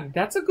the gun.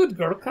 That's a good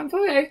girl. Come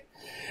away."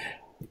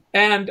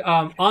 And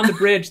on the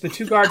bridge, the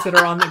 2 guards that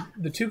are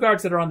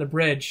on the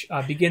bridge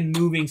begin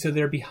moving, so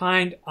they're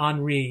behind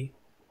Henri.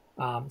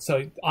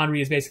 So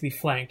Henri is basically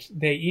flanked.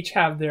 They each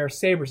have their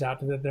sabers out.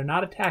 They're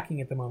not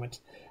attacking at the moment,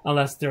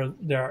 unless their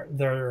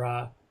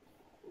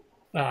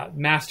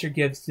master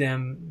gives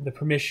them the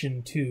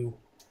permission to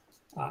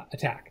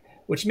attack,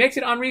 which makes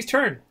it Henri's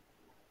turn.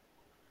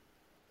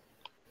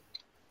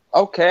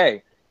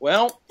 Okay.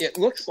 Well, it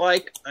looks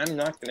like I'm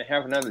not going to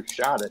have another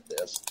shot at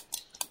this,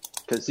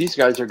 because these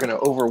guys are going to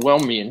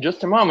overwhelm me in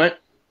just a moment.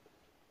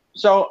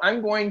 So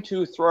I'm going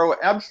to throw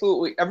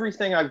absolutely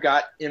everything I've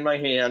got in my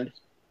hand.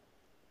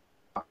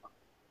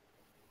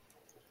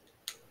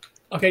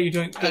 Okay, you're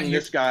doing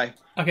this guy.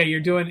 Okay,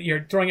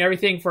 you're throwing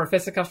everything for a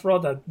fisticuffs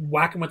roll to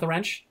whack him with the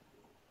wrench.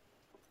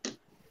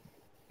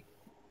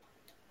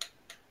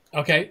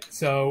 Okay,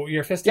 so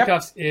your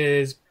fisticuffs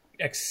is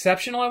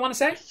exceptional, I want to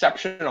say?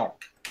 Exceptional.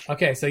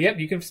 Okay, so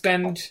you can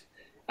spend...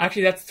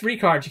 Actually, that's 3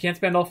 cards. You can't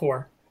spend all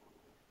 4.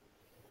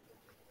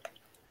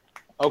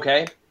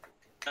 Okay.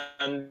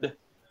 And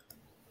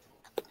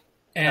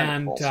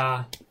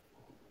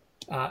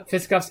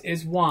fisticuffs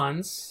is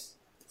wands,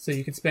 so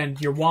you can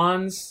spend your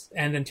wands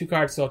and then 2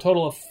 cards, so a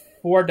total of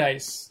 4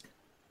 dice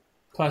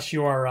plus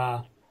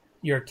your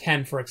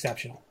 10 for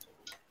exceptional.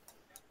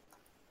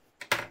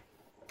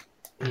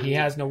 He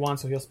has no wand,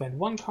 so he'll spend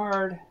 1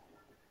 card.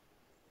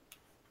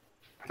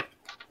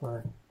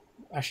 Or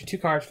actually 2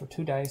 cards for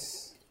 2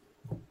 dice.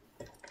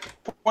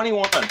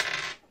 21.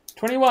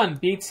 21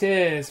 beats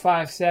his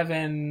 5,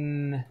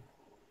 7,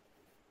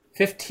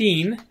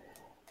 15,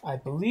 I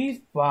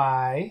believe,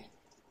 by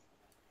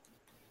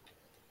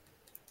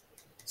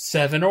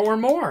 7 or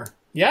more.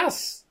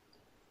 Yes.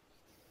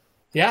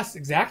 Yes,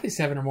 exactly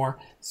 7 or more.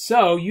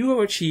 So you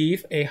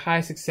achieve a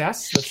high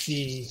success. Let's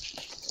see.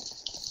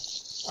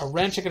 A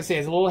wrench, I'm going to say,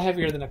 is a little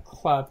heavier than a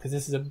club,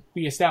 because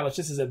we established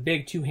this is a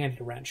big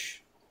 2-handed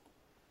wrench.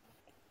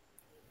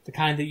 The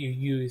kind that you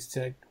use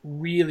to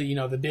really,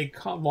 the big,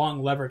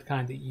 long levered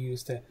kind that you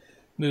use to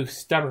move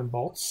stubborn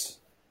bolts.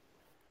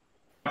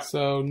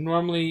 So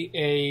normally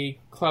a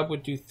club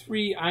would do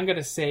 3. I'm going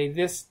to say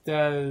this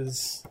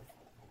does...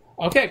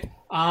 Okay.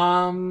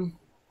 Let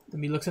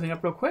me look something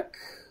up real quick.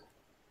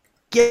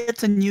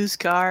 Get a used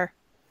car.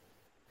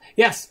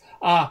 Yes.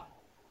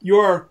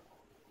 Your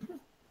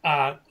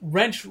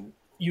wrench,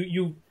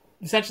 you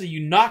essentially,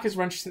 you knock his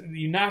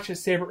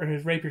saber or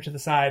his rapier to the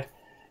side.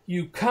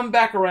 You come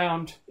back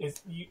around,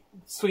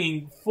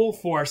 swinging full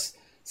force,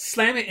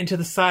 slam it into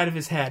the side of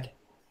his head,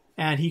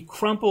 and he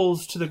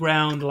crumples to the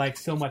ground like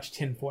so much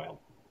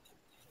tinfoil.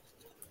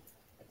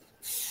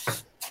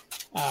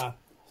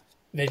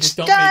 They just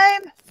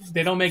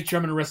don't make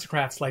German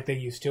aristocrats like they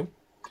used to.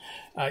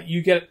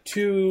 You get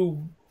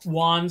 2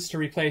 wands to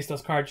replace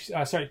those cards.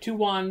 2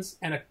 wands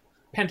and a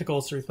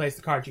pentacles to replace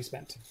the cards you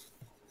spent.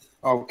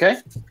 Okay.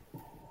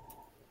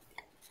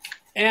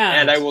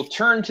 And I will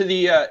turn to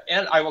the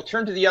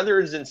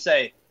others and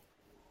say.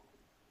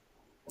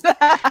 The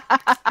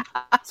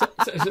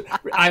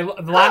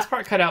last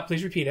part cut out.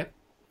 Please repeat it.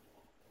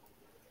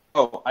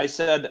 Oh, I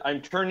said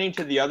I'm turning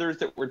to the others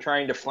that were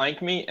trying to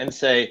flank me and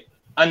say,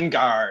 "En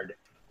garde."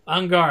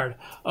 En garde.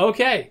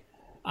 Okay.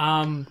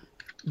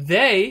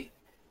 They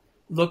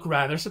look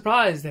rather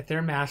surprised that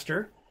their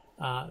master,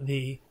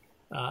 the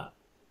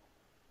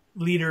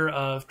leader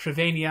of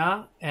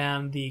Trevania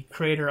and the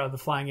creator of the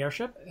flying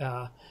airship,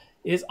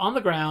 is on the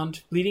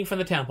ground, bleeding from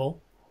the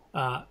temple,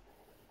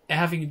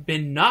 having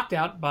been knocked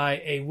out by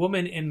a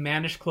woman in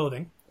mannish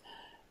clothing.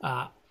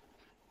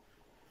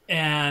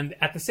 And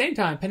at the same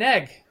time,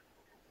 Peneg,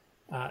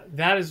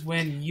 that is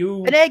when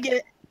you...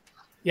 Peneg,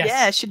 yes.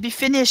 Yeah, should be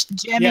finished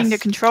jamming the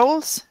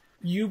controls.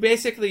 You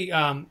basically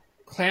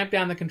clamp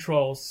down the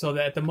controls so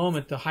that at the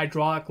moment the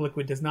hydraulic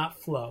liquid does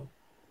not flow.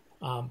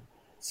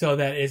 So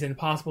that it is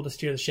impossible to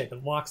steer the ship.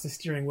 It locks the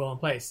steering wheel in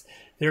place.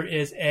 There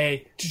is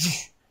a...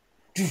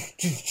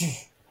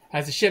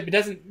 as the ship, it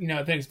doesn't,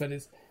 things, but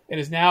it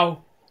is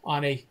now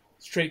on a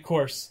straight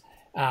course.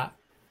 At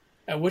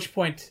which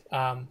point,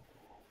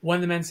 one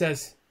of the men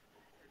says,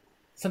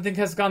 "Something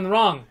has gone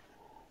wrong.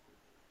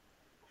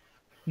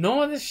 No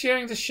one is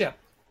steering the ship."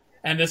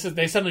 And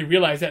they suddenly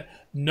realize that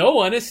no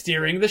one is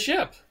steering the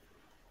ship.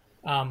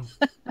 And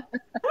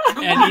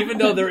even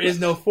though there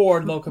is no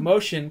forward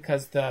locomotion,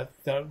 because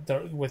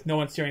with no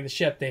one steering the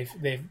ship,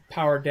 they've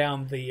powered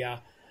down the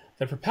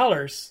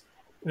propellers.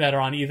 that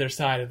are on either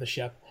side of the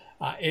ship.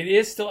 It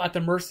is still at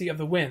the mercy of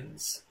the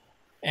winds,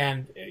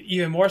 and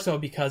even more so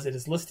because it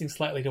is listing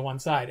slightly to one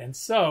side. And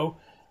so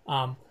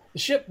the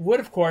ship would,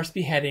 of course,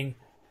 be heading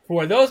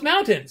for those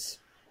mountains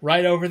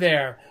right over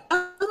there.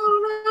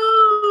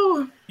 Oh,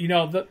 no. You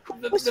know,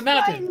 the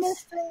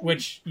mountains,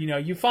 which, you know,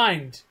 you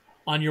find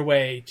on your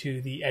way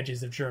to the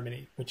edges of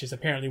Germany, which is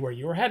apparently where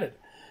you were headed.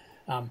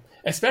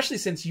 Especially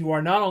since you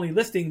are not only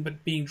listing,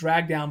 but being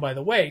dragged down by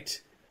the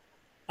weight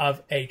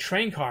of a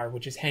train car,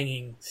 which is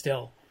hanging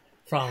still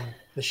from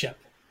the ship.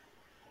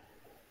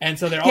 And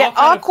so they're all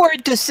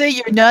awkward to say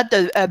you're not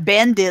a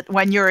bandit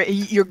when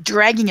you're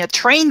dragging a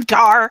train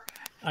car.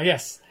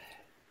 Yes.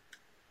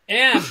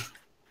 And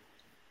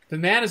the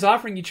man is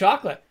offering you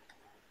chocolate.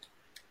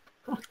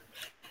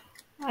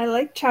 I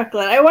like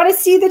chocolate. I want to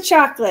see the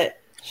chocolate.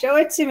 Show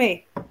it to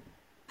me.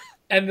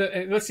 And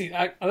let's see.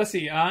 I'm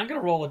going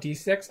to roll a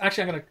d6.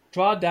 Actually, I'm going to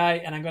draw a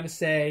die, and I'm going to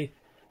say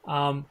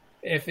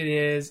if it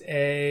is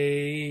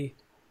a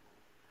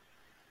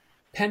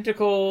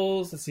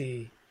pentacles, let's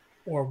see,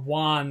 or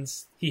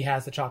wands, he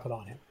has the chocolate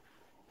on him.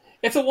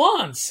 It's a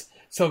wands.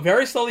 So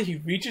very slowly he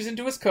reaches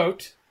into his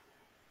coat,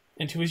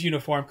 into his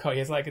uniform coat. He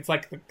has it's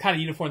like the kind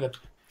of uniform that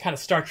kind of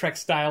Star Trek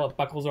style. It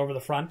buckles over the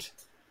front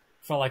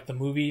for like the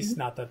movies,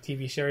 not the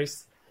TV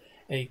series.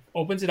 And he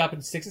opens it up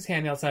and sticks his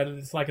hand outside, and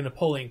it's like a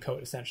Napoleon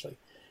coat, essentially.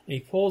 And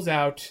he pulls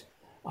out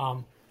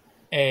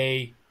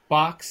a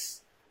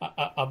box,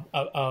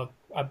 a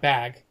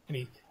bag, and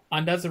he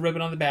undoes the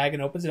ribbon on the bag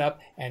and opens it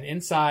up. And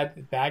inside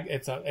the bag,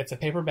 it's a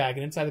paper bag,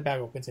 and inside the bag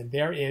opens, and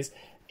there is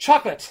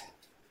chocolate.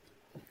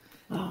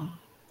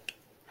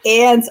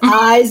 Anne's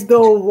eyes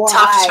go wide.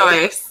 Tough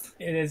choice.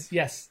 It is,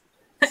 yes.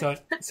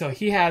 So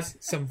he has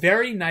some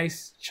very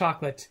nice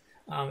chocolate.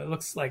 It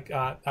looks like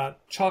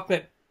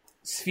chocolate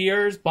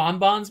spheres,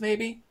 bonbons,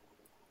 maybe.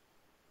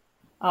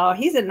 Oh,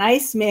 he's a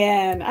nice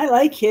man. I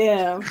like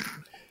him.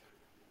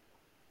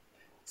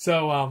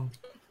 So,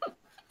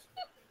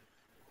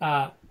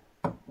 are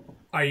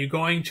you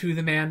going to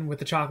the man with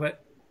the chocolate?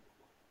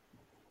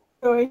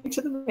 Going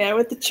to the man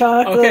with the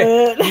chocolate.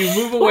 Okay,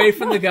 you move away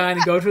from the guy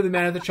and go to the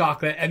man with the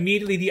chocolate.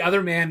 Immediately, the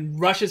other man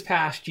rushes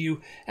past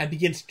you and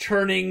begins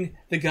turning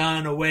the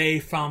gun away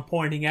from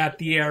pointing at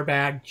the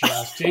airbag,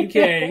 just in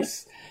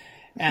case.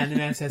 And the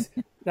man says,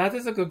 "That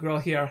is a good girl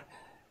here.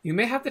 You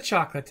may have the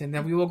chocolate, and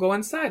then we will go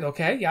inside,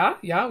 okay?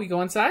 Yeah, we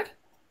go inside?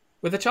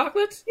 With the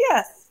chocolate?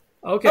 Yes.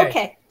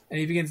 Okay. And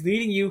he begins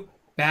leading you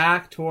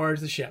back towards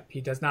the ship.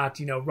 He does not,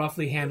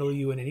 roughly handle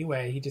you in any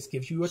way. He just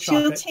gives you a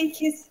chocolate.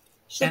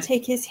 She'll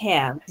take his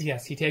hand.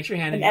 Yes, he takes your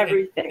hand. And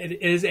everything. It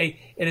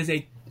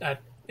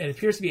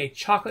appears to be a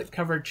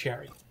chocolate-covered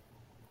cherry.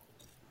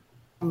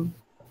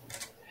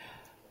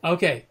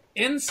 Okay,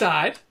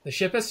 inside, the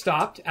ship has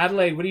stopped.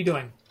 Adelaide, what are you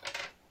doing?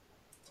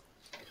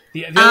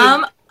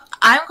 I'm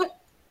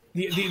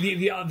The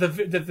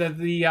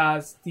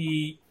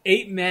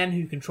 8 men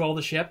who control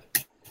the ship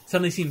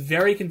suddenly seem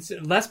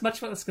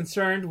much less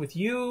concerned with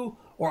you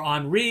or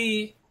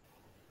Henri,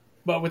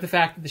 but with the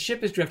fact that the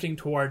ship is drifting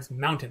towards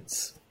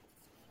mountains.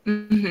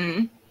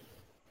 Mm-hmm.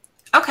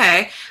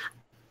 Okay.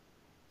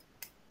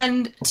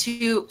 And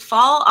to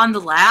fall on the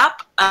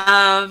lap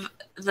of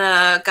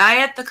the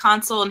guy at the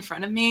console in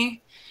front of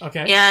me.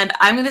 Okay. And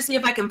I'm going to see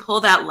if I can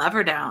pull that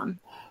lever down.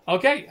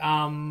 Okay.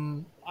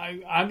 I'm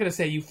going to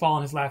say you fall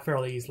on his lap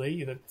fairly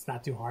easily. It's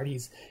not too hard.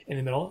 He's in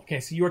the middle.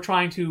 Okay, so you're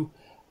trying to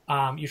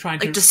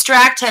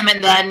distract him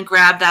and then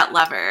grab that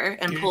lever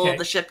and pull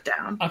the ship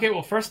down. Okay,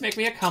 well, first make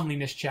me a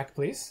comeliness check,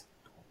 please.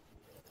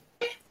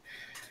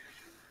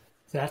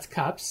 So that's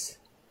cups.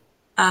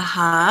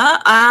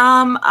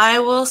 I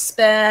will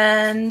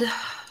spend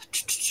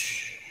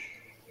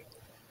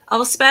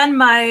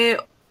my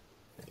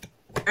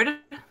word.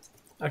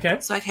 Okay.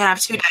 So I can have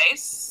 2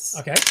 dice.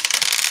 Okay.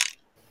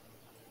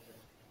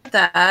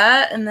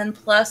 That, and then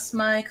plus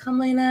my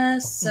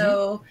comeliness,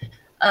 so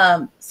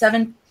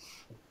 7.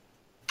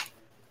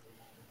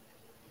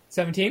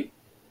 17?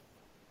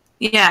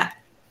 Yeah.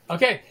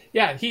 Okay.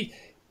 Yeah,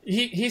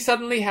 he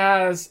suddenly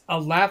has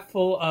a lap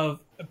full of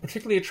a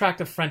particularly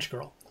attractive French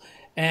girl.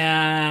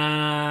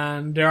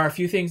 And there are a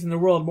few things in the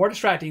world more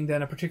distracting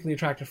than a particularly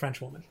attractive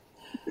French woman.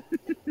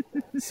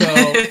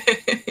 So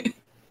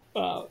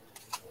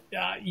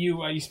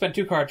you spent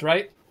 2 cards,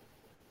 right?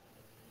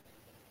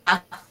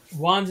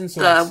 Wands and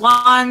swords. The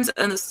wands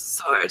and the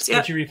swords, yeah.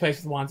 Which you replace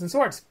with wands and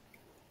swords.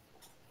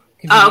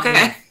 Oh,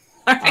 okay.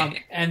 All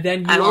right. And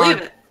then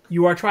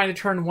you are trying to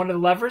turn one of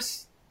the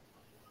levers?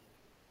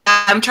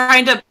 I'm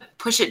trying to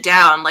push it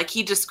down. Like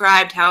he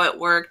described how it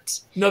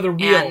worked. No, they're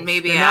wheels. And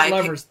maybe they're not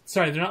levers.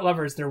 Sorry, they're not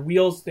levers. They're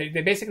wheels. They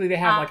basically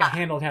have like a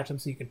handle attached to them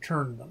so you can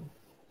turn them.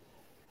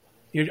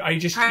 You're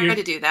trying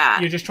to do that.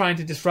 You're just trying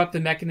to disrupt the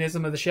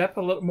mechanism of the ship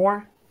a little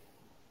more?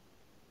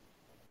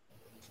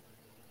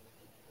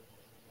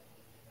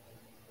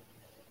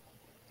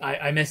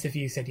 I missed if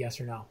you said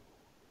yes or no.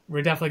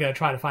 We're definitely going to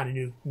try to find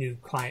a new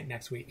client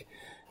next week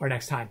or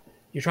next time.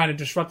 You're trying to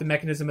disrupt the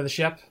mechanism of the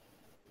ship?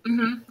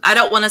 Mm-hmm. I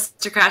don't want us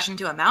to crash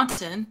into a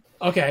mountain.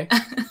 Okay.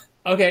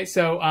 Okay,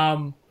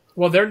 so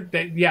Well,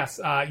 yes,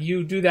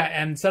 you do that,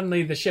 and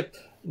suddenly the ship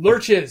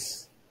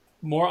lurches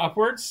more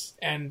upwards,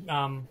 and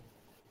now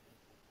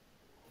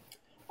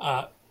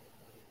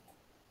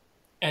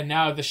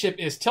the ship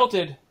is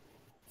tilted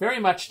very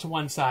much to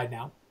one side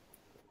now,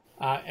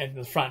 at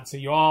the front. So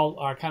you all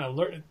are kind of,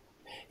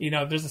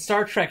 there's a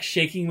Star Trek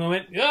shaking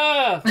moment.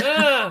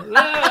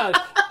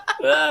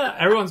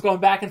 Everyone's going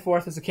back and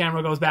forth as the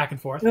camera goes back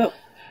and forth. No,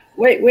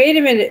 wait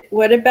a minute.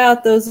 What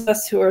about those of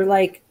us who are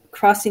like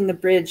crossing the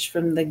bridge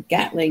from the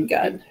Gatling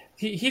gun?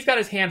 He's got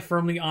his hand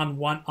firmly on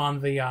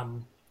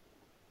the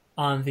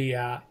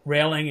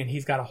railing, and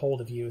he's got a hold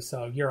of you,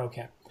 so you're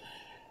okay.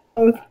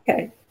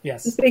 Okay.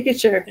 Yes. Just making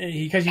sure.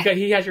 Because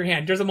he has your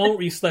hand. There's a moment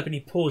where you slip, and he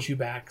pulls you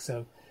back.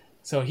 So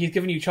he's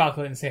giving you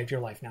chocolate and saved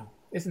your life now.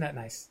 Isn't that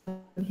nice?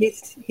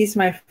 He's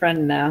my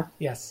friend now.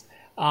 Yes.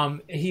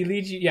 He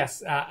leads you.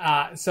 Yes.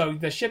 So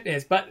the ship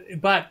is, but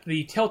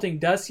the tilting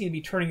does seem to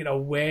be turning it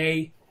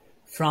away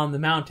from the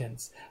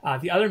mountains.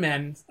 The other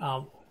men,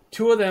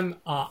 two of them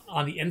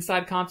on the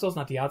inside consoles,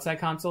 not the outside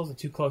consoles.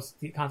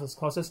 The consoles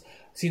closest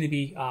seem to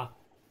be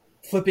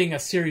flipping a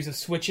series of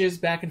switches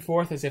back and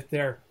forth as if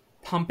they're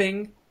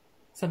pumping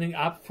something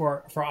up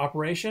for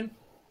operation,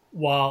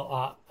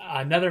 while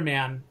another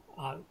man,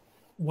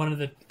 one of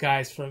the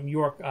guys from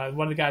York,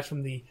 one of the guys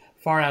from the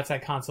far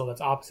outside console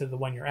that's opposite the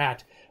one you're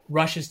at,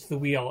 rushes to the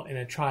wheel and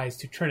it tries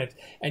to turn it,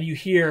 and you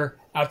hear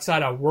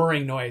outside a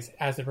whirring noise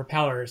as the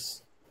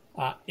propellers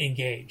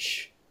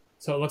engage.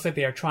 So it looks like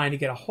they are trying to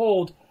get a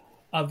hold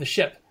of the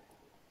ship.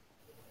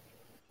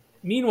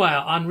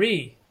 Meanwhile,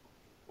 Henri,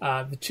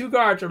 the two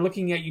guards are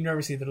looking at you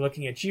nervously. They're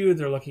looking at you,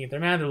 they're looking at their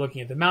man, they're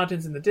looking at the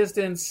mountains in the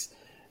distance.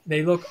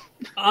 They look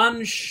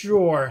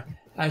unsure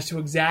as to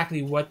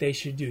exactly what they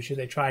should do. Should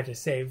they try to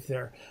save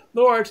their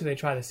lord? Should they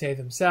try to save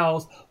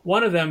themselves?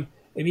 One of them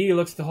immediately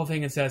looks at the whole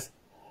thing and says,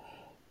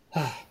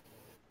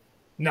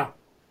 no.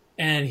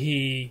 And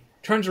he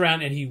turns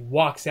around and he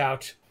walks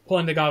out,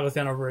 pulling the goggles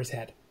down over his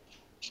head.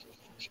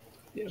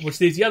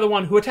 Which leaves the other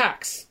one who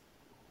attacks.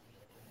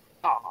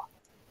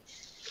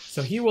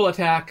 So he will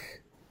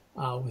attack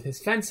with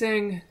his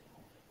fencing.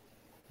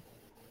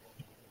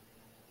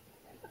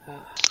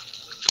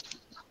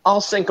 I'll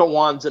sink a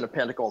wands and a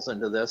pentacles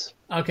into this.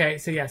 Okay,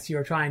 so yes,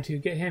 you're trying to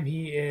get him.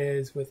 He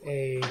is with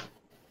a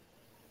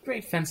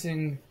great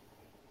fencing,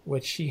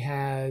 which he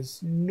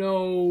has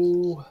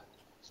no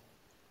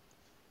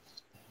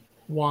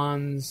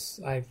wands.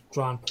 I've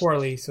drawn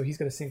poorly, so he's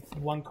going to sink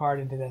one card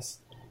into this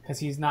because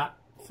he's not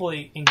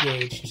fully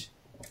engaged.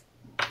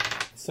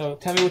 So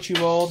tell me what you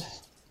rolled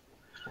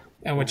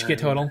and what you get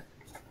total.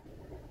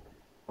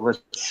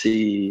 Let's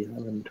see.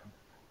 I'm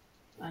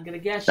going to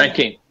guess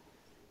 19.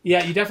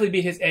 Yeah, you definitely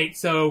beat his 8,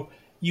 so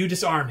you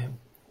disarm him.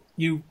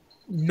 You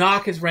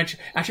knock his wrench.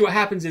 Actually, what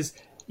happens is,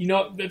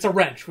 it's a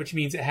wrench, which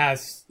means it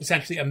has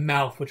essentially a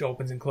mouth which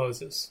opens and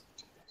closes.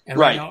 And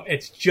right now,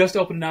 it's just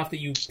open enough that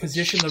you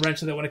position the wrench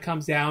so that when it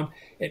comes down,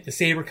 the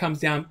saber comes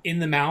down in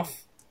the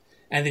mouth,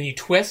 and then you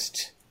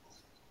twist,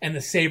 and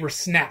the saber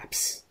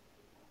snaps.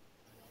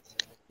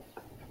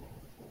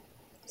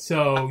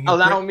 So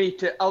allow me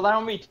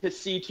to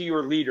see to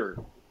your leader.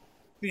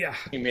 Yeah,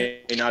 he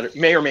may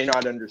or may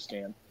not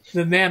understand.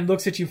 The man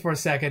looks at you for a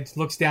second,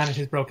 looks down at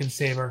his broken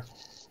saber,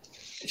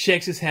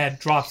 shakes his head,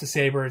 drops the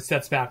saber, and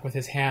steps back with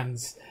his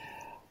hands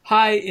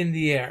high in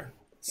the air.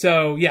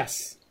 So,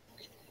 yes.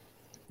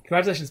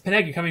 Congratulations.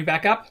 Peneg, you coming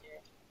back up?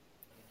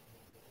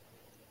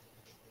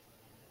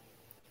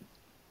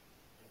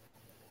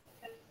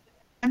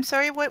 I'm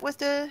sorry, what was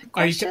the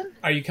question?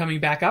 Are you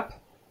coming back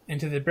up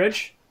into the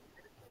bridge?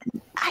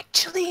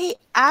 Actually,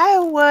 I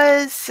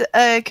was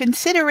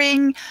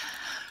considering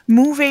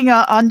moving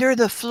under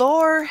the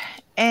floor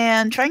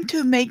and trying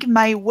to make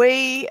my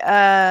way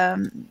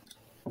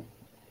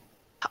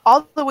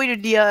all the way to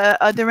the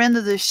other end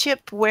of the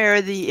ship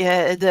where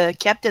the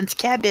captain's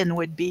cabin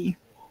would be.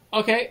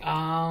 Okay.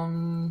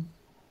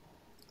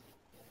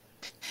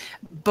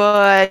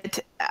 But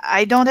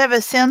I don't have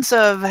a sense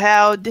of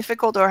how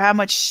difficult or how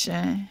much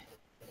you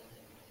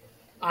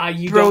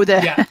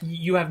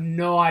have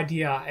no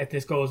idea if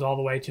this goes all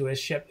the way to his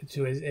ship,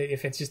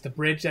 if it's just the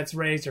bridge that's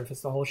raised, or if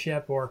it's the whole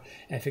ship, or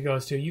if it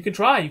goes to. You can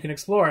try, you can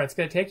explore. It's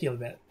going to take you a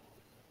bit.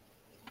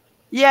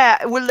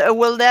 Yeah,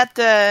 will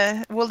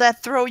that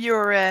throw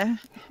your?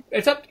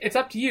 It's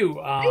up to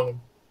you.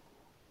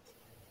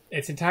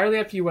 It's entirely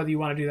up to you whether you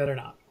want to do that or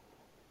not.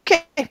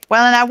 Okay,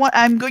 well, and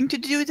I'm going to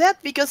do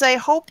that because I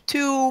hope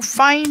to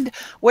find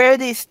where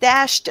they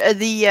stashed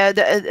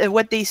the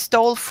what they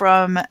stole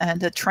from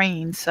the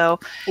train. So,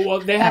 well,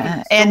 they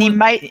haven't.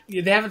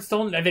 They haven't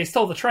stolen. They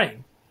stole the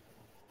train.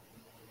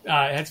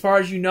 As far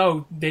as you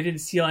know, they didn't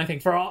steal anything.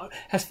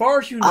 As far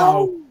as you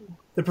know,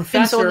 the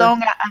professor,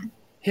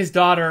 his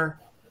daughter,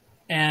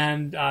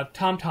 and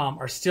Tom Tom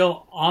are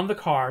still on the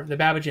car, the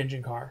Babbage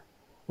engine car,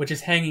 which is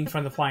hanging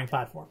from the flying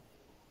platform.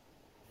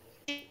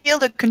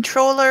 The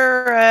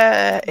controller.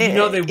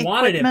 They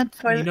wanted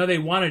it. They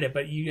wanted it,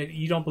 but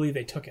you don't believe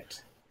they took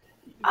it.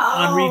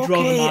 Henri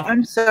drove them off.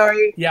 I'm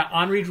sorry. Yeah,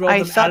 Henri drove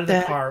them out of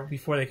the car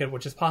before they could,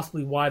 which is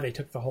possibly why they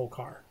took the whole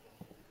car.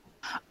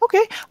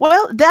 Okay,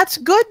 well, that's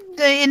good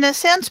in a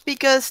sense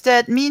because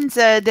that means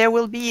there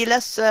will be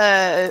less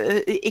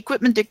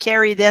equipment to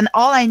carry. Then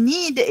all I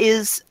need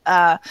is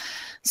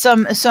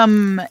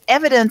some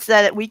evidence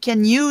that we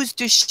can use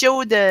to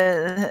show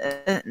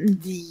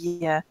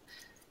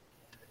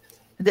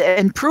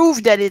and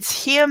prove that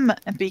it's him.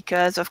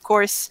 Because of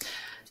course,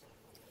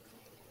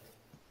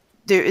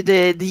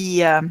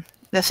 the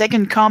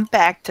second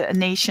compact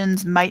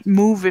nations might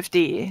move if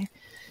they.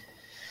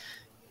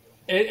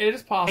 It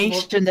is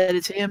possible that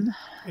it's him.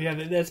 Yeah,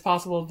 it's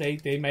possible.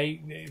 They may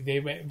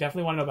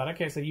definitely want to know about it.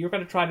 Okay, so you're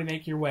going to try to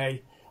make your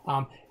way.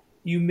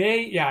 You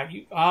may,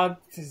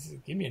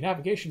 give me a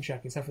navigation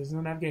check. Except for there's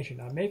no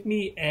navigation. Make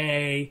me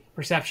a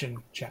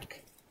perception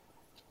check.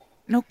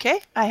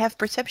 Okay, I have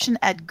perception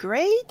at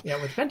grade.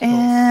 Yeah, with pentacles.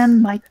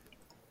 And my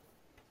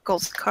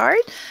gold card.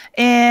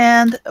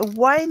 And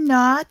why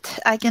not?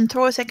 I can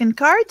throw a second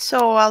card,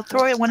 so I'll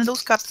throw one of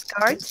those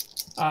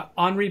cards.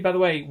 Henri, by the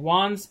way,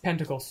 wands,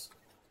 pentacles.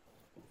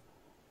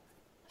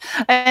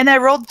 And I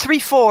rolled 3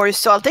 4s,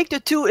 so I'll take the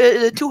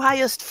two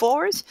highest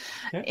 4s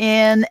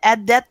and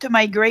add that to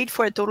my grade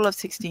for a total of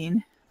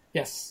 16.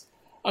 Yes.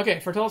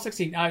 Okay, for a total of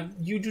 16.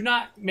 You do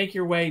not make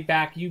your way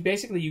back. You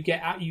get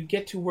out. You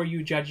get to where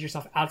you judge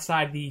yourself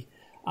outside the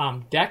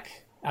deck,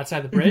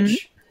 outside the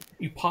bridge.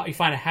 Mm-hmm. You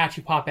find a hatch.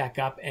 You pop back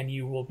up, and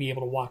you will be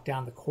able to walk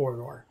down the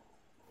corridor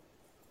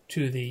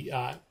to the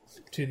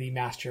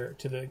master,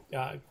 to the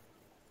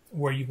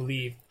where you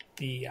believe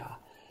the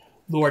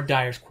Lord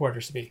Dyer's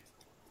quarters to be.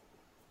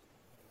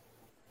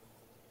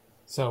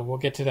 So we'll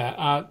get to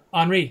that.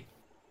 Henri.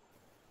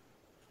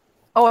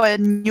 Oh, a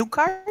new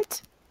card?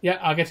 Yeah,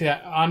 I'll get to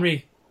that.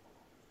 Henri.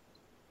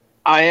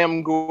 I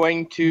am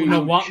going to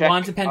check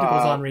Wands and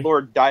Pentacles, Henri.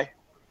 Lord Dyer.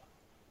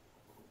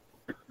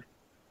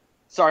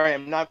 Sorry,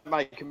 I'm not at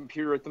my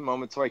computer at the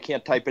moment, so I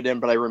can't type it in,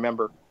 but I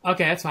remember.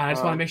 Okay, that's fine. I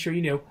just want to make sure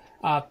you knew.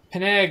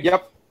 Peneg.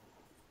 Yep.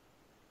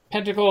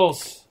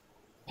 Pentacles.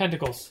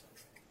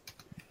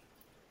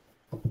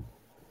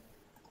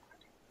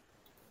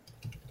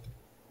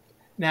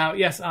 Now,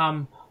 yes,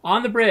 on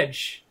the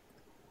bridge,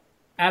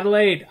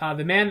 Adelaide,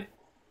 the man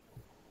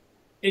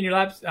in your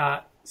lap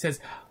says,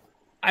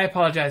 I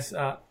apologize,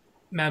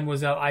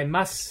 mademoiselle. I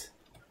must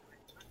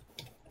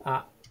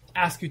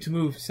ask you to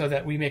move so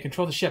that we may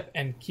control the ship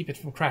and keep it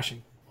from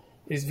crashing.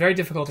 It is very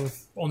difficult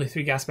with only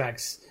 3 gas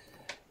bags.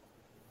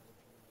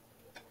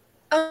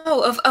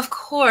 Oh, of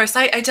course.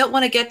 I don't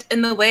want to get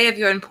in the way of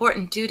your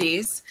important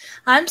duties.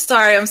 I'm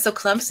sorry I'm so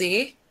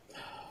clumsy.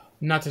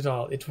 Not at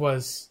all. It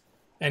was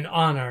an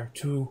honor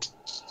to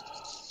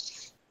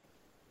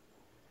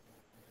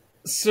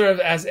serve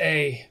as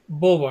a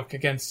bulwark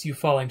against you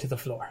falling to the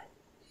floor.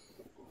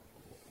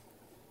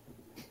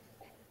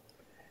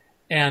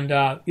 And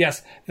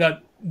yes,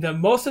 the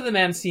most of the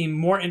men seem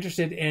more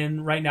interested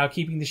in right now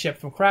keeping the ship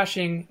from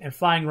crashing and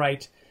flying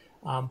right.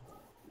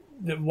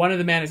 One of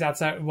the men is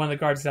outside. One of the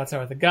guards is outside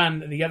with a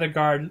gun. The other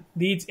guard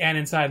leads Anne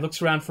inside,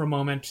 looks around for a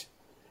moment,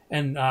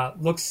 and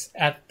looks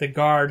at the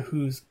guard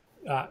who's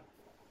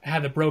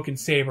had the broken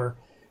saber.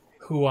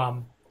 Who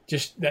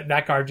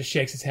that guard just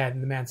shakes his head,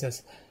 and the man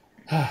says,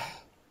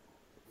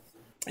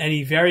 and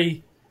he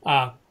very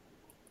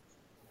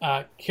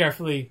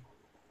carefully,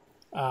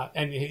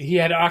 and he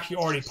had actually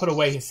already put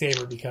away his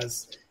saber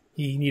because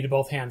he needed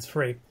both hands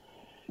free.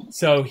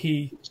 So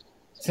he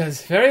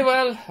says, "Very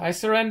well, I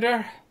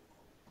surrender."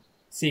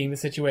 Seeing the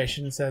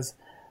situation, says,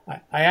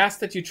 "I ask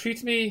that you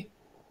treat me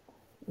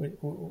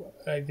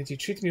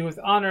with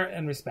honor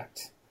and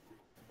respect,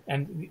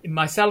 and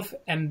myself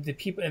and the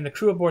people and the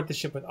crew aboard the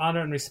ship with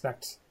honor and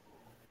respect.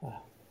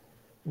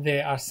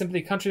 They are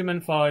simply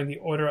countrymen following the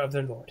order of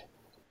their lord."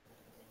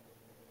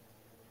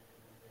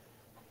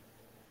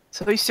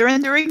 So he's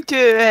surrendering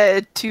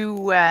to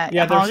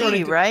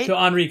Henri, right? To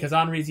Henri, because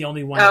Henri's the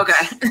only one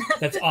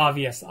that's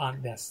obvious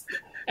on this,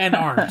 and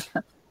armed.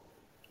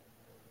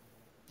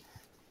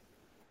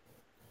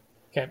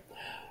 Okay,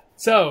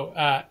 so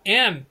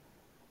Anne,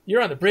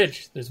 you're on the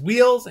bridge. There's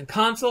wheels and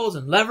consoles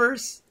and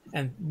levers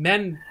and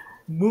men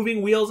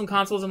moving wheels and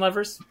consoles and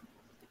levers.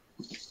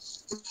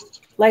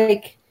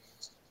 Like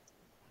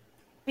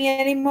me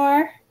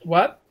anymore?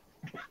 What?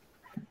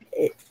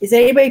 Is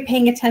anybody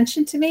paying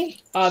attention to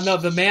me? No,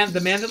 the man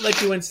that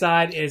let you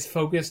inside is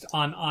focused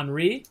on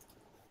Henri,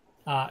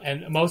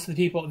 and most of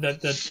the people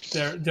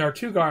there are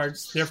 2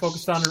 guards. They're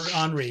focused on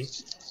Henri,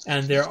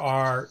 and there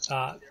are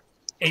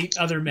 8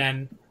 other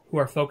men who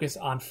are focused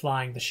on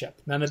flying the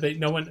ship. No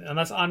one,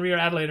 unless Henri or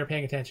Adelaide are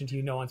paying attention to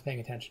you, no one's paying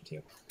attention to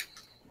you.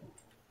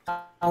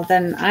 Well,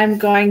 then I'm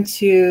going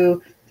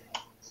to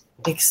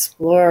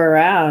explore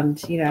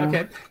around,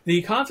 Okay.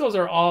 The consoles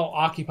are all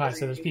occupied,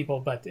 so there's people,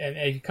 but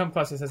and you come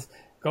close and says,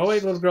 "Go away,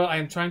 little girl. I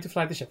am trying to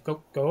fly the ship.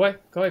 Go away,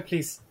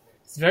 please.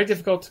 It's very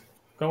difficult.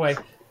 Go away."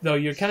 Though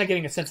you're kind of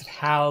getting a sense of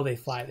how they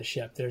fly the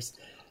ship. There's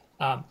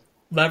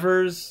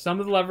levers. Some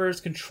of the levers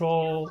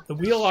control the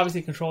wheel.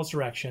 Obviously, controls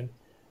direction.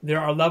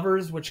 There are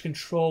levers which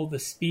control the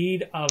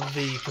speed of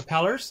the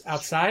propellers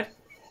outside,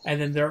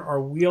 and then there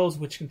are wheels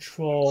which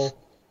control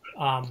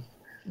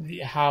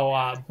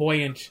how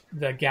buoyant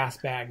the gas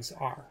bags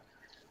are.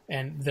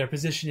 and their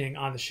positioning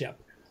on the ship.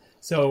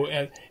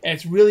 So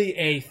it's really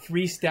a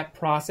 3-step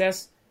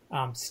process: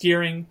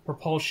 steering,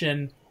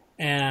 propulsion,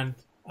 and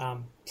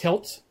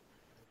tilt.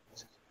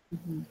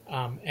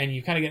 And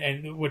you kind of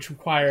get, which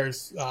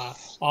requires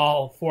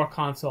all 4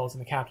 consoles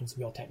and the captain's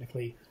wheel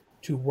technically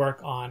to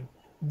work on.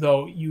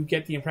 Though you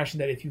get the impression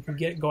that if you can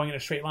get it going in a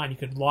straight line, you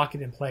could lock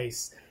it in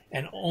place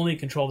and only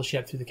control the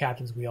ship through the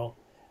captain's wheel,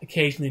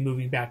 occasionally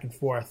moving back and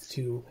forth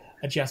to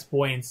adjust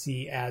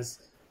buoyancy as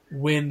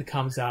wind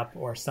comes up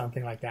or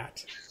something like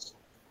that.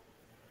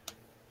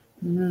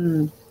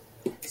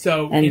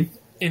 So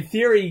in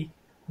theory,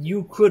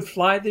 you could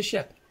fly the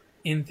ship.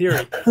 In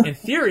theory. In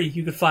theory,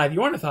 you could fly the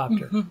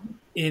ornithopter.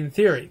 In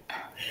theory.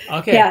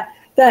 Okay. Yeah,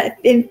 that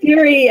in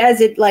theory,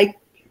 as it like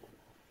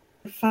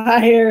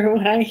fire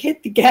when I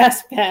hit the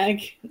gas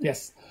bag.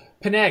 Yes.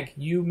 Peneg,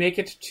 you make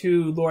it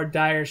to Lord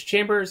Dyer's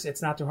chambers.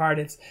 It's not too hard.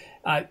 It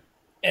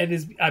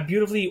is a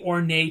beautifully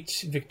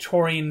ornate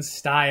Victorian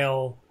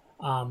style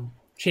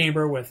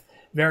chamber with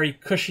very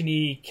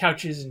cushiony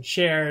couches and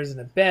chairs and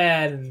a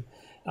bed and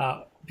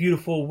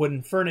beautiful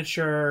wooden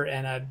furniture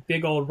and a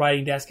big old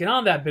writing desk. And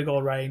on that big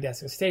old writing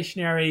desk is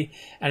stationery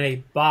and a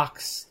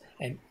box,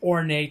 an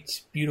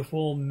ornate,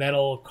 beautiful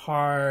metal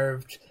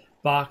carved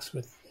box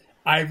with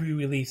ivory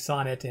reliefs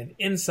on it. And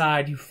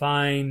inside you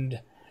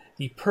find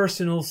the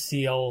personal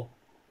seal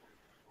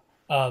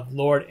of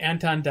Lord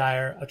Anton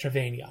Dyer of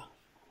Travania,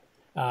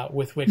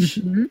 with which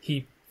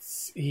he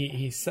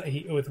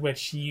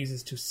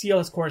uses to seal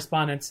his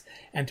correspondence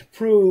and to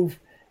prove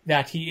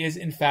that he is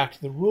in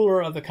fact the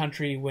ruler of the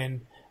country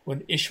when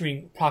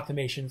issuing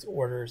proclamations,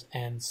 orders,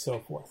 and so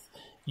forth.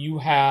 You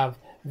have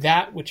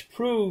that which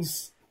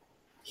proves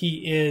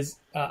he is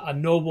a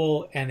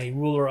noble and a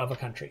ruler of a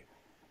country.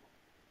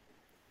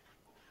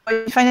 Do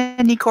you find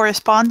any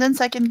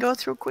correspondence I can go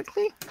through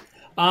quickly?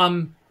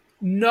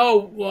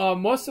 No.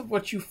 Most of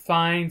what you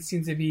find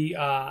seems to be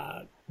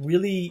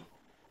really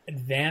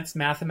advanced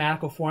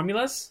mathematical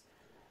formulas,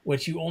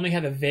 which you only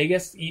have the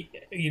vaguest.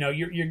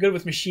 You're good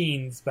with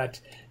machines, but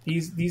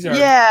these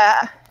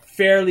are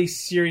fairly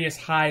serious,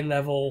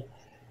 high-level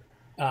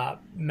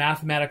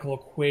mathematical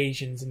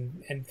equations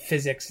and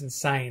physics and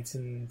science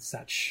and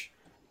such,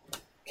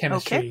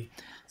 chemistry. Okay.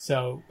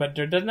 So, but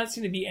there does not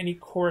seem to be any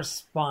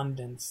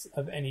correspondence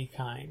of any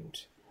kind.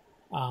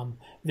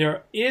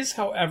 There is,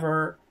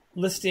 however,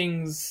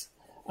 listings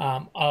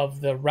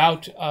of the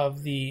route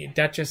of the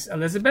Duchess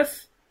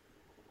Elizabeth,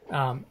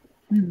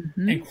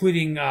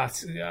 including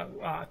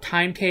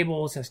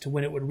timetables as to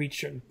when it would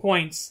reach certain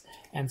points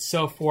and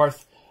so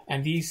forth.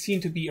 And these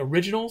seem to be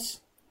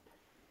originals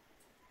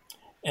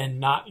and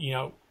not,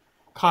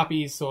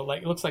 copies. So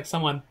it looks like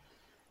someone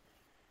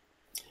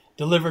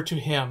delivered to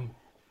him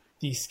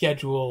the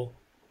schedule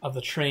of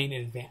the train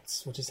in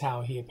advance, which is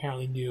how he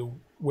apparently knew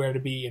where to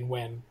be and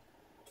when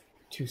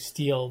to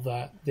steal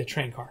the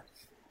train car.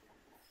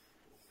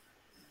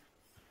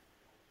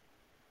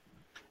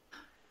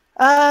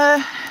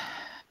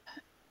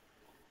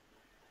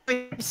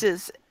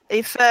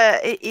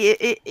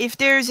 If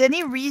there's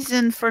any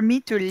reason for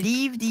me to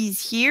leave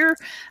these here,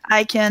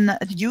 I can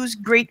use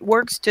Great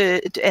Works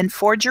and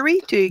forgery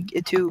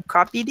to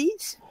copy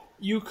these.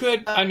 You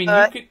could.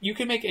 You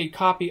could make a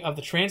copy of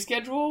the train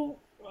schedule.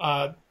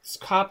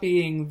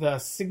 Copying the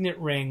signet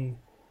ring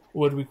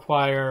would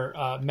require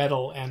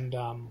metal and.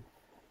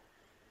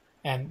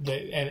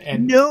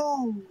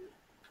 No.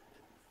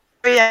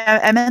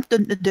 I meant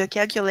the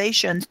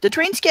calculations. The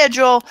train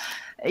schedule,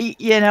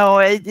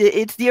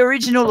 it's the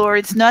original or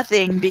it's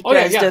nothing,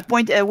 because the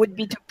point would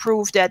be to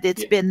prove that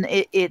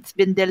it's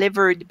been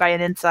delivered by an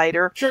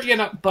insider. Sure,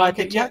 but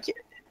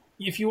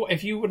if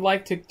you would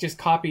like to just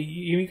copy,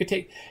 you could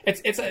take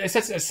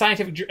it's a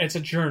scientific. It's a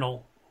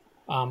journal,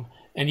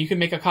 and you can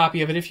make a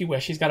copy of it if you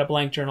wish. He's got a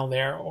blank journal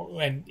there,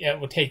 and it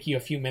will take you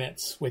a few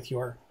minutes with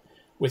your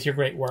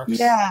Great Works.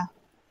 Yeah.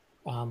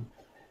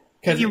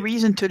 Any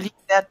reason to leave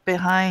that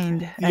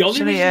behind? The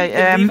only reason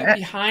to leave it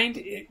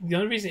behind. The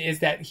only reason is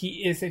that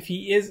if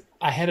he is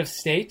a head of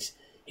state,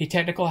 he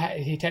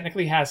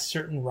technically has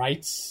certain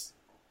rights,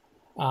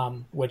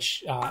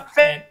 which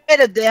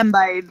fed them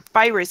by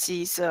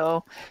piracy.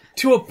 So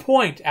to a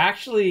point,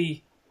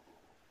 actually,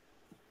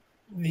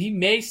 he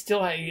may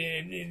still.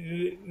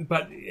 And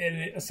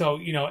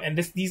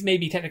these may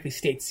be technically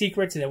state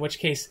secrets, and in which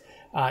case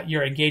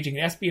you're engaging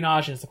in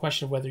espionage, and it's a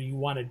question of whether you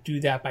want to do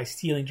that by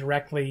stealing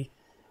directly.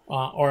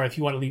 Or if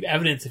you want to leave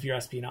evidence of your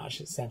espionage,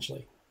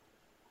 essentially.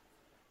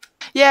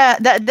 Yeah,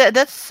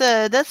 that's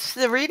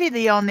really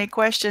the only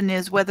question,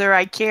 is whether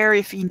I care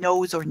if he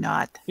knows or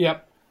not.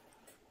 Yep.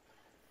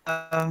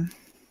 I'm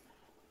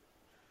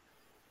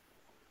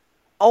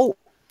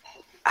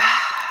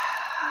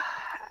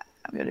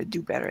gonna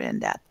do better than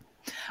that.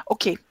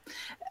 Okay.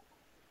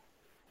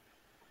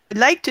 What I'd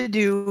like to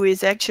do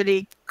is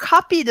actually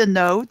copy the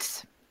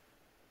notes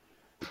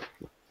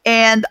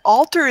and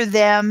alter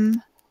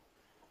them.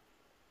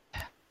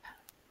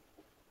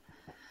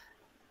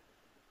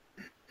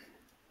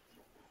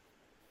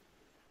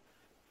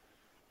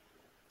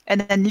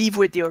 And then leave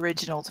with the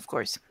originals, of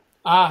course.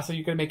 So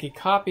you're going to make a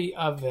copy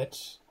of it.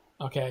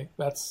 Okay,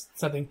 that's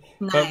something,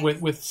 Nice.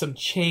 but with some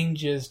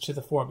changes to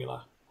the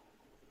formula.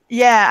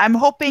 Yeah, I'm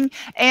hoping,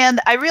 and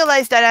I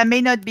realize that I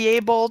may not be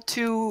able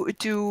to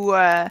do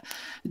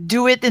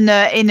it in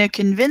a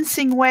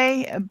convincing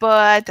way,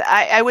 but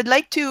I would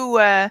like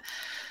to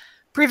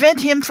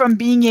prevent him from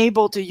being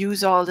able to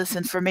use all this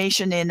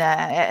information in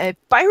a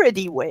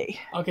piratey way.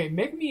 Okay,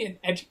 make me an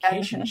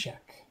education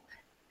check.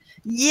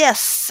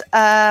 Yes,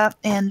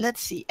 and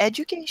let's see.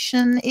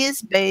 Education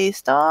is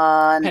based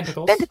on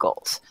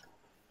Pentacles.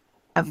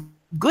 A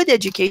good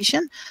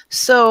education,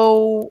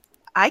 so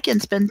I can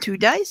spend 2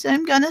 dice.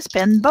 I'm gonna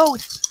spend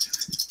both.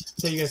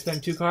 So you're going to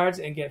spend 2 cards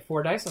and get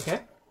 4 dice, okay?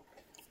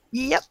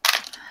 Yep.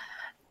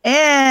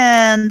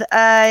 And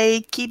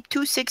I keep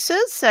 2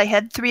 6s. I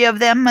had 3 of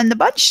them in the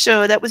bunch,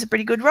 so that was a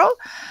pretty good roll.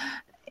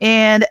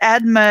 And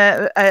add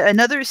my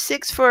another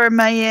 6 for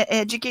my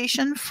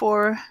education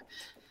for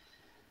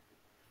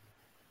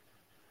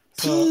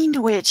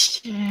teen,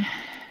 which an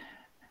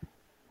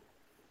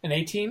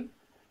 18.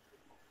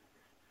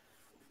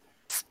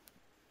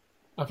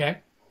 Okay.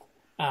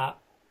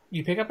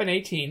 You pick up an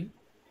 18.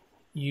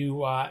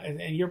 You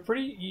and you're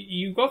pretty.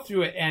 You go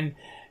through it, and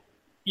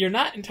you're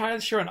not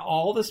entirely sure on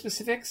all the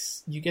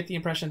specifics. You get the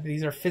impression that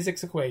these are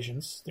physics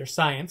equations. They're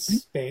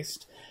science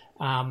based.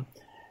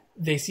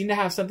 They seem to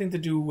have something to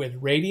do with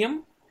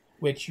radium,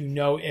 which you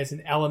know is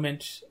an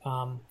element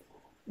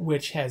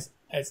which has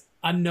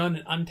unknown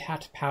and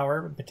untapped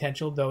power and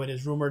potential. Though it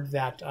is rumored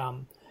that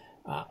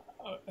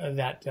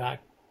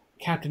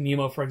Captain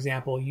Nemo, for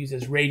example,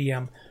 uses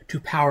radium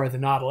to power the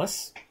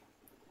Nautilus.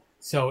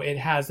 So it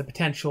has the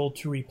potential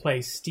to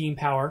replace steam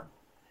power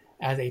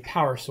as a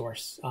power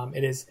source.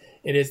 It is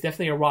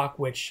definitely a rock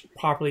which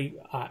properly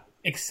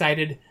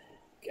excited,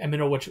 a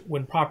mineral which,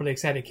 when properly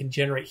excited, can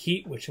generate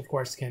heat, which of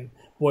course can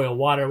boil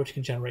water, which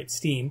can generate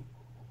steam.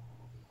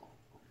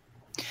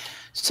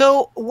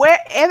 So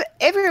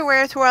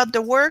everywhere throughout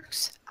the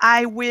works,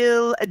 I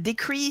will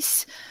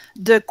decrease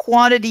the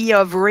quantity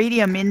of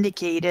radium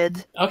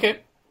indicated.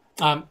 Okay.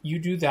 You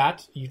do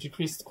that. You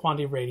decrease the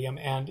quantity of radium,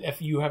 and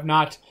if you have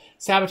not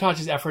sabotaged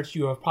his efforts,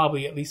 you have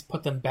probably at least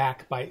put them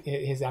back by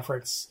his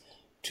efforts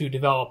to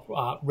develop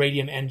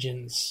radium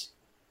engines.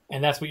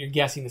 And that's what you're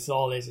guessing this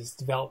all is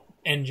develop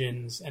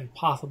engines and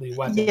possibly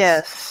weapons.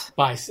 Yes.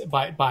 By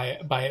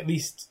at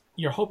least,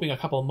 you're hoping a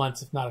couple of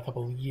months, if not a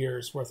couple of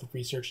years worth of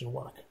research and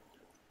work.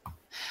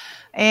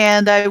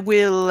 And I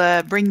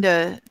will bring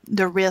the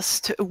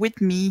rest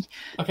with me.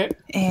 Okay.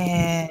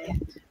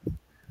 And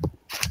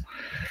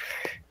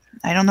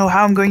I don't know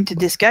how I'm going to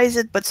disguise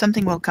it, but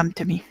something will come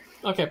to me.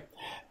 Okay.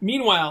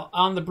 Meanwhile,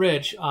 on the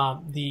bridge,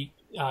 the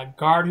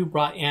guard who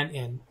brought Anne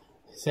in,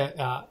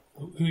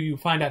 who you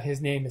find out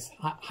his name is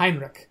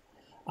Heinrich,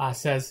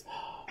 says,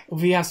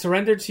 "We have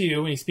surrendered to you,"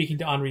 and he's speaking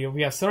to Henri.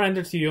 "We have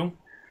surrendered to you.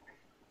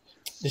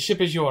 The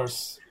ship is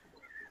yours.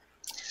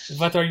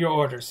 What are your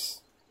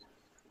orders?"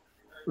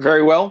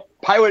 Very well.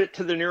 Pilot it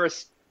to the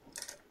nearest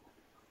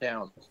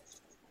town.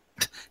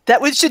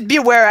 That should be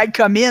where I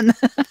come in.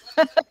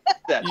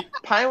 That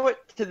pilot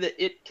to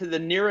the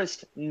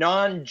nearest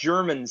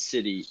non-German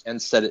city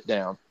and set it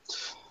down.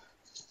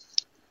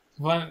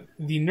 Well,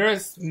 the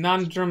nearest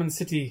non-German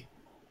city.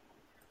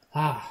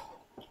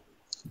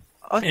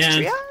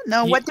 Austria?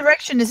 No, what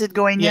direction is it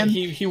going in?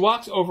 He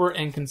walks over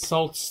and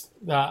consults.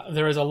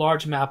 There is a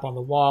large map on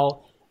the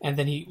wall, and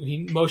then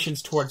he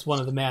motions towards one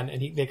of the men,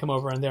 and they come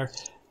over, and they're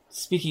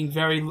speaking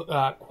very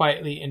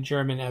quietly in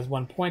German as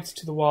one points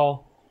to the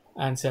wall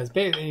and says,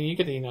 "You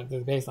get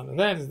based on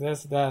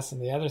this,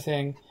 and the other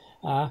thing."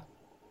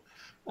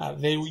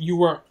 You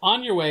were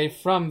on your way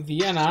from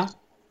Vienna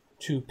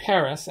to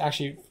Paris,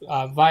 actually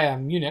via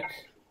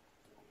Munich.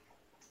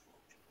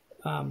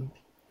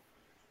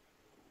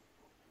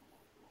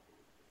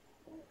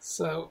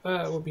 So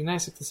it would be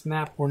nice if this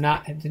map did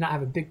not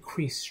have a big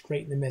crease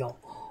straight in the middle.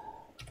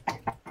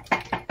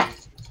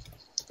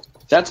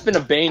 That's been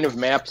a bane of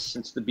maps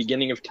since the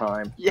beginning of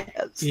time.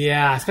 Yes.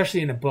 Yeah,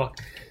 especially in a book.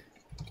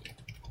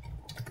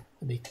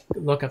 Let me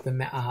look up the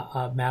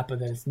map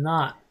that is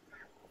not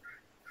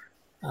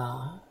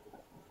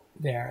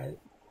there.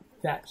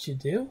 That should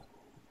do.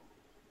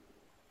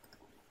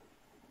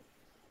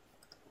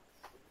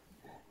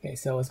 Okay,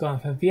 so it's going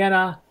from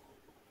Vienna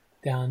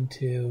down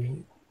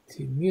to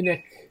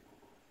Munich.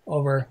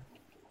 Over,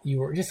 you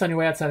were just on your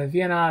way outside of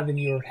Vienna. Then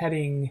you were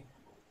heading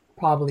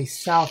probably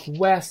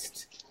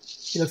southwest.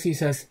 He looks. He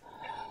says.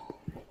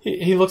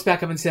 He looks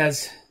back up and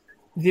says,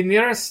 "The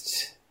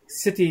nearest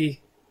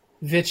city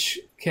which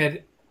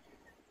could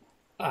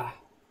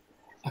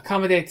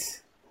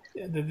accommodate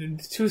the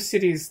 2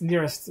 cities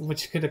nearest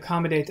which could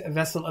accommodate a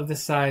vessel of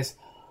this size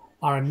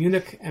are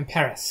Munich and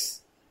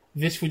Paris.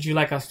 Which would you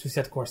like us to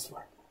set course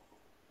for?"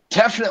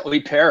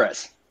 Definitely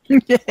Paris.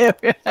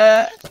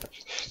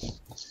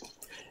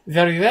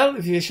 Very well.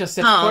 We shall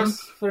set course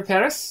for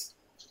Paris.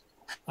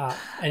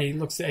 And he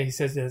looks. He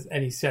says,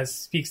 and he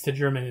speaks to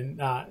German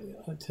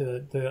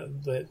to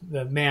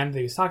the man that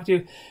he was talking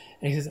to,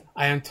 and he says,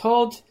 "I am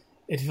told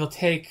it will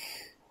take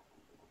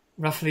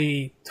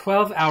roughly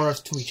 12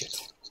 hours to reach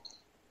it."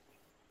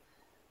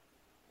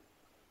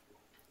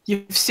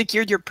 You've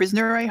secured your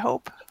prisoner, I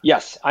hope.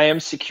 Yes, I am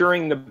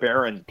securing the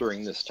Baron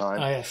during this time.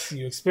 Yes,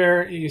 you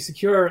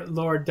secure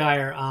Lord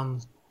Dyer.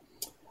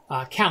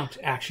 Count,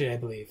 actually, I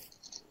believe.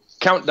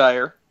 Count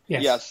Dyer.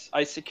 Yes. Yes,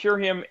 I secure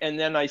him, and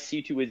then I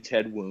see to his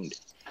head wound.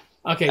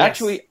 Okay.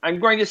 Actually, yes. I'm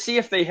going to see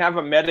if they have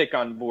a medic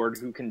on board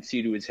who can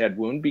see to his head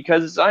wound,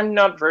 because I'm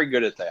not very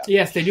good at that.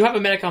 Yes, they do have a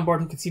medic on board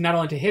who can see not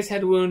only to his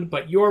head wound,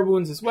 but your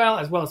wounds as well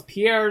as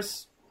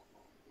Pierre's.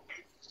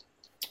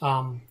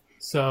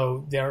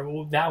 So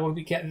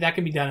that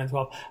can be done as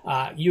well.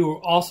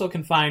 You also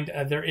can find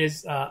there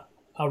is a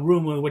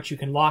room in which you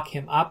can lock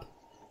him up.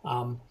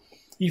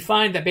 You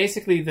find that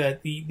basically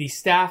the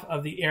staff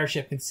of the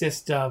airship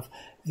consists of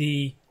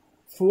the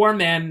 4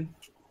 men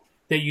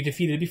that you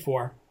defeated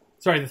before.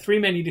 Sorry, the 3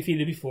 men you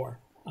defeated before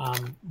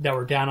that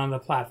were down on the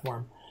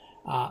platform.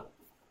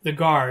 The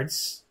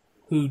guards,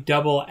 who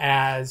double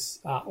as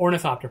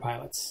ornithopter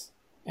pilots,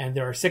 and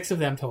there are 6 of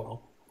them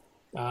total.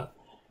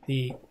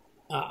 The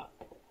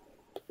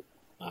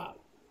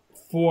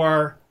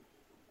 4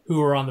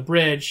 who are on the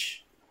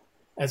bridge,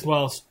 as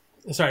well as,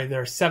 sorry,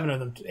 there are 7 of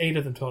them, 8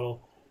 of them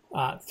total.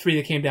 3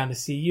 that came down to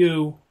see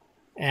you,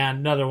 and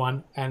another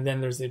one. And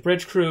then there's a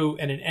bridge crew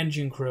and an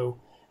engine crew.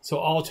 So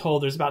all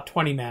told, there's about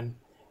 20 men.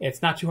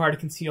 It's not too hard to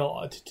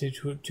conceal,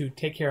 to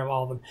take care of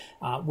all of them.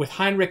 With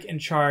Heinrich in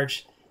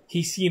charge,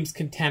 he seems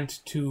content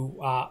to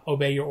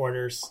obey your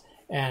orders.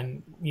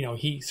 And,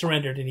 he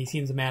surrendered, and he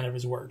seems a man of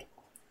his word.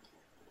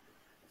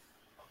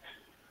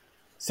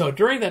 So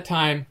during that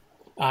time,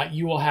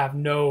 you will have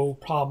no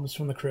problems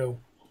from the crew.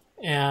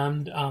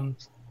 And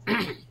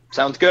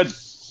Sounds good.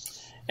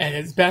 And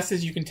as best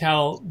as you can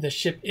tell, the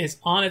ship is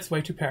on its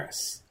way to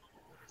Paris.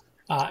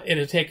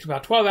 It'll take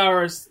about 12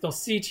 hours. They'll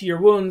see to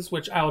your wounds,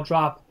 which I will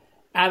drop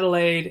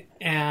Adelaide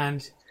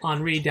and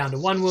Henri down to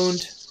 1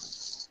 wound.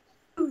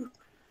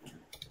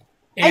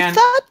 And I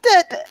thought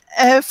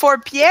that for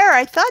Pierre,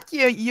 I thought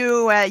you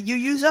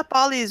use up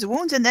all his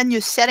wounds and then you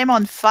set him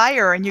on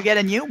fire and you get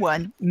a new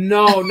one.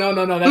 No.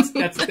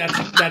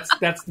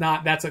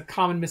 That's a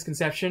common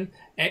misconception.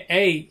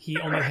 He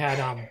only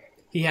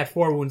had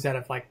 4 wounds out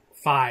of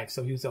 5,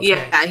 so he was okay.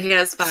 Yeah, he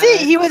has 5. See,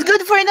 he was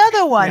good for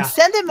another one. Yeah.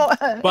 Send him.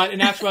 But in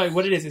actuality,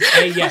 what it is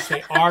yes,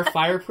 they are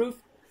fireproof,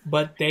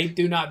 but they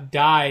do not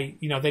die.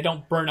 They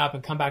don't burn up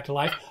and come back to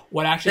life.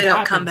 What actually They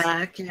don't happens, come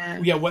back. Yeah.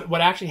 Yeah, what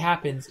actually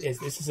happens is,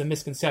 this is a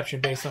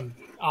misconception based on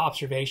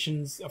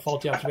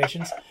faulty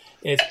observations,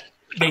 is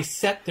they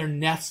set their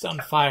nests on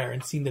fire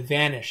and seem to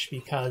vanish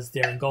because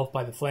they're engulfed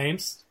by the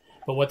flames.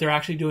 But what they're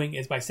actually doing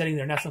is, by setting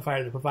their nests on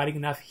fire, they're providing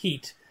enough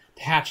heat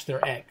to hatch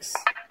their eggs.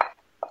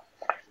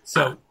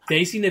 So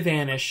they seem to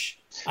vanish,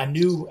 a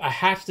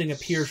hatchling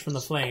appears from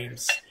the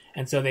flames,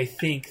 and so they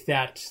think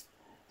that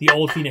the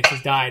old phoenix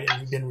has died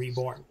and been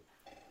reborn.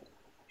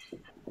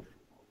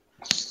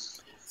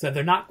 So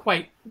they're not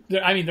quite,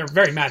 they're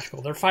very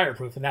magical. They're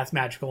fireproof, and that's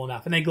magical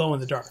enough, and they glow in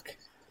the dark.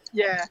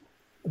 Yeah.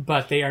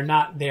 But they are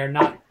not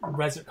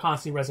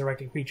constantly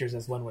resurrecting creatures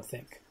as one would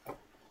think.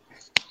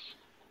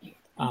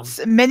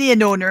 Many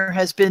an owner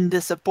has been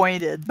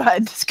disappointed by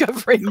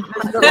discovering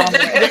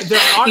this.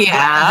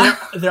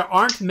 There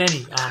aren't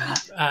many.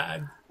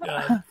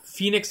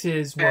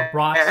 Phoenixes were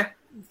brought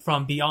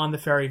from beyond the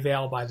fairy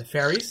veil by the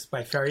fairies,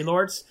 by fairy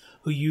lords,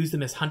 who use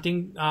them as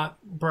hunting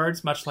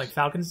birds, much like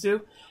falcons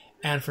do.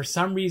 And for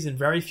some reason,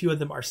 very few of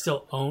them are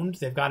still owned.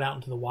 They've got out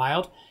into the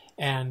wild.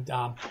 And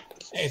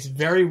it's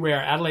very rare.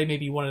 Adelaide may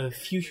be one of the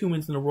few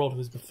humans in the world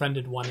who's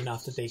befriended one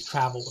enough that they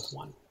travel with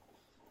one.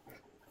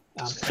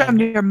 From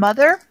your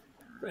mother?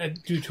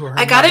 Due to her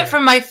I got mother. it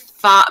from my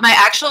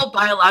actual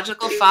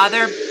biological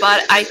father,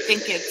 but I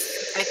think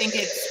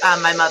it's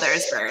my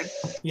mother's bird.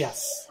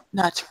 Yes.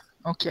 Not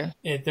okay.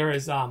 There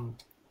is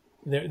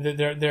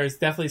there's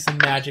definitely some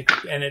magic,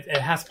 and it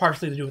has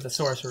partially to do with the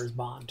sorcerer's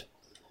bond.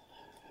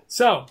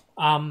 So,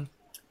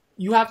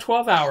 you have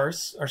 12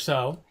 hours or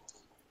so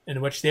in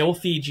which they will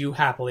feed you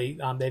happily.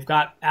 They've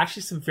got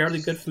actually some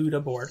fairly good food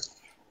aboard.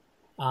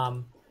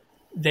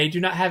 They do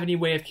not have any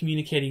way of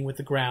communicating with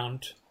the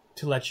ground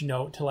to let them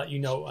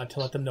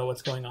know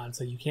what's going on.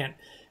 So you can't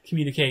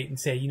communicate and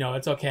say,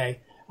 it's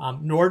okay.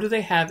 Nor do they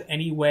have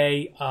any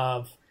way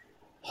of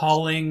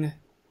hauling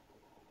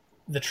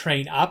the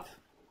train up,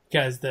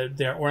 because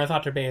their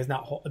ornithopter bay is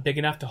not big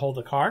enough to hold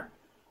the car.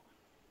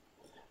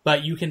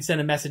 But you can send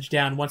a message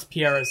down once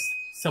Pierre is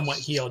somewhat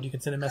healed. You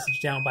can send a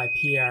message down by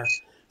Pierre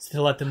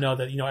to let them know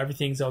that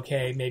everything's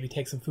okay. Maybe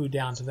take some food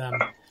down to them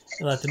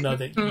and let them know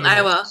that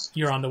I will.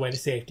 You're on the way to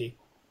safety.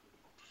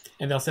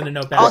 And they'll send a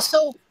note back.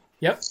 Also,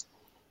 Yep.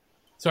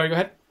 Sorry, go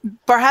ahead.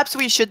 perhaps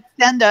we should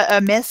send a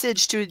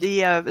message to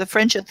the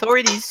French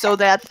authorities so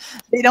that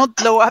they don't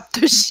blow up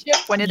the ship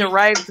when it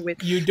arrives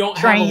with You don't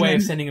have a way train.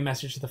 of sending a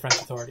message to the French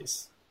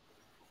authorities.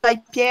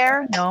 like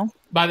Pierre. No.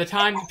 By the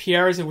time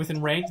Pierre is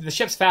within range, the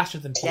ship's faster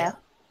than Pierre. Yeah.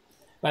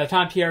 By the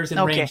time Pierre is in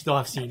Okay. range, they'll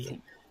have seen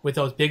you with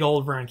those big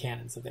old Verne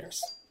cannons of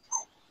theirs.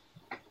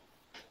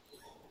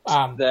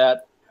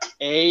 That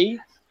A.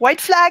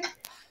 White flag.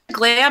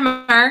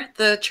 Glamour,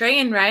 the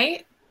train,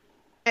 right?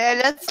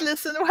 Let's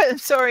listen.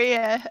 Sorry,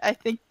 I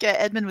think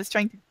Edmund was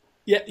trying to.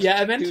 Yeah,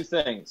 Edmund? Two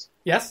things.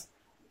 Yes?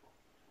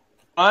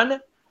 One,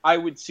 I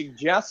would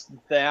suggest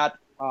that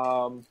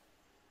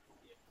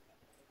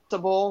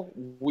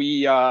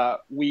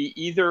we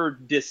either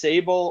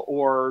disable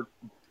or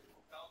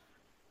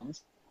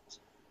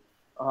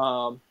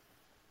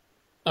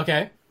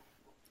Okay.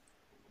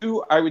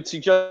 two, I would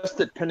suggest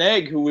that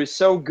Peneg, who is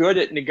so good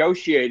at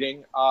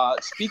negotiating,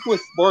 speak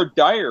with Lord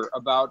Dyer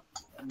about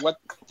what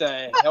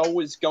the hell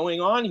was going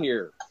on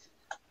here.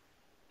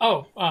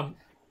 Oh,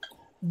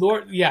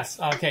 Lord, yes.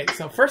 Okay,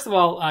 so first of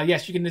all,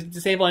 yes, you can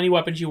disable any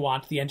weapons you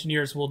want. The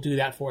engineers will do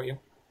that for you.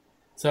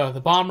 So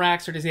the bomb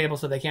racks are disabled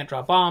so they can't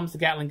drop bombs. The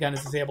Gatling gun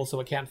is disabled so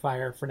it can't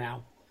fire for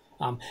now.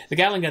 The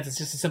Gatling guns is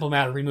just a simple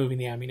matter of removing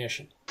the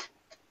ammunition.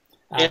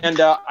 And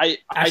Actually,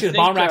 I the think,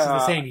 bomb racks are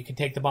the same. You can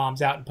take the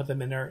bombs out and put them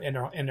in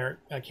their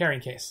carrying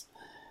case.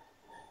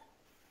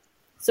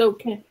 So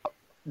can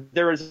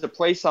there is a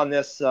place on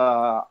this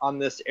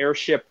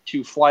airship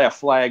to fly a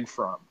flag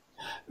from.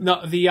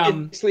 No, the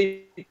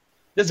Obviously,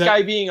 this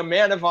guy being a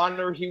man of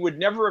honor, he would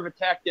never have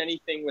attacked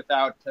anything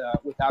without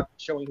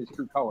showing his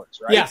true colors,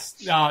 right? Yes,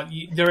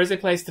 there is a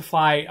place to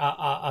fly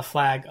a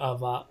flag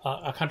of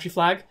a country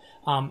flag,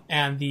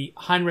 and the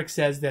Heinrich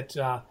says that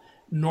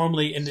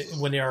normally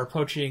when they are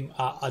approaching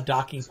a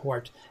docking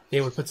port, they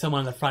would put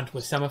someone in the front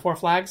with semaphore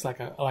flags, like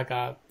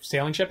a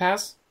sailing ship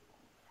has.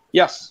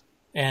 Yes.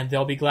 And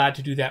they'll be glad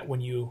to do that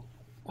when you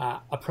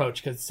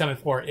approach, because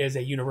semaphore is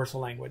a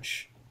universal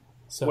language.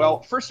 So,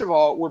 well, first of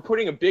all, we're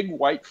putting a big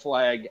white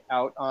flag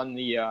out on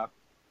the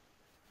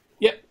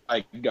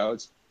flag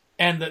goes.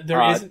 And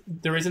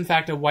there is in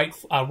fact a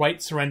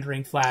white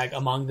surrendering flag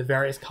among the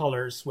various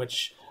colors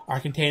which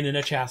are contained in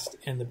a chest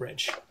in the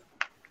bridge.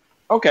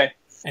 Okay.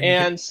 And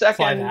And fly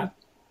second, that.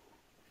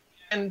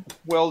 and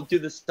we'll do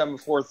the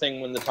semaphore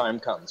thing when the time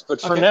comes.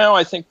 But for Okay. now,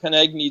 I think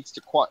Peneg needs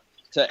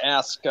to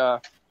ask.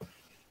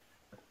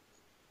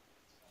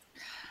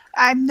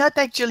 I'm not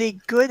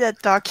actually good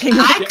at talking I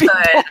with could. people.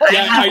 I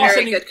Yeah, have are you very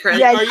sending- good charisma.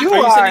 Yeah, Are you you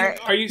are.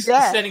 sending,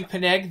 Yes. sending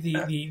Peneg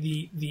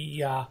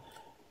the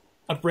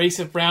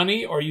abrasive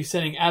brownie, or are you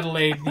sending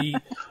Adelaide the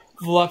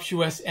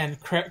voluptuous and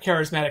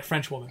charismatic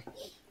French woman?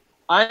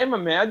 I'm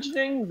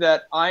imagining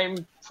that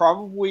I'm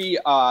probably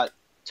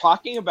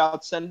talking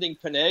about sending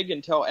Peneg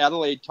until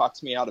Adelaide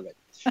talks me out of it.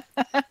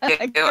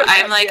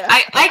 I'm like,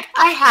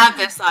 I have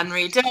this,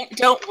 Henri.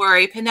 Don't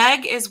worry.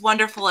 Peneg is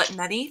wonderful at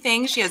many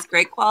things. She has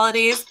great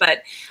qualities,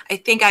 but I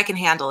think I can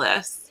handle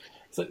this.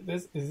 So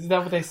is that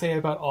what they say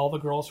about all the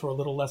girls who are a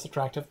little less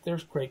attractive?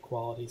 There's great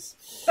qualities.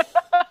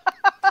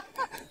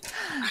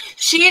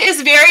 She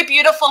is very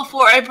beautiful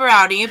for a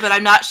brownie, but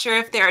I'm not sure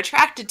if they're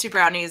attracted to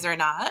brownies or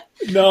not.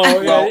 No,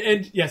 Well-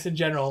 yes, in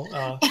general,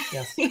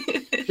 yes.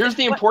 Here's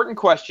the important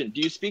question: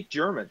 do you speak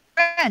German?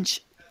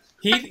 French.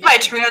 My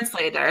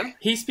translator.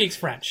 He speaks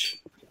French.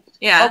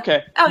 Yeah.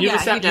 Okay. Oh, You've yeah,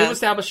 he you've does.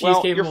 established he's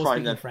Well, capable you're of fine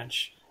speaking then.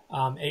 French.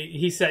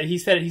 He said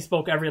he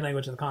spoke every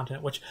language on the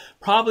continent, which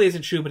probably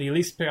isn't true, but he at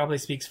least probably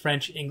speaks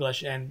French,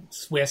 English, and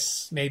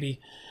Swiss, maybe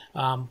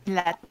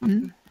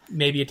Latin.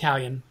 maybe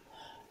Italian.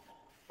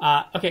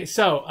 Okay,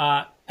 so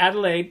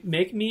Adelaide,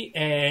 make me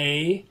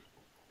a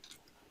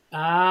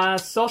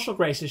social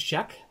graces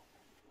check.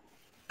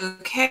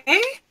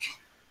 Okay.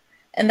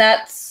 And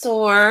that's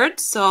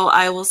swords, so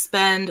I will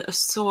spend a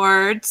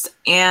swords,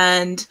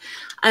 and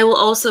I will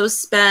also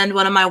spend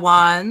one of my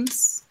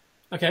wands.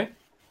 Okay.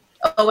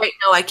 Oh wait,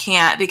 no, I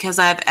can't because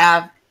I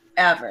have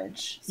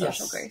average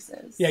social Yes.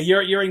 graces. Yeah,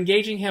 you're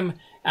engaging him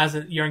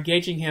you're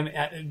engaging him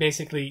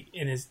basically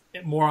in his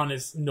more on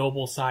his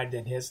noble side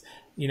than his.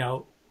 You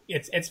know,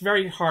 it's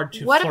very hard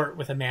to What- flirt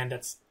with a man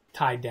that's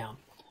tied down.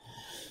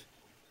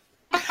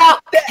 What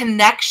about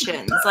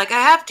connections? Like, I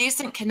have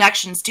decent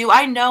connections. Do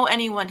I know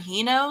anyone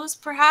he knows?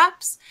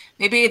 Perhaps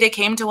maybe they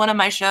came to one of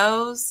my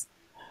shows.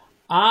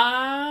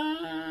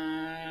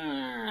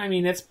 I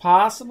mean, it's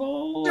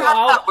possible.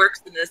 How that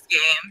works in this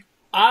game.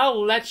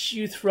 I'll let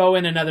you throw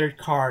in another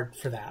card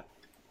for that.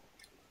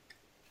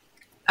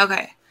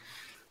 Okay,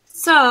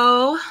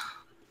 so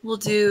we'll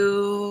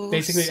do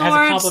Basically, it swords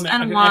has a compliment.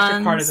 and An extra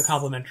card wands. is a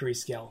complimentary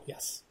skill.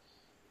 Yes.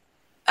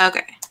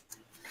 Okay,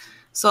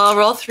 so I'll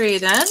roll 3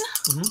 then.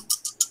 Mhm.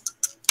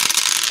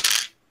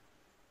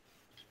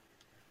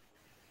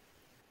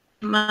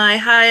 My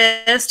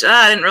highest,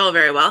 I didn't roll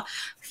very well.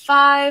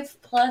 5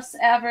 plus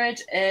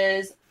average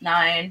is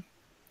 9.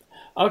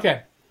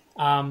 Okay.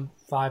 5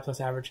 plus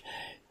average.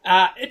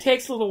 It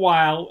takes a little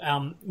while,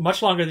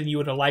 much longer than you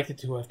would have liked it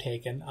to have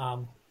taken.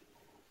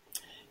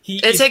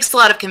 It takes a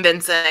lot of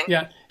convincing.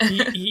 Yeah,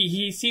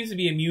 he seems to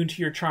be immune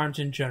to your charms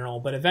in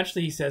general, but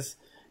eventually he says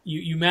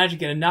you manage to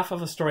get enough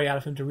of a story out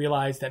of him to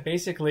realize that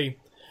basically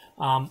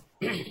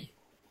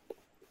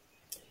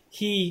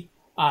he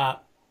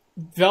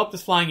developed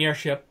this flying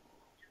airship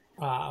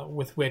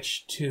with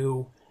which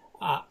to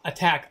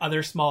attack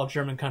other small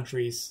German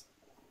countries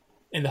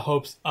in the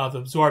hopes of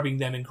absorbing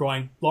them and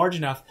growing large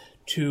enough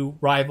to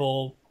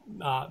rival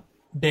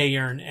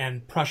Bayern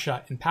and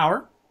Prussia in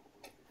power.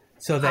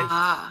 So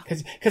that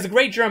because the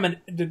great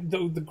German,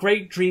 the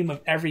great dream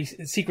of every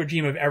secret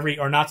dream of every,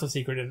 or not so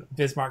secret in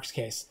Bismarck's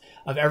case,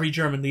 of every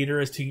German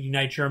leader is to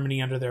unite Germany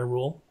under their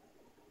rule.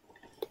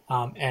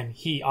 And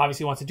he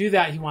obviously wants to do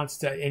that. He wants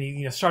to,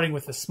 and starting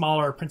with the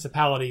smaller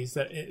principalities,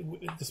 the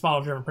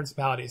smaller German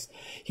principalities,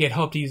 he had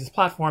hoped to use this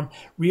platform,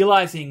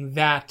 realizing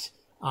that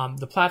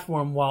the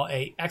platform, while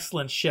an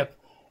excellent ship,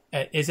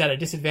 is at a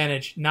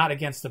disadvantage not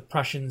against the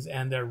Prussians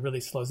and their really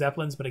slow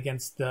Zeppelins, but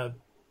against the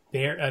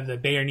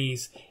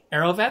Béarnese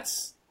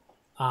Aerovets.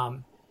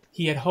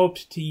 He had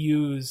hoped to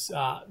use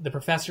the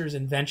Professor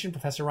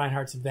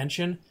Reinhardt's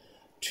invention,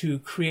 to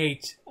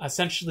create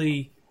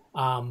essentially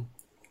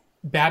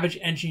Babbage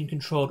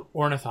engine-controlled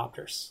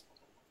ornithopters,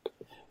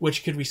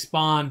 which could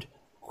respond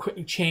quicker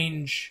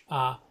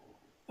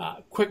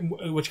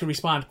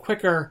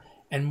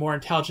and more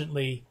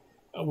intelligently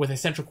with a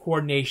central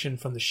coordination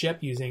from the ship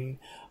using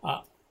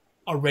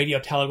a radio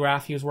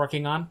telegraph he was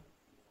working on.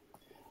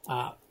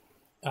 A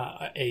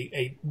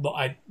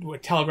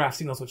telegraph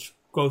signals which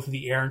go through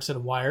the air instead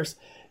of wires,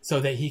 so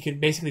that he could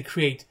basically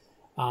create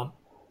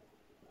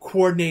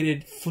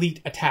coordinated fleet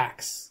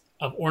attacks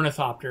of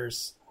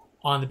ornithopters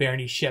on the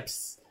Béarnese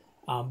ships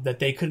that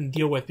they couldn't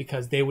deal with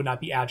because they would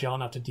not be agile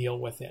enough to deal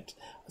with it.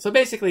 So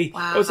basically,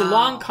 It was a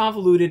long,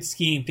 convoluted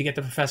scheme to get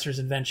the professor's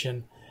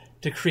invention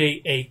to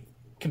create a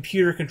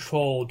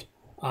computer-controlled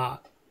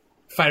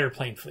fighter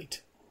plane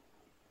fleet,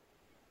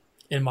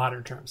 in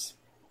modern terms.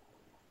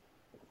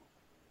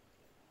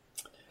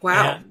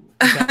 Wow.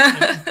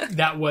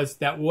 That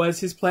was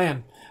his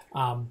plan.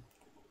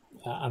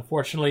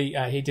 Unfortunately,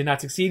 he did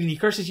not succeed, and he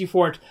curses you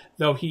for it,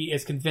 though he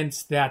is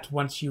convinced that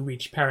once you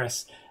reach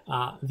Paris,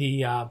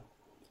 the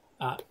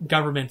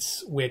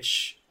governments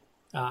which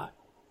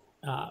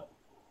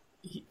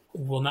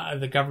will not,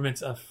 the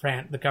governments of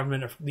France,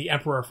 the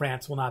Emperor of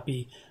France will not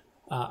be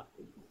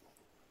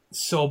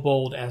so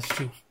bold as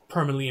to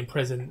permanently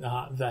imprison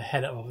the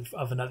head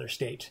of another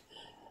state.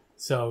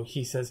 So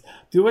he says,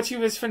 "Do what you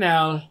wish for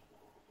now.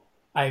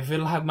 I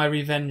will have my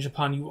revenge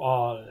upon you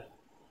all.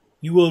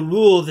 You will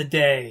rule the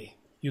day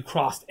you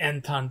crossed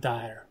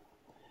Entendire."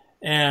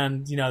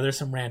 And, there's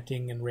some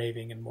ranting and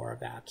raving and more of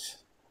that.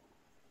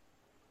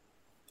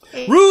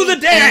 Rule the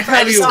day, I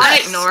tell you! I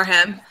ignore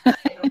him.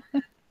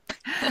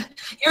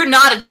 You're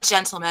not a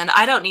gentleman.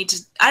 I don't need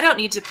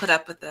to put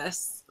up with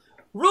this.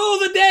 Rule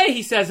the day,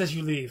 he says as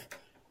you leave.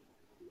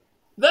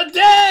 The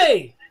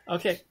day!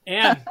 Okay,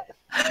 Anne,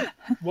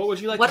 what would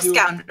you like to do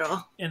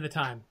scoundrel. in the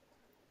time?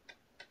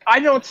 I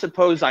don't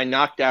suppose I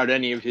knocked out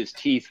any of his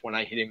teeth when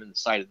I hit him in the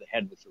side of the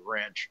head with the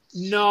wrench.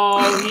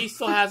 No, he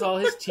still has all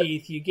his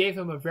teeth. You gave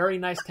him a very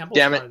nice temple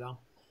scar,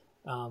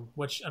 though.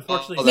 Which,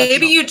 unfortunately...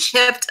 Maybe you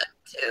chipped a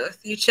tooth.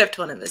 You chipped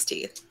one of his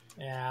teeth.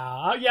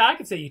 Yeah, I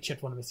could say you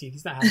chipped one of his teeth.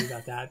 He's not happy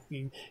about that.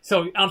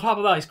 So, on top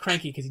of that, he's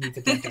cranky because he needs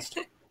a dentist.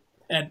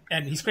 And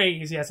he's cranky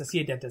because he has to see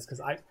a dentist,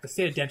 because the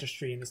state of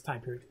dentistry in this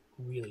time period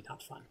is really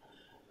not fun.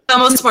 It's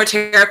almost more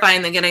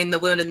terrifying than getting the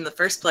wound in the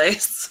first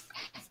place.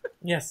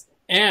 Yes.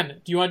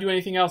 Anne, do you want to do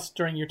anything else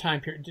during your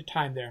time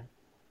there?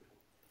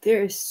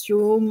 There's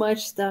so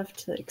much stuff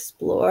to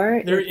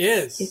explore.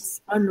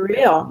 It's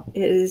unreal.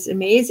 It is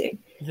amazing.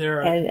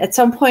 And at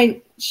some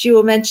point, she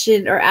will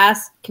mention or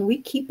ask, "Can we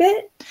keep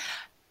it?"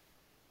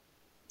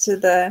 To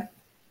the...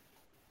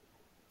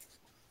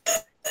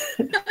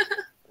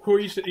 Who are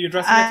you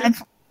addressing that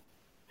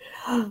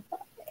to?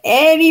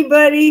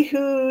 Anybody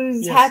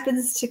who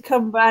happens to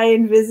come by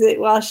and visit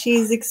while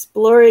she's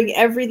exploring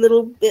every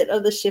little bit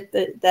of the ship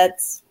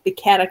that's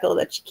mechanical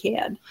that she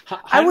can.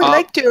 I would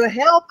like to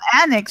help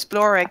Anne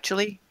explore,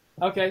 actually.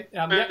 Okay.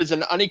 It is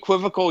an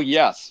unequivocal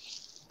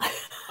yes.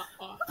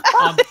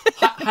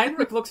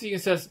 Heinrich looks at you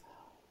and says,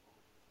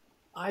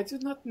 "I do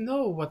not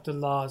know what the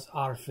laws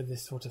are for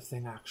this sort of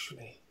thing,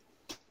 actually."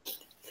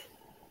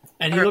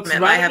 And he looks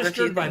rather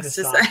disturbed by this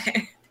thought.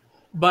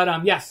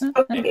 But yes,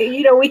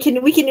 we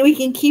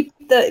can keep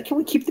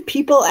the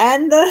people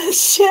and the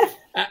ship.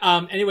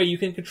 Anyway, you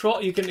can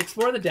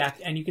explore the deck,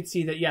 and you can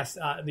see that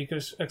you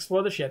can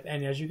explore the ship,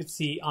 and as you can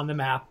see on the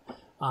map,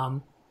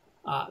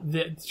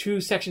 the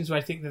two sections.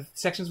 I think the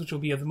sections which will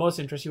be of the most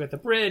interest you at the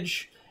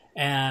bridge,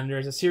 and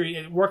there's a series.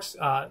 It works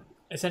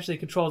essentially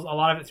controls a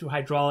lot of it through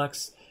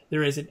hydraulics.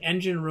 There is an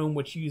engine room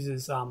which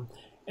uses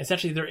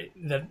essentially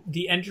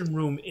the engine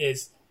room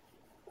is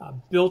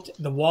built.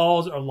 The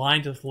walls are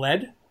lined with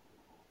lead.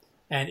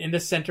 And in the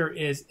center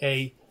is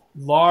a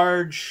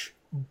large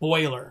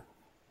boiler.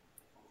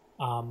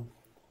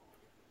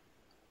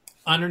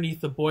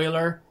 Underneath the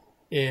boiler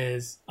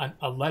is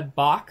a lead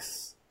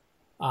box.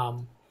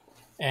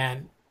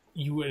 And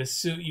you would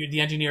assume,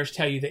 the engineers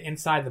tell you that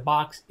inside the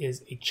box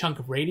is a chunk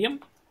of radium,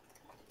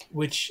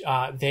 which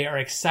they are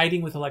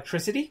exciting with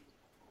electricity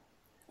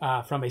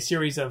from a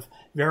series of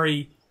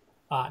very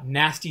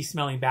nasty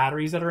smelling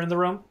batteries that are in the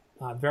room.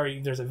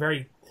 There's a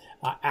very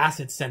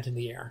acid scent in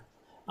the air.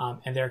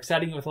 And they're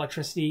exciting it with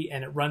electricity,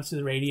 and it runs through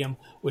the radium,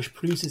 which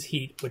produces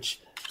heat, which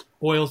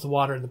boils the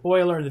water in the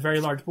boiler, the very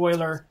large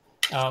boiler,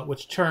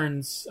 which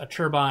turns a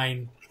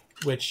turbine,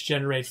 which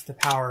generates the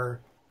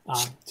power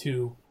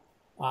to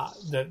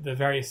the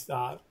various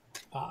turn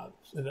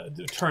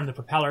the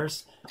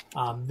propellers.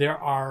 There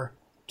are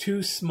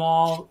two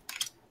small.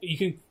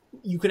 You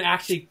can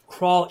actually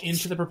crawl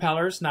into the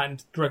propellers,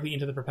 not directly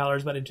into the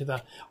propellers, but into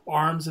the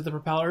arms of the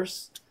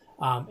propellers,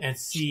 and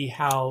see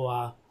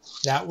how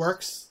that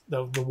works.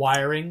 The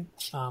wiring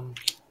and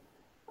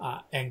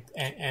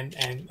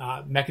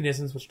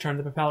mechanisms which turn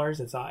the propellers.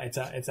 It's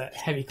a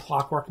heavy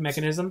clockwork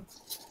mechanism,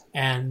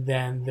 and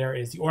then there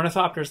is the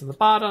ornithopters at the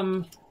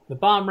bottom, the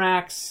bomb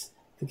racks,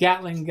 the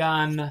Gatling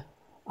gun,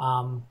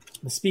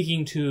 the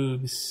speaking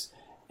tubes,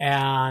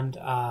 and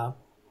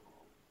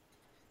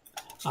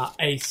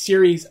a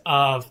series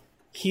of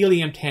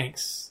helium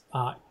tanks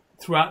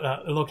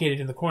throughout, located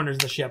in the corners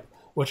of the ship,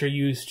 which are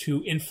used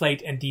to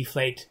inflate and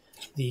deflate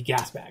the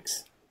gas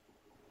bags.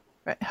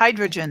 Right.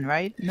 Hydrogen,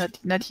 right?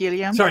 Not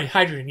helium? Sorry,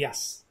 hydrogen,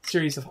 yes.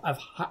 Series of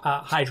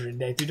hydrogen.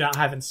 They do not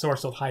have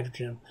ensorcelled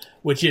hydrogen,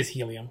 which is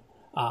helium,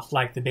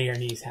 like the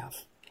Bayernese have.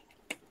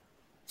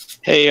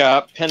 Hey,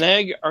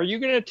 Peneg, are you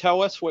going to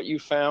tell us what you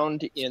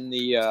found in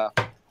the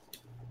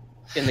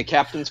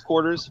captain's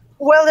quarters?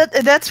 Well,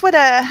 that's what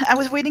I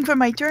was waiting for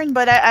my turn,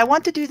 but I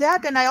want to do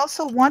that, and I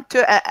also want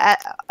to,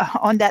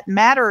 on that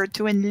matter,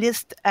 to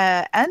enlist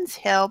Anne's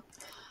help,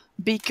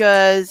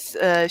 because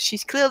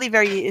she's clearly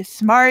very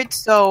smart,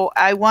 so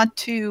I want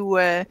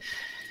to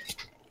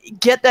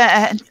get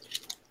the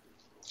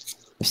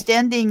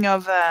understanding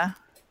of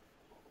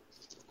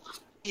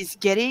she's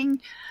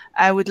getting.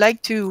 I would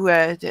like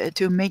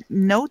to make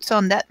notes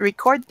on that,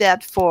 record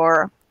that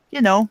for,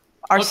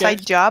 our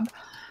side job.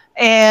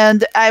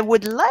 And I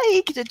would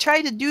like to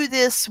try to do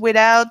this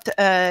without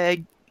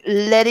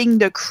letting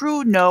the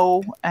crew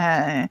know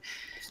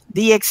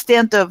the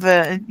extent of,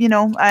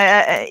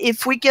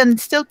 if we can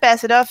still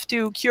pass it off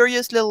to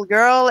Curious Little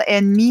Girl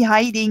and me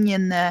hiding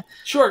in...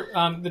 Sure.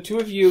 The two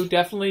of you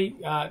definitely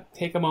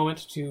take a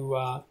moment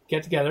to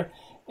get together.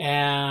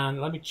 And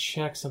let me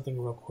check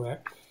something real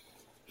quick.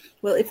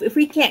 Well, if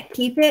we can't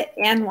keep it,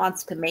 Anne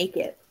wants to make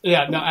it.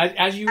 Yeah, no.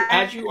 As you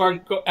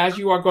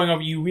are going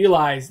over, you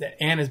realize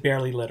that Anne is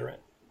barely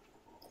literate.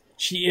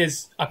 She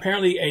is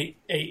apparently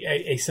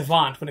a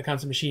savant when it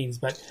comes to machines,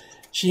 but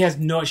she has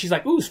no. She's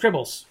like, ooh,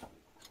 scribbles.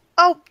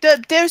 Oh,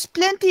 there's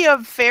plenty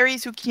of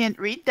fairies who can't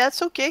read.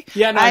 That's okay.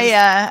 Yeah, no,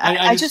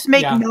 I just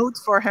make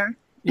notes for her.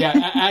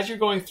 Yeah, as you're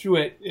going through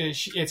it,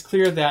 it's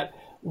clear that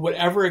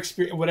whatever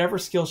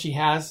skill she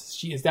has,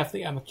 she is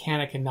definitely a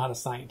mechanic and not a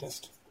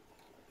scientist.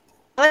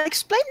 I'll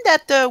explain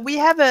that we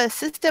have a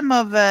system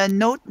of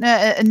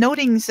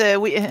notings,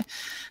 and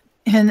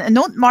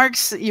note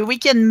marks we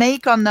can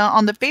make on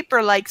the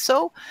paper like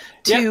so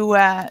to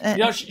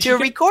she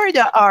record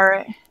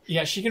our.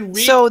 Yeah, she can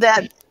read. So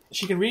that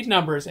she can read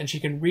numbers and she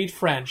can read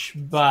French,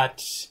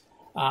 but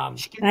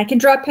and I can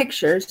draw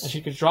pictures. And she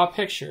can draw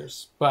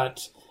pictures,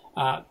 but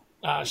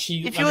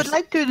she. If you would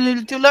like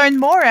to learn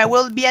more, I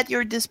will be at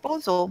your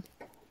disposal.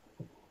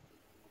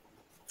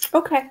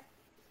 Okay.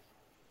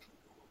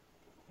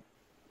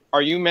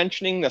 Are you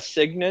mentioning the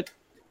signet?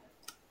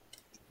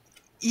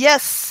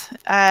 Yes,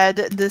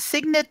 the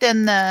signet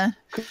and...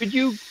 Could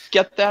you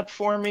get that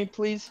for me,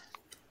 please?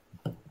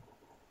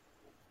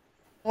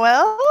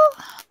 Well...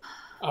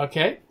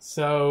 Okay,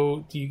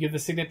 so do you give the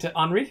signet to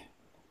Henri?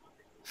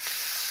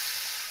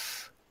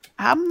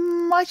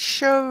 I'm not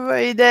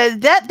sure.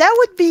 That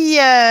would be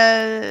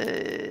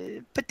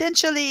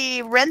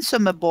potentially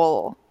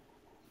ransomable.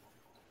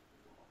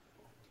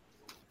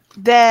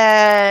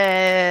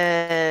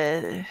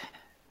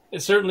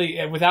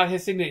 Certainly, without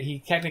his signet, he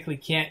technically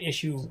can't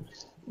issue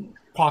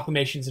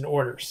proclamations and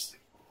orders.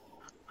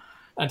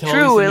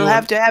 True, we'll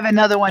have to have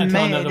another one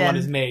made. Until another one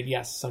is made,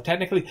 yes. So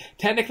technically,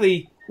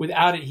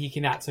 without it, he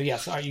cannot. So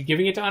yes, are you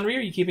giving it to Henri or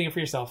are you keeping it for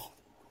yourself?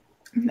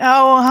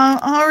 No,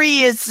 Henri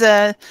is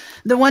the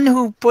one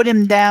who put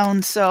him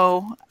down,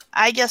 so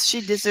I guess she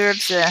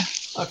deserves it.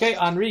 Okay,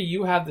 Henri,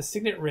 you have the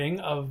signet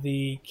ring of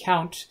the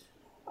Count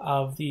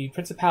of the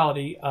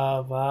Principality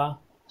of a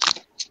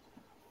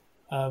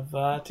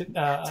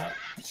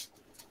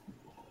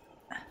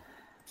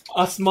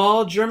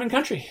small German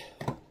country.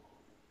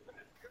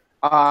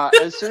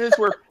 As soon as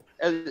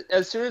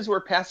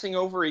we're passing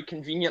over a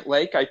convenient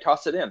lake, I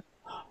toss it in.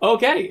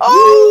 Okay.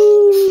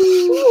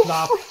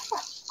 Oh!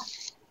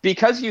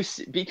 Because you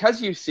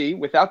see,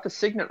 without the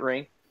signet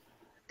ring,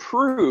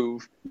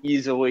 prove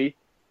easily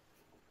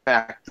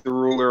back the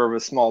ruler of a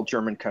small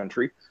German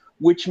country,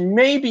 which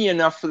may be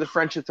enough for the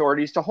French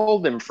authorities to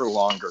hold him for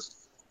longer.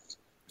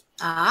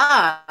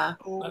 Ah.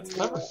 That's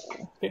clever.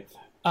 Okay.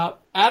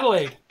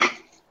 Adelaide,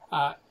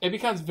 it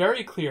becomes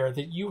very clear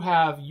that you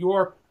have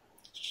your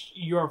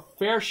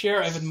fair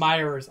share of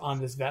admirers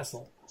on this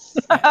vessel.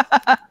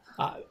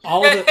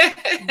 All of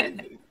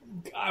the,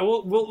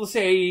 we'll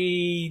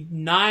say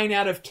 9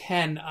 out of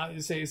 10,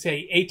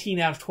 say 18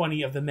 out of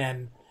 20 of the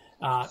men,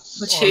 or at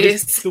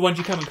least the ones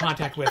you come in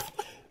contact with,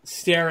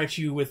 stare at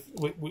you with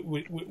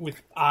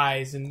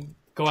eyes and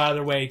go out of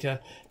their way to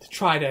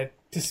try to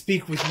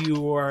speak with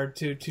you or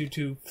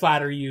to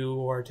flatter you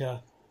or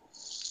to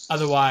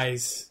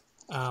otherwise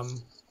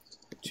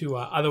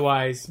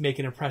make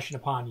an impression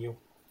upon you.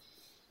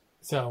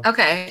 So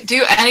okay,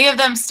 do any of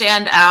them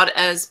stand out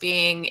as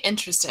being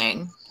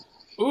interesting?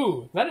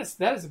 Ooh, that is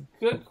a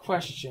good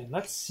question.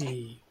 Let's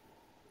see.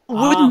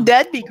 Wouldn't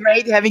that be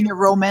great, having a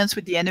romance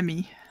with the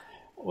enemy?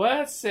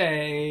 Let's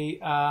say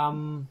a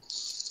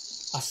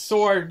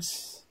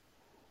swords.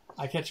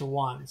 I catch a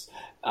wands.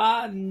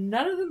 None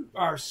of them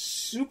are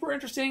super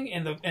interesting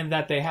in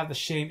that they have the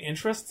same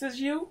interests as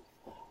you.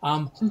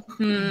 One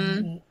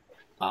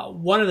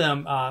of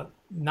them,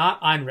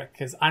 not Einrich,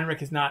 because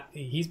Einrich is not.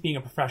 He's being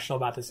a professional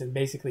about this, and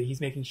basically he's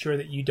making sure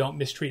that you don't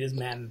mistreat his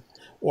men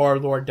or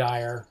Lord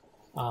Dyer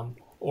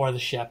or the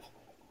ship.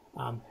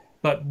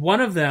 But one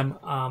of them,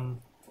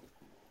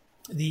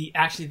 the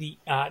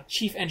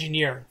chief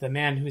engineer, the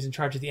man who is in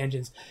charge of the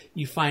engines,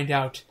 you find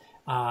out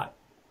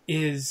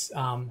is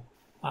a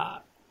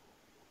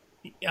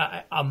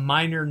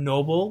minor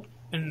noble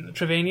in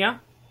Trevania.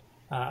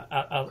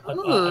 A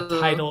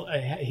title.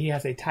 He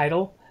has a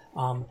title,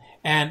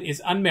 and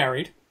is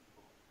unmarried,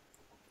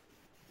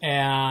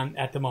 and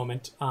at the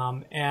moment,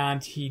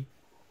 and he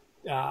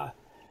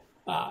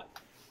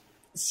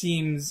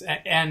seems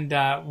and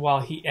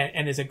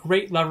is a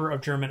great lover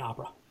of German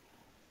opera.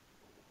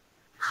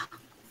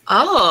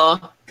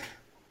 Oh.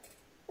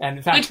 And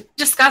in fact, we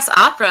discuss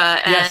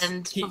opera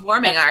and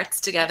performing arts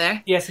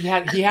together. Yes, he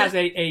has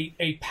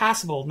a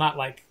passable, not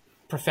like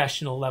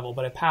professional level,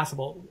 but a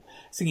passable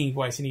singing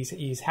voice, and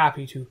he's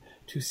happy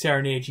to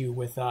serenade you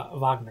with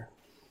Wagner.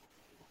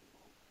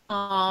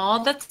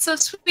 Oh, that's so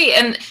sweet.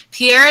 And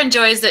Pierre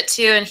enjoys it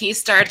too, and he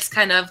starts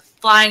kind of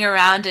flying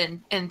around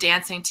and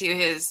dancing to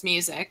his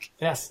music.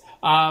 Yes.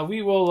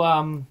 We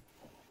will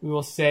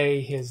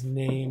say his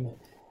name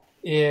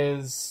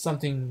is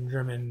something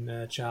German,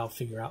 which I'll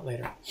figure out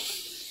later.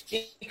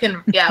 We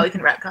can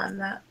retcon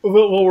that.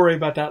 We'll worry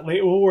about that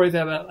later. We'll worry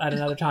about that at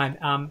another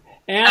time.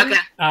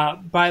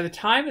 By the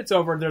time it's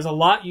over, there's a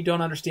lot you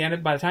don't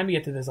understand. By the time you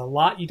get to there's a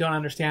lot you don't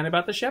understand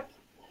about the ship.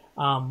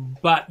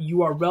 But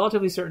you are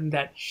relatively certain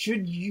that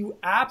should you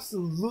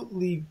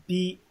absolutely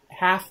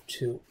have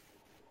to,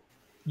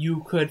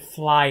 you could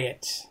fly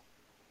it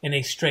in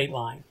a straight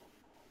line.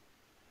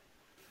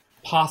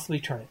 Possibly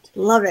turn it.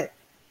 Love it.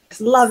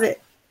 Love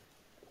it.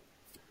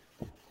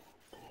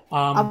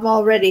 I'm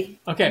all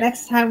ready. Okay.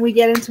 Next time we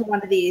get into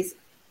one of these,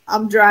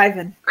 I'm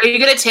driving. Are you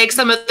going to take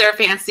some of their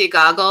fancy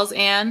goggles,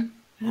 Anne?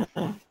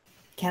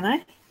 Can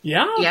I?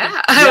 Yeah.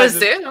 Yeah, I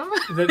assume.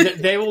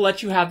 They will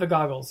let you have the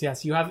goggles.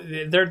 Yes, you have.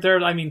 They're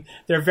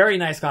very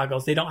nice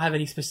goggles. They don't have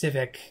any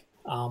specific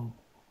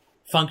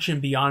function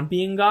beyond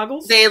being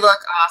goggles. They look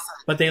awesome.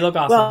 But they look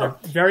awesome. They're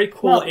very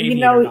cool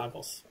aviator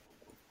goggles.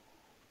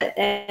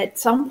 At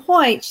some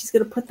point, she's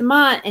going to put them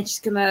on, and she's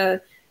going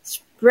to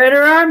spread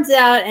her arms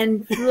out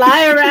and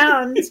fly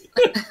around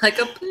like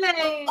a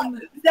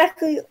plane.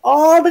 Exactly,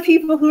 all the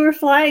people who are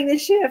flying the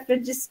ship,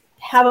 and just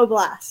have a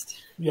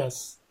blast.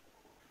 Yes.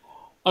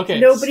 Okay.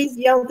 Nobody's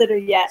yelled at her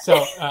yet.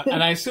 So,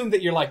 and I assume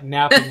that you're like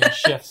napping in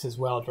shifts as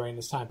well during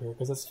this time period,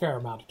 because it's a fair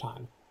amount of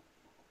time.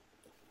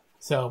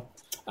 So,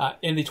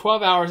 in the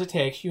 12 hours it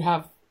takes, you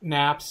have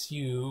naps.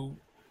 You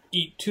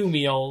eat 2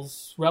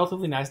 meals,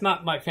 relatively nice,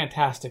 not like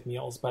fantastic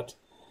meals, but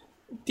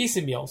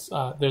decent meals.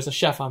 There's a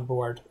chef on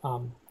board.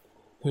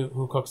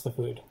 Who cooks the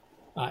food,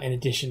 in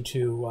addition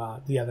to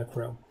the other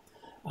crew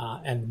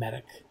and the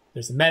medic.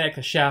 There's a medic,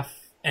 a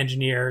chef,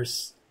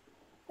 engineers,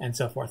 and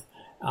so forth.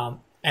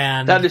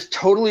 And that is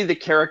totally the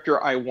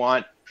character I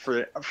want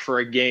for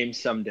a game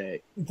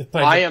someday.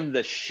 I am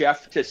the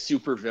chef to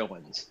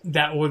supervillains.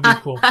 That would be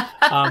cool.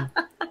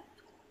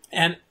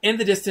 And in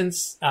the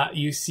distance,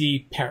 you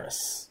see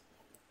Paris.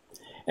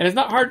 And it's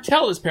not hard to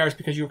tell it's Paris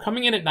because you're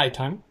coming in at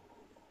nighttime,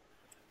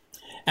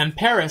 and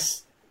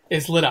Paris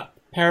is lit up.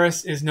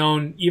 Paris is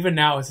known even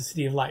now as the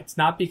City of Lights,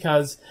 not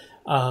because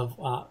of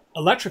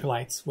electric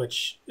lights,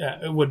 which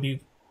it would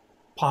be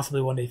possibly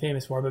one day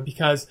famous for, but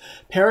because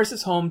Paris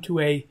is home to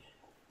a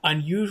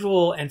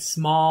unusual and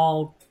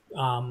small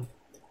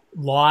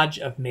lodge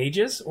of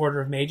mages, order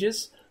of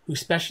mages, who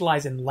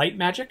specialize in light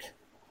magic.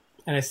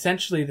 And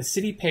essentially the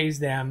city pays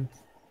them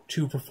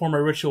to perform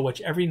a ritual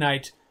which every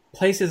night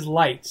places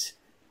light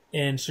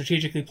in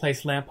strategically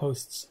placed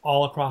lampposts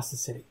all across the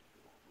city.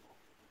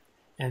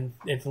 And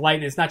if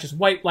light is not just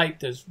white light,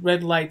 there's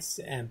red lights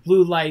and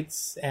blue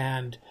lights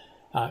and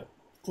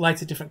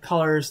lights of different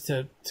colors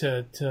to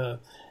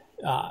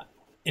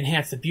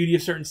enhance the beauty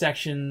of certain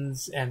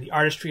sections and the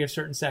artistry of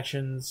certain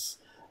sections.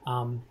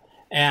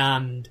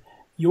 And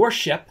your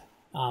ship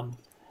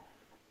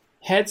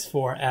heads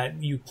for,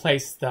 you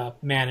place the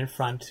man in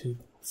front who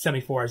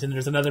semaphores, and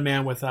there's another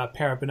man with a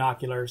pair of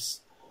binoculars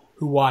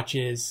who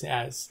watches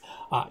as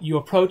you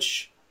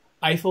approach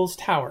Eiffel's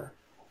Tower.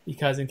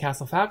 Because in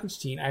Castle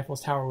Falkenstein, Eiffel's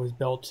Tower was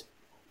built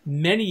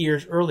many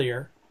years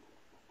earlier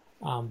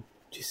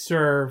to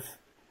serve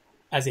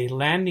as a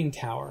landing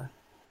tower,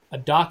 a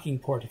docking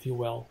port, if you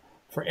will,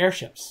 for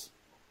airships.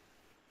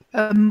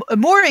 A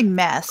mooring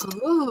mast.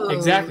 Ooh.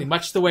 Exactly,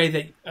 much the way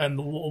that a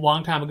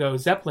long time ago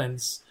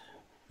Zeppelins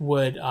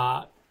would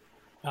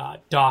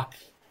dock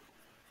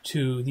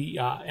to the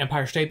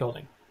Empire State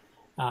Building.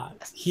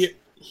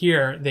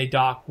 Here they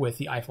dock with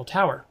the Eiffel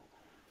Tower.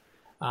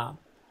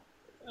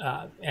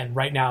 And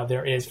right now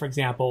there is, for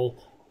example,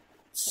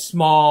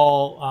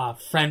 small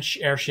French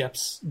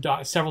airships,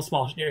 several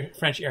small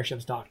French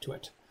airships docked to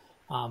it.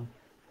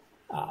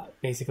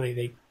 Basically,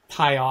 they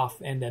tie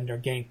off, and then there are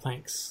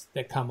gangplanks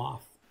that come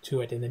off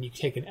to it, and then you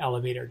take an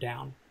elevator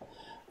down,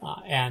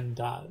 and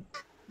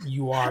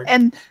you are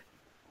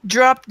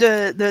drop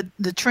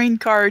the train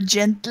car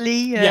gently.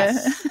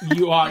 Yes,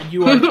 you are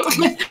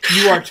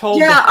told.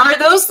 Yeah, are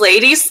those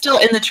ladies still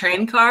in the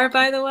train car?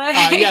 By the way,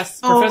 yes,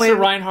 Professor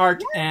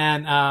Reinhardt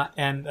and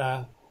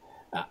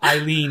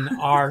Eileen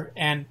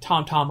and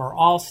Tom are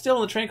all still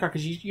in the train car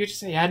because you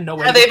just had no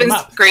way. Have they been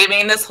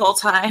screaming this whole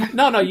time?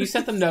 No. You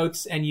sent them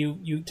notes and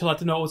you to let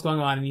them know what was going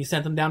on, and you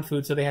sent them down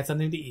food so they had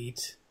something to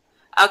eat.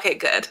 Okay,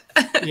 good.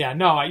 Yeah,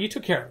 no, you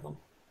took care of them.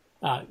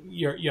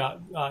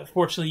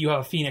 Fortunately, you have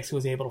a Phoenix who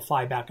was able to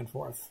fly back and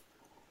forth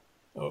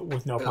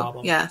with no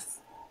problem. Yes.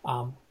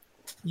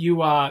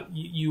 You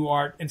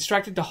are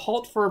instructed to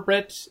halt for a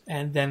bit,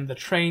 and then the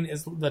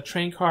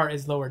train car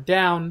is lowered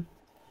down,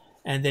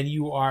 and then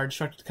you are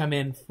instructed to come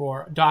in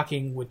for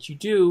docking, which you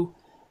do.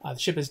 The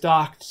ship is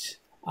docked.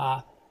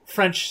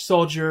 French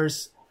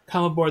soldiers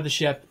come aboard the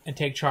ship and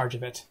take charge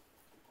of it,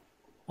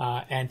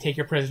 and take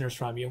your prisoners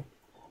from you.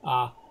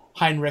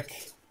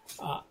 Heinrich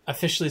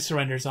officially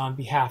surrenders on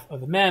behalf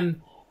of the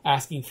men,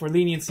 asking for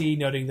leniency,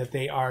 noting that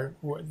they are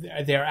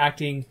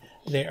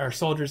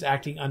soldiers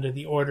acting under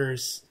the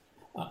orders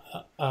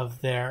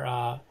of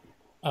their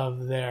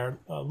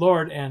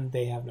lord, and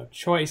they have no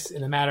choice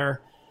in the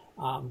matter.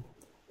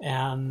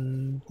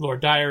 And Lord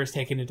Dyer is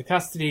taken into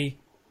custody.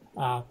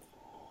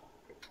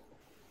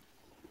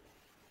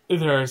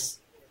 There's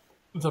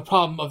the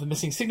problem of the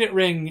missing signet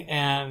ring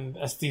and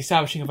the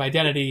establishing of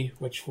identity,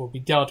 which will be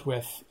dealt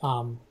with.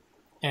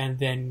 And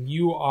then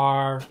you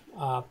are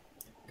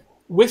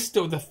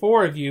the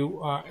four of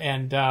you,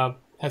 and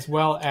as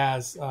well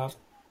as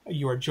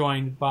you are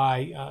joined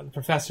by the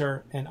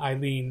professor and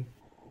Eileen.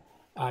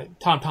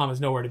 Tom is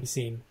nowhere to be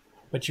seen,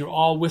 but you're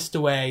all whisked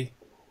away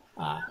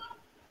and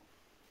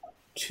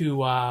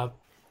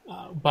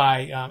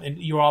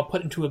you're all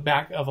put into the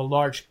back of a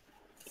large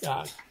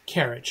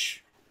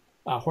carriage,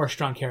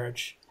 horse-drawn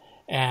carriage,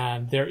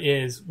 and there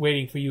is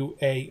waiting for you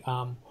a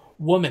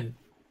woman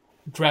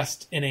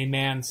dressed in a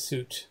man's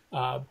suit,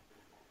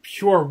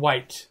 pure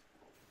white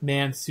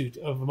man's suit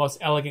of the most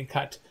elegant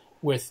cut,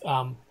 with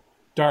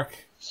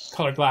dark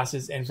colored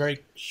glasses and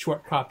very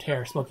short cropped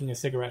hair, smoking a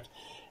cigarette.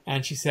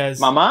 And she says,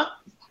 "Mama?"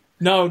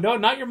 No,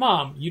 not your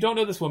mom. You don't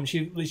know this woman.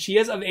 She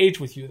is of age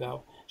with you,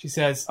 though. She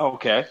says,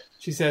 "Okay."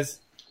 She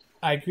says,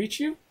 "I greet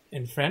you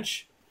in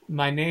French.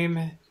 My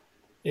name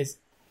is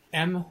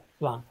M.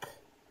 Blanc.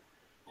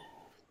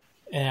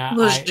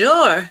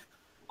 Bonjour.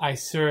 I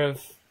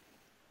serve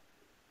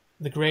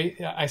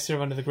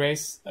under the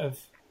grace of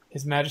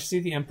His Majesty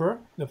the Emperor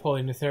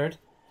Napoleon III,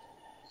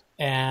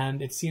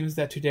 and it seems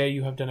that today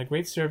you have done a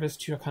great service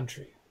to your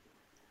country."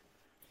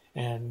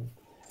 And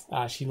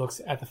she looks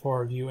at the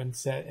four of you and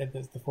says,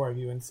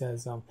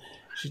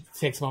 she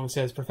takes a moment and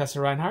says,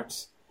 "Professor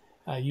Reinhardt,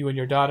 you and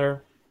your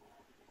daughter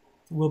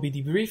will be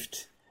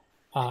debriefed,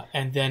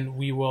 and then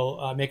we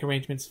will make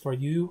arrangements for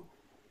you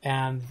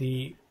and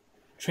the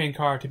train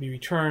car to be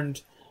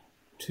returned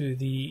to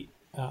the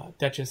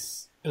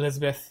Duchess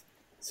Elizabeth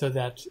so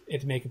that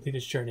it may complete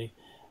its journey.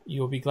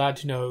 You will be glad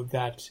to know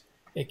that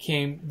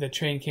the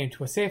train came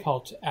to a safe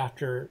halt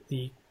after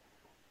the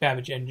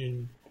Babbage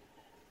engine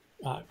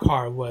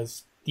car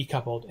was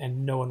decoupled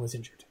and no one was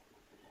injured."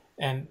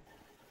 And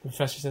the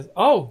professor says,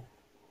 "Oh,"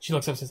 she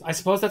looks up and says, "I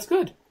suppose that's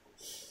good."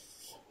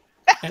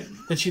 And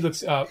then she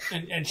looks up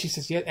and she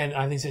says, "Yeah," and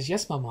Eileen says,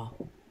 "Yes, Mama."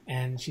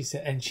 And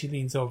she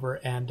leans over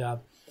and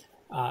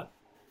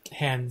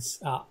hands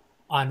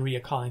Henri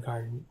a calling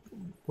card and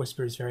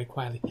whispers very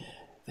quietly,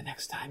 "The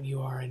next time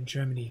you are in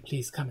Germany,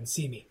 please come and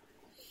see me."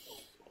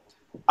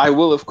 I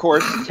will, of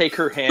course, take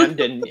her hand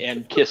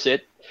and kiss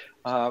it.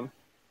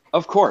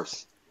 Of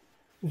course.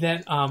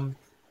 Then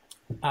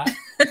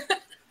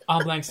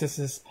Blanc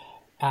says,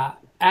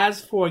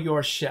 "As for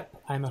your ship,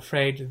 I'm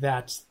afraid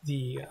that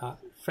the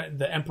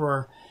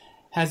Emperor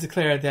has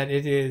declared that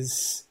it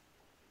is,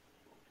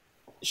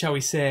 shall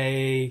we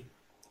say,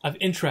 of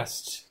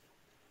interest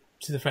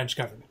to the French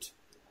government,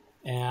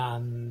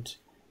 and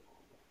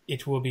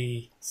it will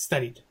be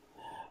studied.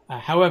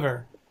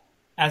 However,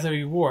 as a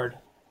reward,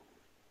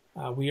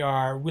 we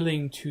are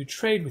willing to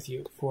trade with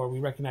you, for we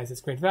recognize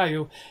its great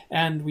value,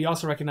 and we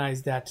also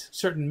recognize that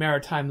certain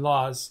maritime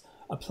laws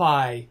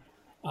apply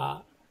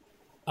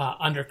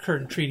under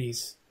current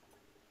treaties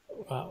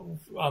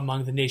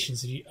among the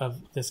nations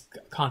of this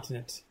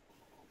continent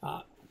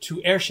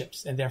to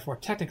airships, and therefore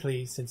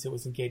technically, since it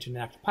was engaged in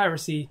an act of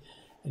piracy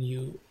and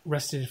you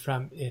wrested it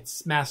from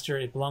its master,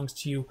 it belongs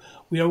to you.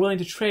 We are willing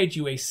to trade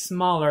you a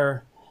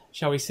smaller,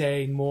 shall we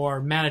say,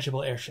 more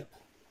manageable airship."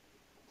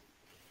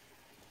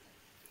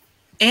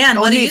 And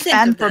what do you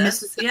think of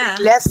this?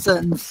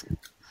 Lessons.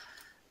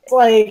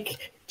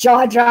 Like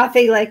jaw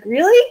dropping. Like,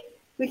 really?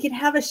 We can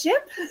have a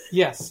ship?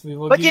 Yes, we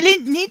will. But you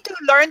need to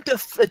learn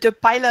to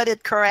pilot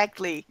it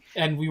correctly.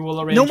 And we will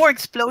arrange... No more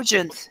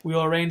explosions. We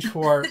will arrange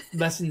for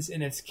lessons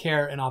in its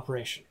care and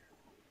operation.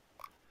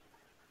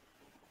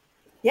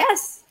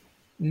 Yes.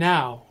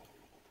 Now,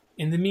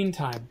 in the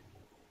meantime,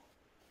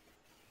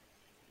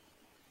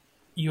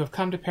 you have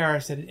come to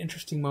Paris at an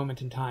interesting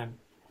moment in time,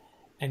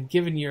 and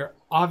given your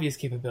obvious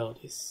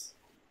capabilities,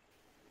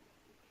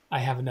 I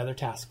have another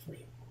task for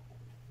you.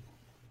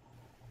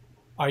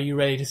 Are you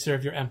ready to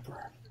serve your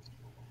emperor?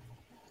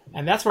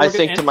 And that's where I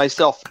think to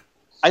myself,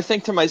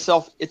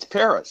 it's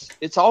Paris.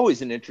 It's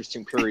always an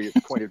interesting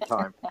point of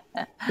time.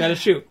 That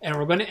is true. And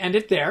we're going to end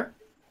it there.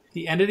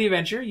 The end of the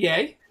adventure.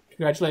 Yay.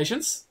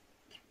 Congratulations.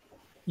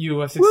 You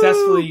have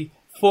successfully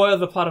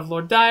foiled the plot of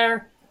Lord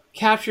Dyer,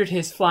 captured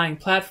his flying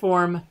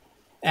platform,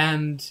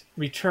 and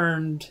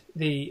returned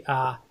the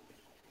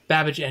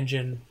Babbage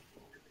engine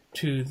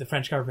to the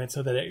French government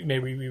so that it may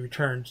be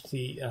returned to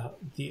the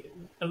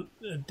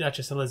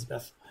Duchess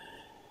Elizabeth.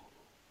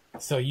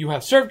 So you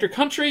have served your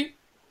country,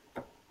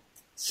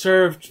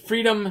 served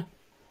freedom,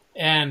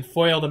 and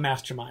foiled a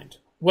mastermind.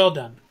 Well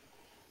done.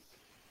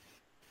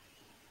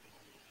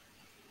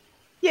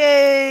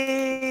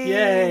 Yay!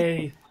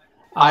 Yay!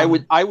 I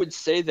would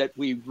say that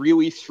we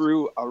really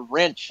threw a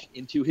wrench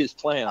into his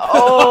plan.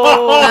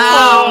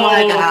 Oh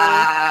my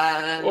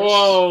gosh.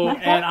 Whoa!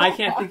 And I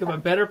can't think of a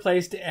better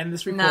place to end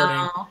this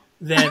recording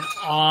than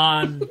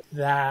on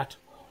that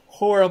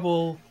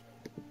horrible,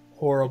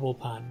 horrible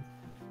pun.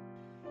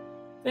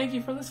 Thank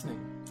you for listening.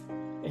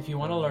 If you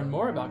want to learn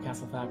more about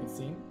Castle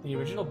Falkenstein, the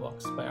original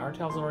books by R.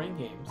 Talzorian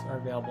Games are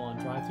available on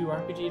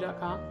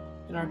DriveThruRPG.com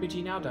and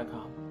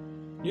RPGNow.com.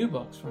 New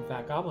books from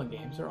Fat Goblin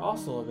Games are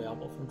also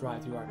available from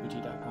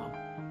DriveThruRPG.com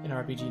and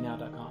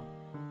RPGNow.com.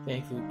 They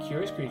include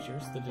Curious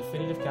Creatures, the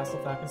definitive Castle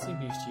Falkenstein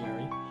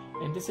bestiary,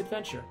 and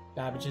Disadventure,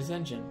 Babbage's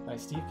Engine by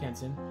Steve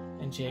Kenson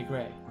and Jay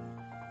Gray.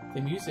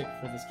 The music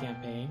for this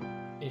campaign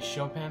is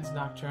Chopin's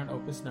Nocturne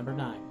Opus No.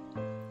 9.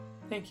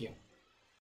 Thank you.